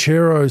think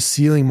Banchero's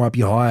ceiling might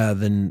be higher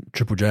than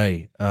Triple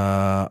J.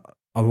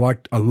 I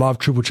love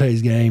Triple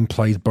J's game,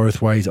 plays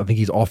both ways. I think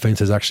his offense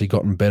has actually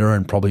gotten better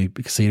and probably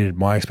exceeded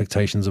my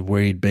expectations of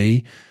where he'd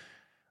be.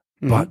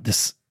 But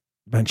this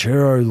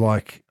Banchero,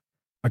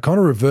 I kind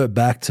of revert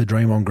back to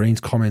Draymond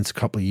Green's comments a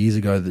couple of years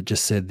ago that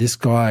just said this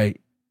guy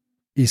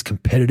is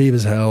competitive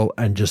as hell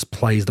and just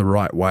plays the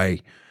right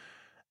way.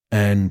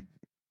 And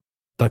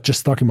that just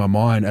stuck in my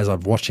mind as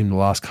I've watched him the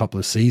last couple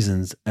of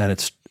seasons, and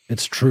it's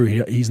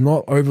true. He's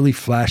not overly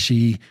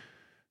flashy,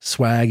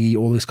 swaggy,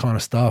 all this kind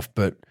of stuff,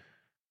 but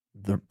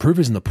the proof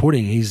is in the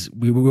pudding.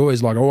 We were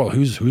always like,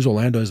 who's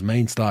Orlando's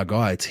main star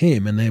guy? It's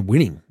him, and they're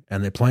winning,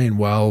 and they're playing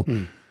well.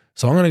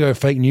 So I'm going to go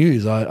fake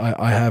news.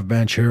 I have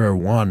Banchero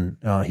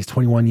 1. He's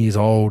 21 years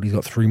old. He's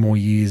got 3 more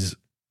years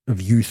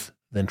of youth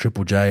than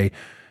Triple J.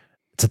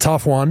 It's a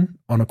tough one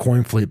on a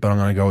coin flip, but I'm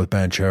going to go with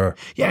Banchero.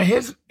 Yeah,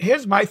 here's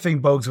my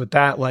thing, Bogues, with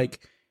that.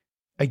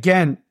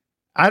 Again,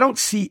 I don't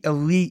see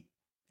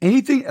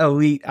anything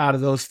elite out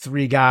of those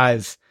 3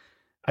 guys.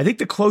 I think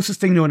the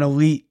closest thing to an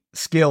elite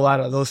skill out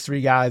of those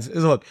 3 guys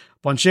is, look,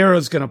 Banchero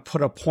is going to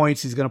put up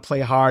points. He's going to play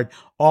hard,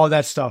 all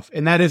that stuff.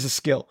 And that is a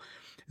skill.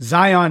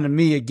 Zion, to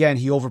me, again,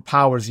 he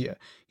overpowers you.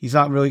 He's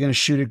not really going to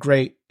shoot it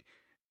great.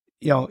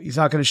 He's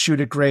not going to shoot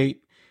it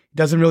great. He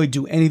doesn't really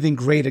do anything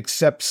great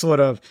except sort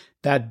of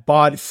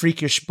that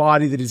freakish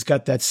body that he's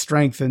got, that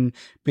strength and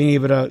being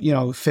able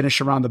to, finish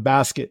around the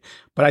basket.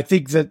 But I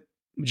think that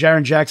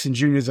Jaren Jackson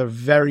Jr. is a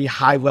very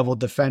high level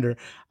defender.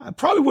 I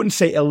probably wouldn't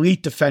say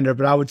elite defender,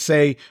 but I would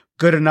say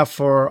good enough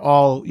for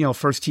all,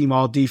 first team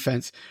all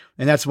defense.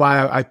 And that's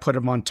why I put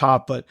him on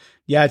top. But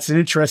yeah, it's an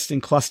interesting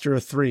cluster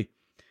of 3.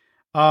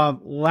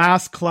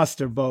 Last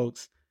cluster,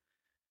 Bogues.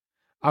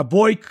 Our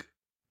boy,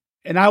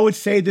 and I would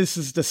say this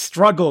is the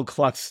struggle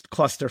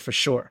cluster for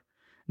sure.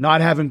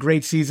 Not having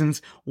great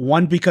seasons,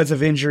 1 because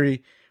of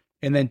injury,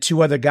 and then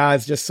 2 other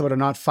guys just sort of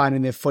not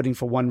finding their footing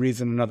for one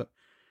reason or another.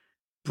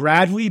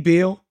 Bradley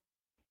Beal,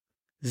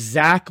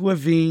 Zach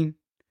LaVine,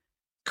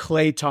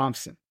 Klay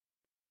Thompson.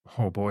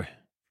 Oh, boy.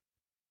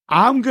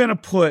 I'm going to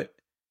put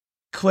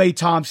Klay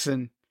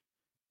Thompson,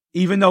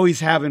 even though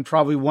he's having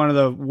probably one of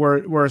the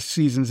worst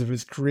seasons of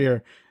his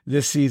career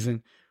this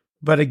season.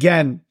 But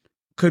again,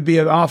 could be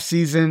an off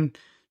season,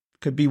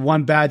 could be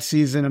one bad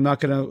season. I'm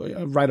not going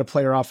to write a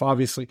player off,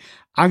 obviously.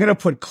 I'm going to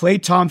put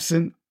Klay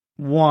Thompson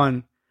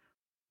 1.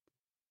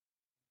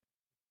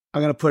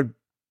 I'm going to put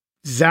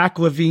Zach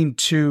LaVine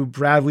 2,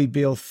 Bradley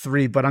Beal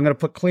 3, but I'm going to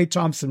put Klay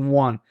Thompson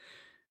 1.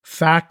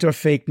 Fact or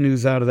fake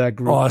news out of that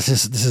group? Oh,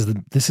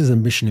 this is a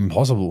mission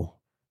impossible.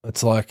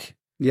 It's like,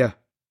 yeah.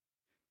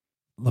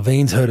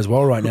 Levine's hurt as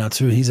well right now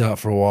too. He's out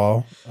for a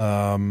while.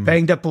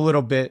 Banged up a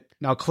little bit.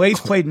 Now, Clay's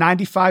played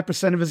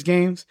 95% of his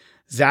games.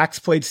 Zach's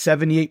played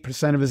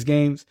 78% of his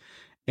games.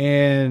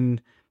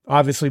 And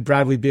obviously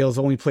Bradley Beal's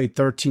only played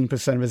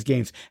 13% of his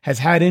games. Has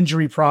had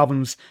injury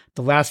problems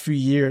the last few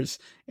years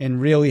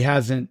and really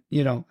hasn't,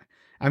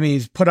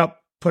 he's put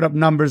up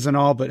numbers and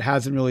all, but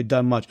hasn't really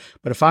done much.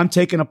 But if I'm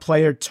taking a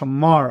player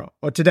tomorrow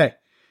or today,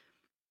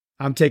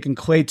 I'm taking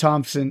Klay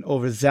Thompson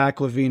over Zach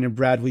LaVine and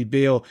Bradley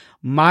Beal.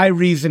 My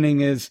reasoning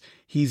is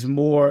he's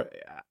more,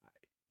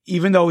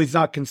 even though he's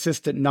not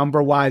consistent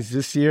number-wise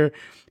this year,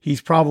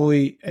 he's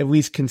probably at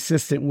least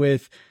consistent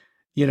with,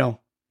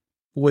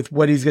 with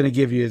what he's going to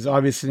give you. He's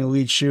obviously an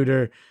elite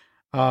shooter.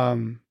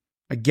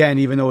 Again,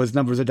 even though his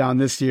numbers are down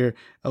this year,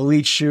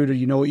 elite shooter,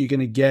 you know what you're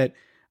going to get.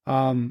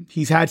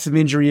 He's had some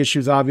injury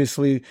issues,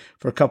 obviously,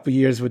 for a couple of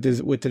years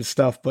with his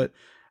stuff, but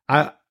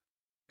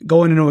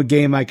going into a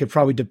game, I could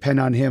probably depend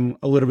on him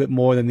a little bit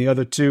more than the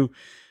other two,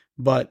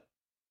 but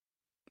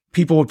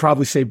people would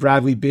probably say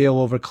Bradley Beal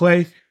over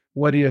Klay.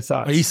 What are your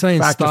thoughts? Are you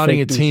saying starting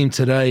a team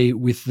today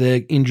with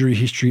their injury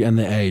history and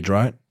their age,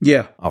 right?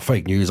 Yeah. Oh,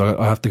 fake news.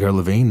 I have to go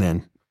LaVine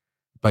then,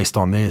 based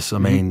on this. I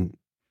mean,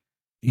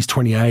 he's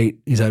 28.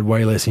 He's had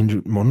way less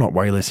not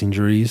way less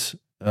injuries,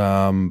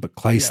 but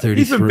Klay's 33.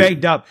 He's been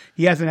banged up.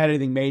 He hasn't had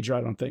anything major,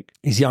 I don't think.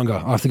 He's younger.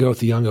 I have to go with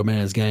the younger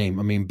man's game.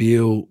 I mean,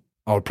 Beal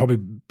would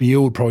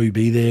probably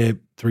be there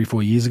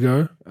 3-4 years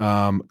ago.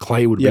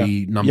 Klay would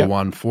be number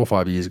one 4 or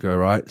 5 years ago,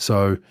 right?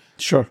 So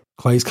sure,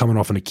 Klay's coming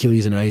off an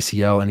Achilles and an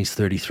ACL, and he's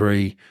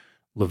 33.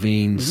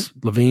 Levine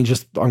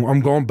just I'm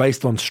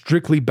going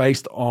strictly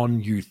based on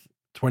youth.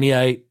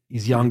 28,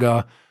 he's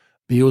younger.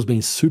 Beal's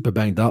been super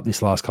banged up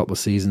this last couple of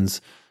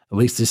seasons. At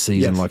least this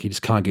season, like he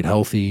just can't get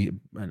healthy.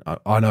 And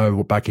I know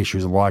what back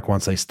issues are like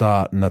once they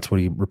start, and that's what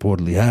he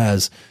reportedly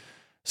has.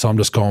 So I'm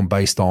just going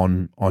based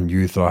on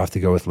youth. I have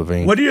to go with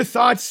LaVine. What are your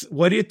thoughts?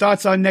 What are your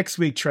thoughts on next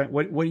week, Trent?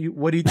 What do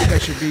you think I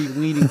should be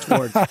leaning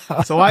towards?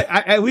 So I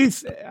actually,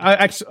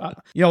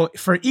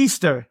 for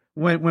Easter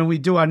when we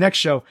do our next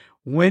show,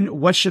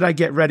 what should I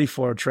get ready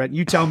for, Trent?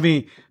 You tell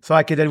me so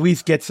I could at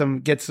least get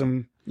some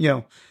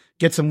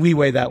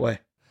leeway that way.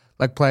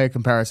 Like player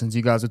comparisons,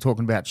 you guys are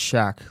talking about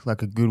Shaq.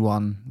 Like a good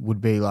one would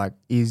be like,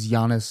 is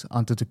Giannis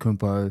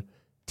Antetokounmpo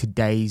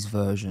today's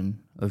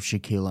version of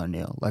Shaquille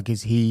O'Neal? Like,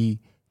 is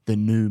he the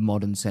new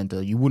modern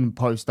center? You wouldn't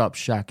post up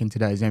Shaq in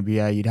today's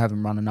NBA. You'd have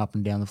him running up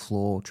and down the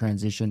floor,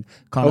 transition,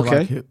 kind of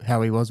like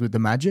how he was with the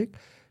Magic.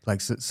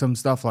 Like some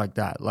stuff like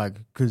that. Like,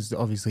 because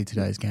obviously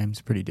today's game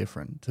is pretty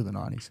different to the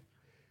 90s.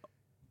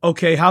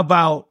 Okay, how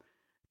about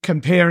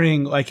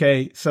comparing,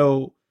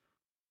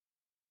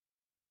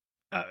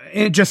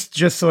 and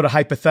just sort of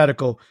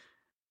hypothetical,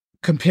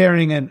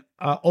 comparing an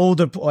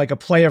older, like a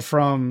player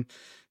from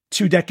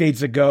 2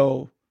 decades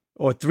ago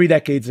or 3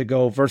 decades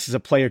ago versus a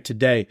player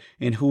today,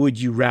 and who would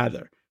you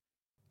rather?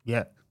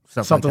 Yeah.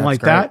 Something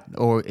like that?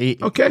 Or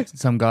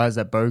some guys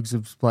that Bogues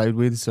have played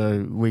with,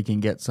 so we can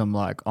get some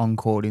like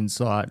on-court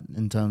insight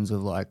in terms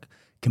of like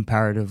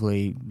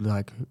comparatively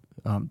like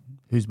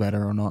who's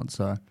better or not.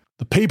 So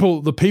the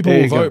people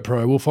will vote,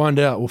 Pro. We'll find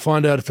out. We'll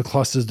find out if the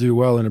clusters do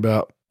well in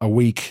about a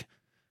week.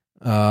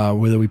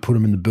 Whether we put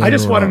them in the burner. I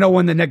just want to know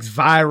when the next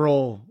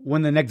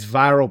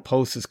viral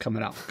post is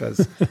coming out,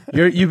 because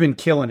you've been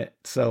killing it.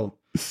 So,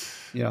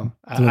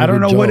 I don't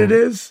know what it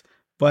is,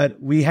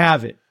 but we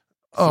have it.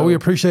 So, we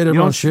appreciate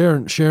everyone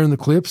sharing the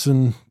clips,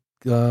 and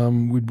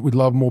we'd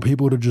love more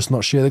people to just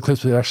not share the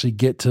clips, but actually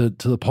get to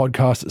the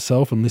podcast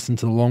itself and listen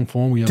to the long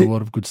form. We have a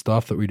lot of good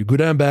stuff that we do,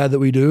 good and bad that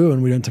we do,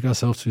 and we don't take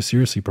ourselves too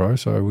seriously, Pro.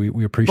 So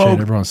we appreciate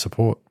everyone's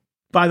support.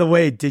 By the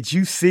way, did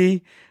you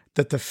see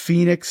that the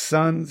Phoenix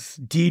Suns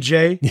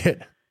DJ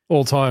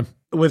all time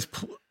was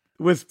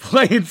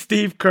playing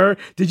Steve Kerr?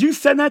 Did you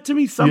send that to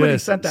me? Somebody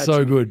sent that.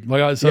 So good.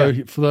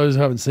 For those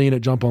who haven't seen it,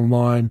 jump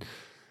online.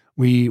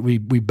 We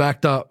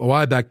backed up. Or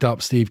I backed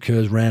up Steve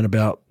Kerr's rant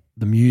about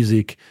the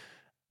music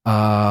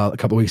a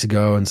couple of weeks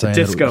ago and saying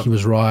that he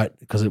was right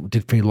because it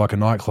did feel like a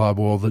nightclub.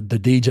 Or the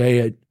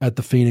DJ at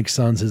the Phoenix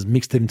Suns has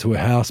mixed it into a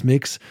house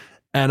mix.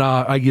 And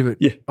I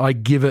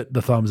give it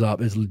the thumbs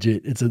up. It's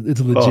legit. It's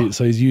legit.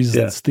 So he's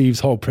used Steve's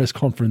whole press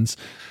conference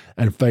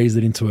and phased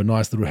it into a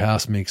nice little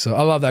house mix. So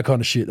I love that kind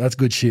of shit. That's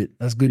good shit.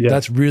 That's good. Yeah,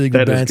 that's really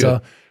good banter.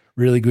 Good.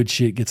 Really good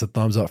shit. Gets a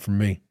thumbs up from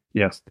me.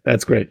 Yes,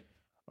 that's great.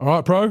 All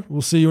right, Pro.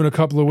 We'll see you in a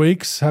couple of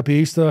weeks. Happy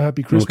Easter.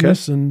 Happy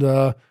Christmas. Okay.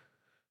 And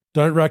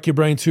don't rack your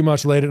brain too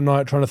much late at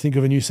night trying to think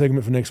of a new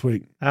segment for next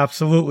week.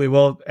 Absolutely.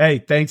 Well, hey,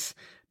 thanks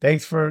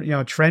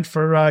for Trent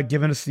for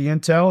giving us the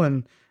intel,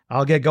 and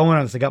I'll get going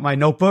on this. I got my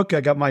notebook.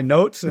 I got my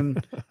notes,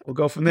 and we'll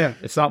go from there.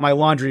 It's not my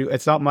laundry.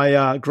 It's not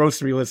my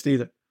grocery list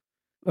either.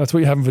 That's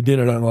what you're having for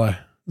dinner, don't lie,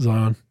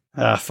 Zion.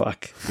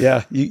 Fuck.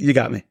 Yeah, you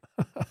got me.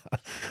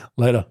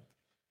 Later.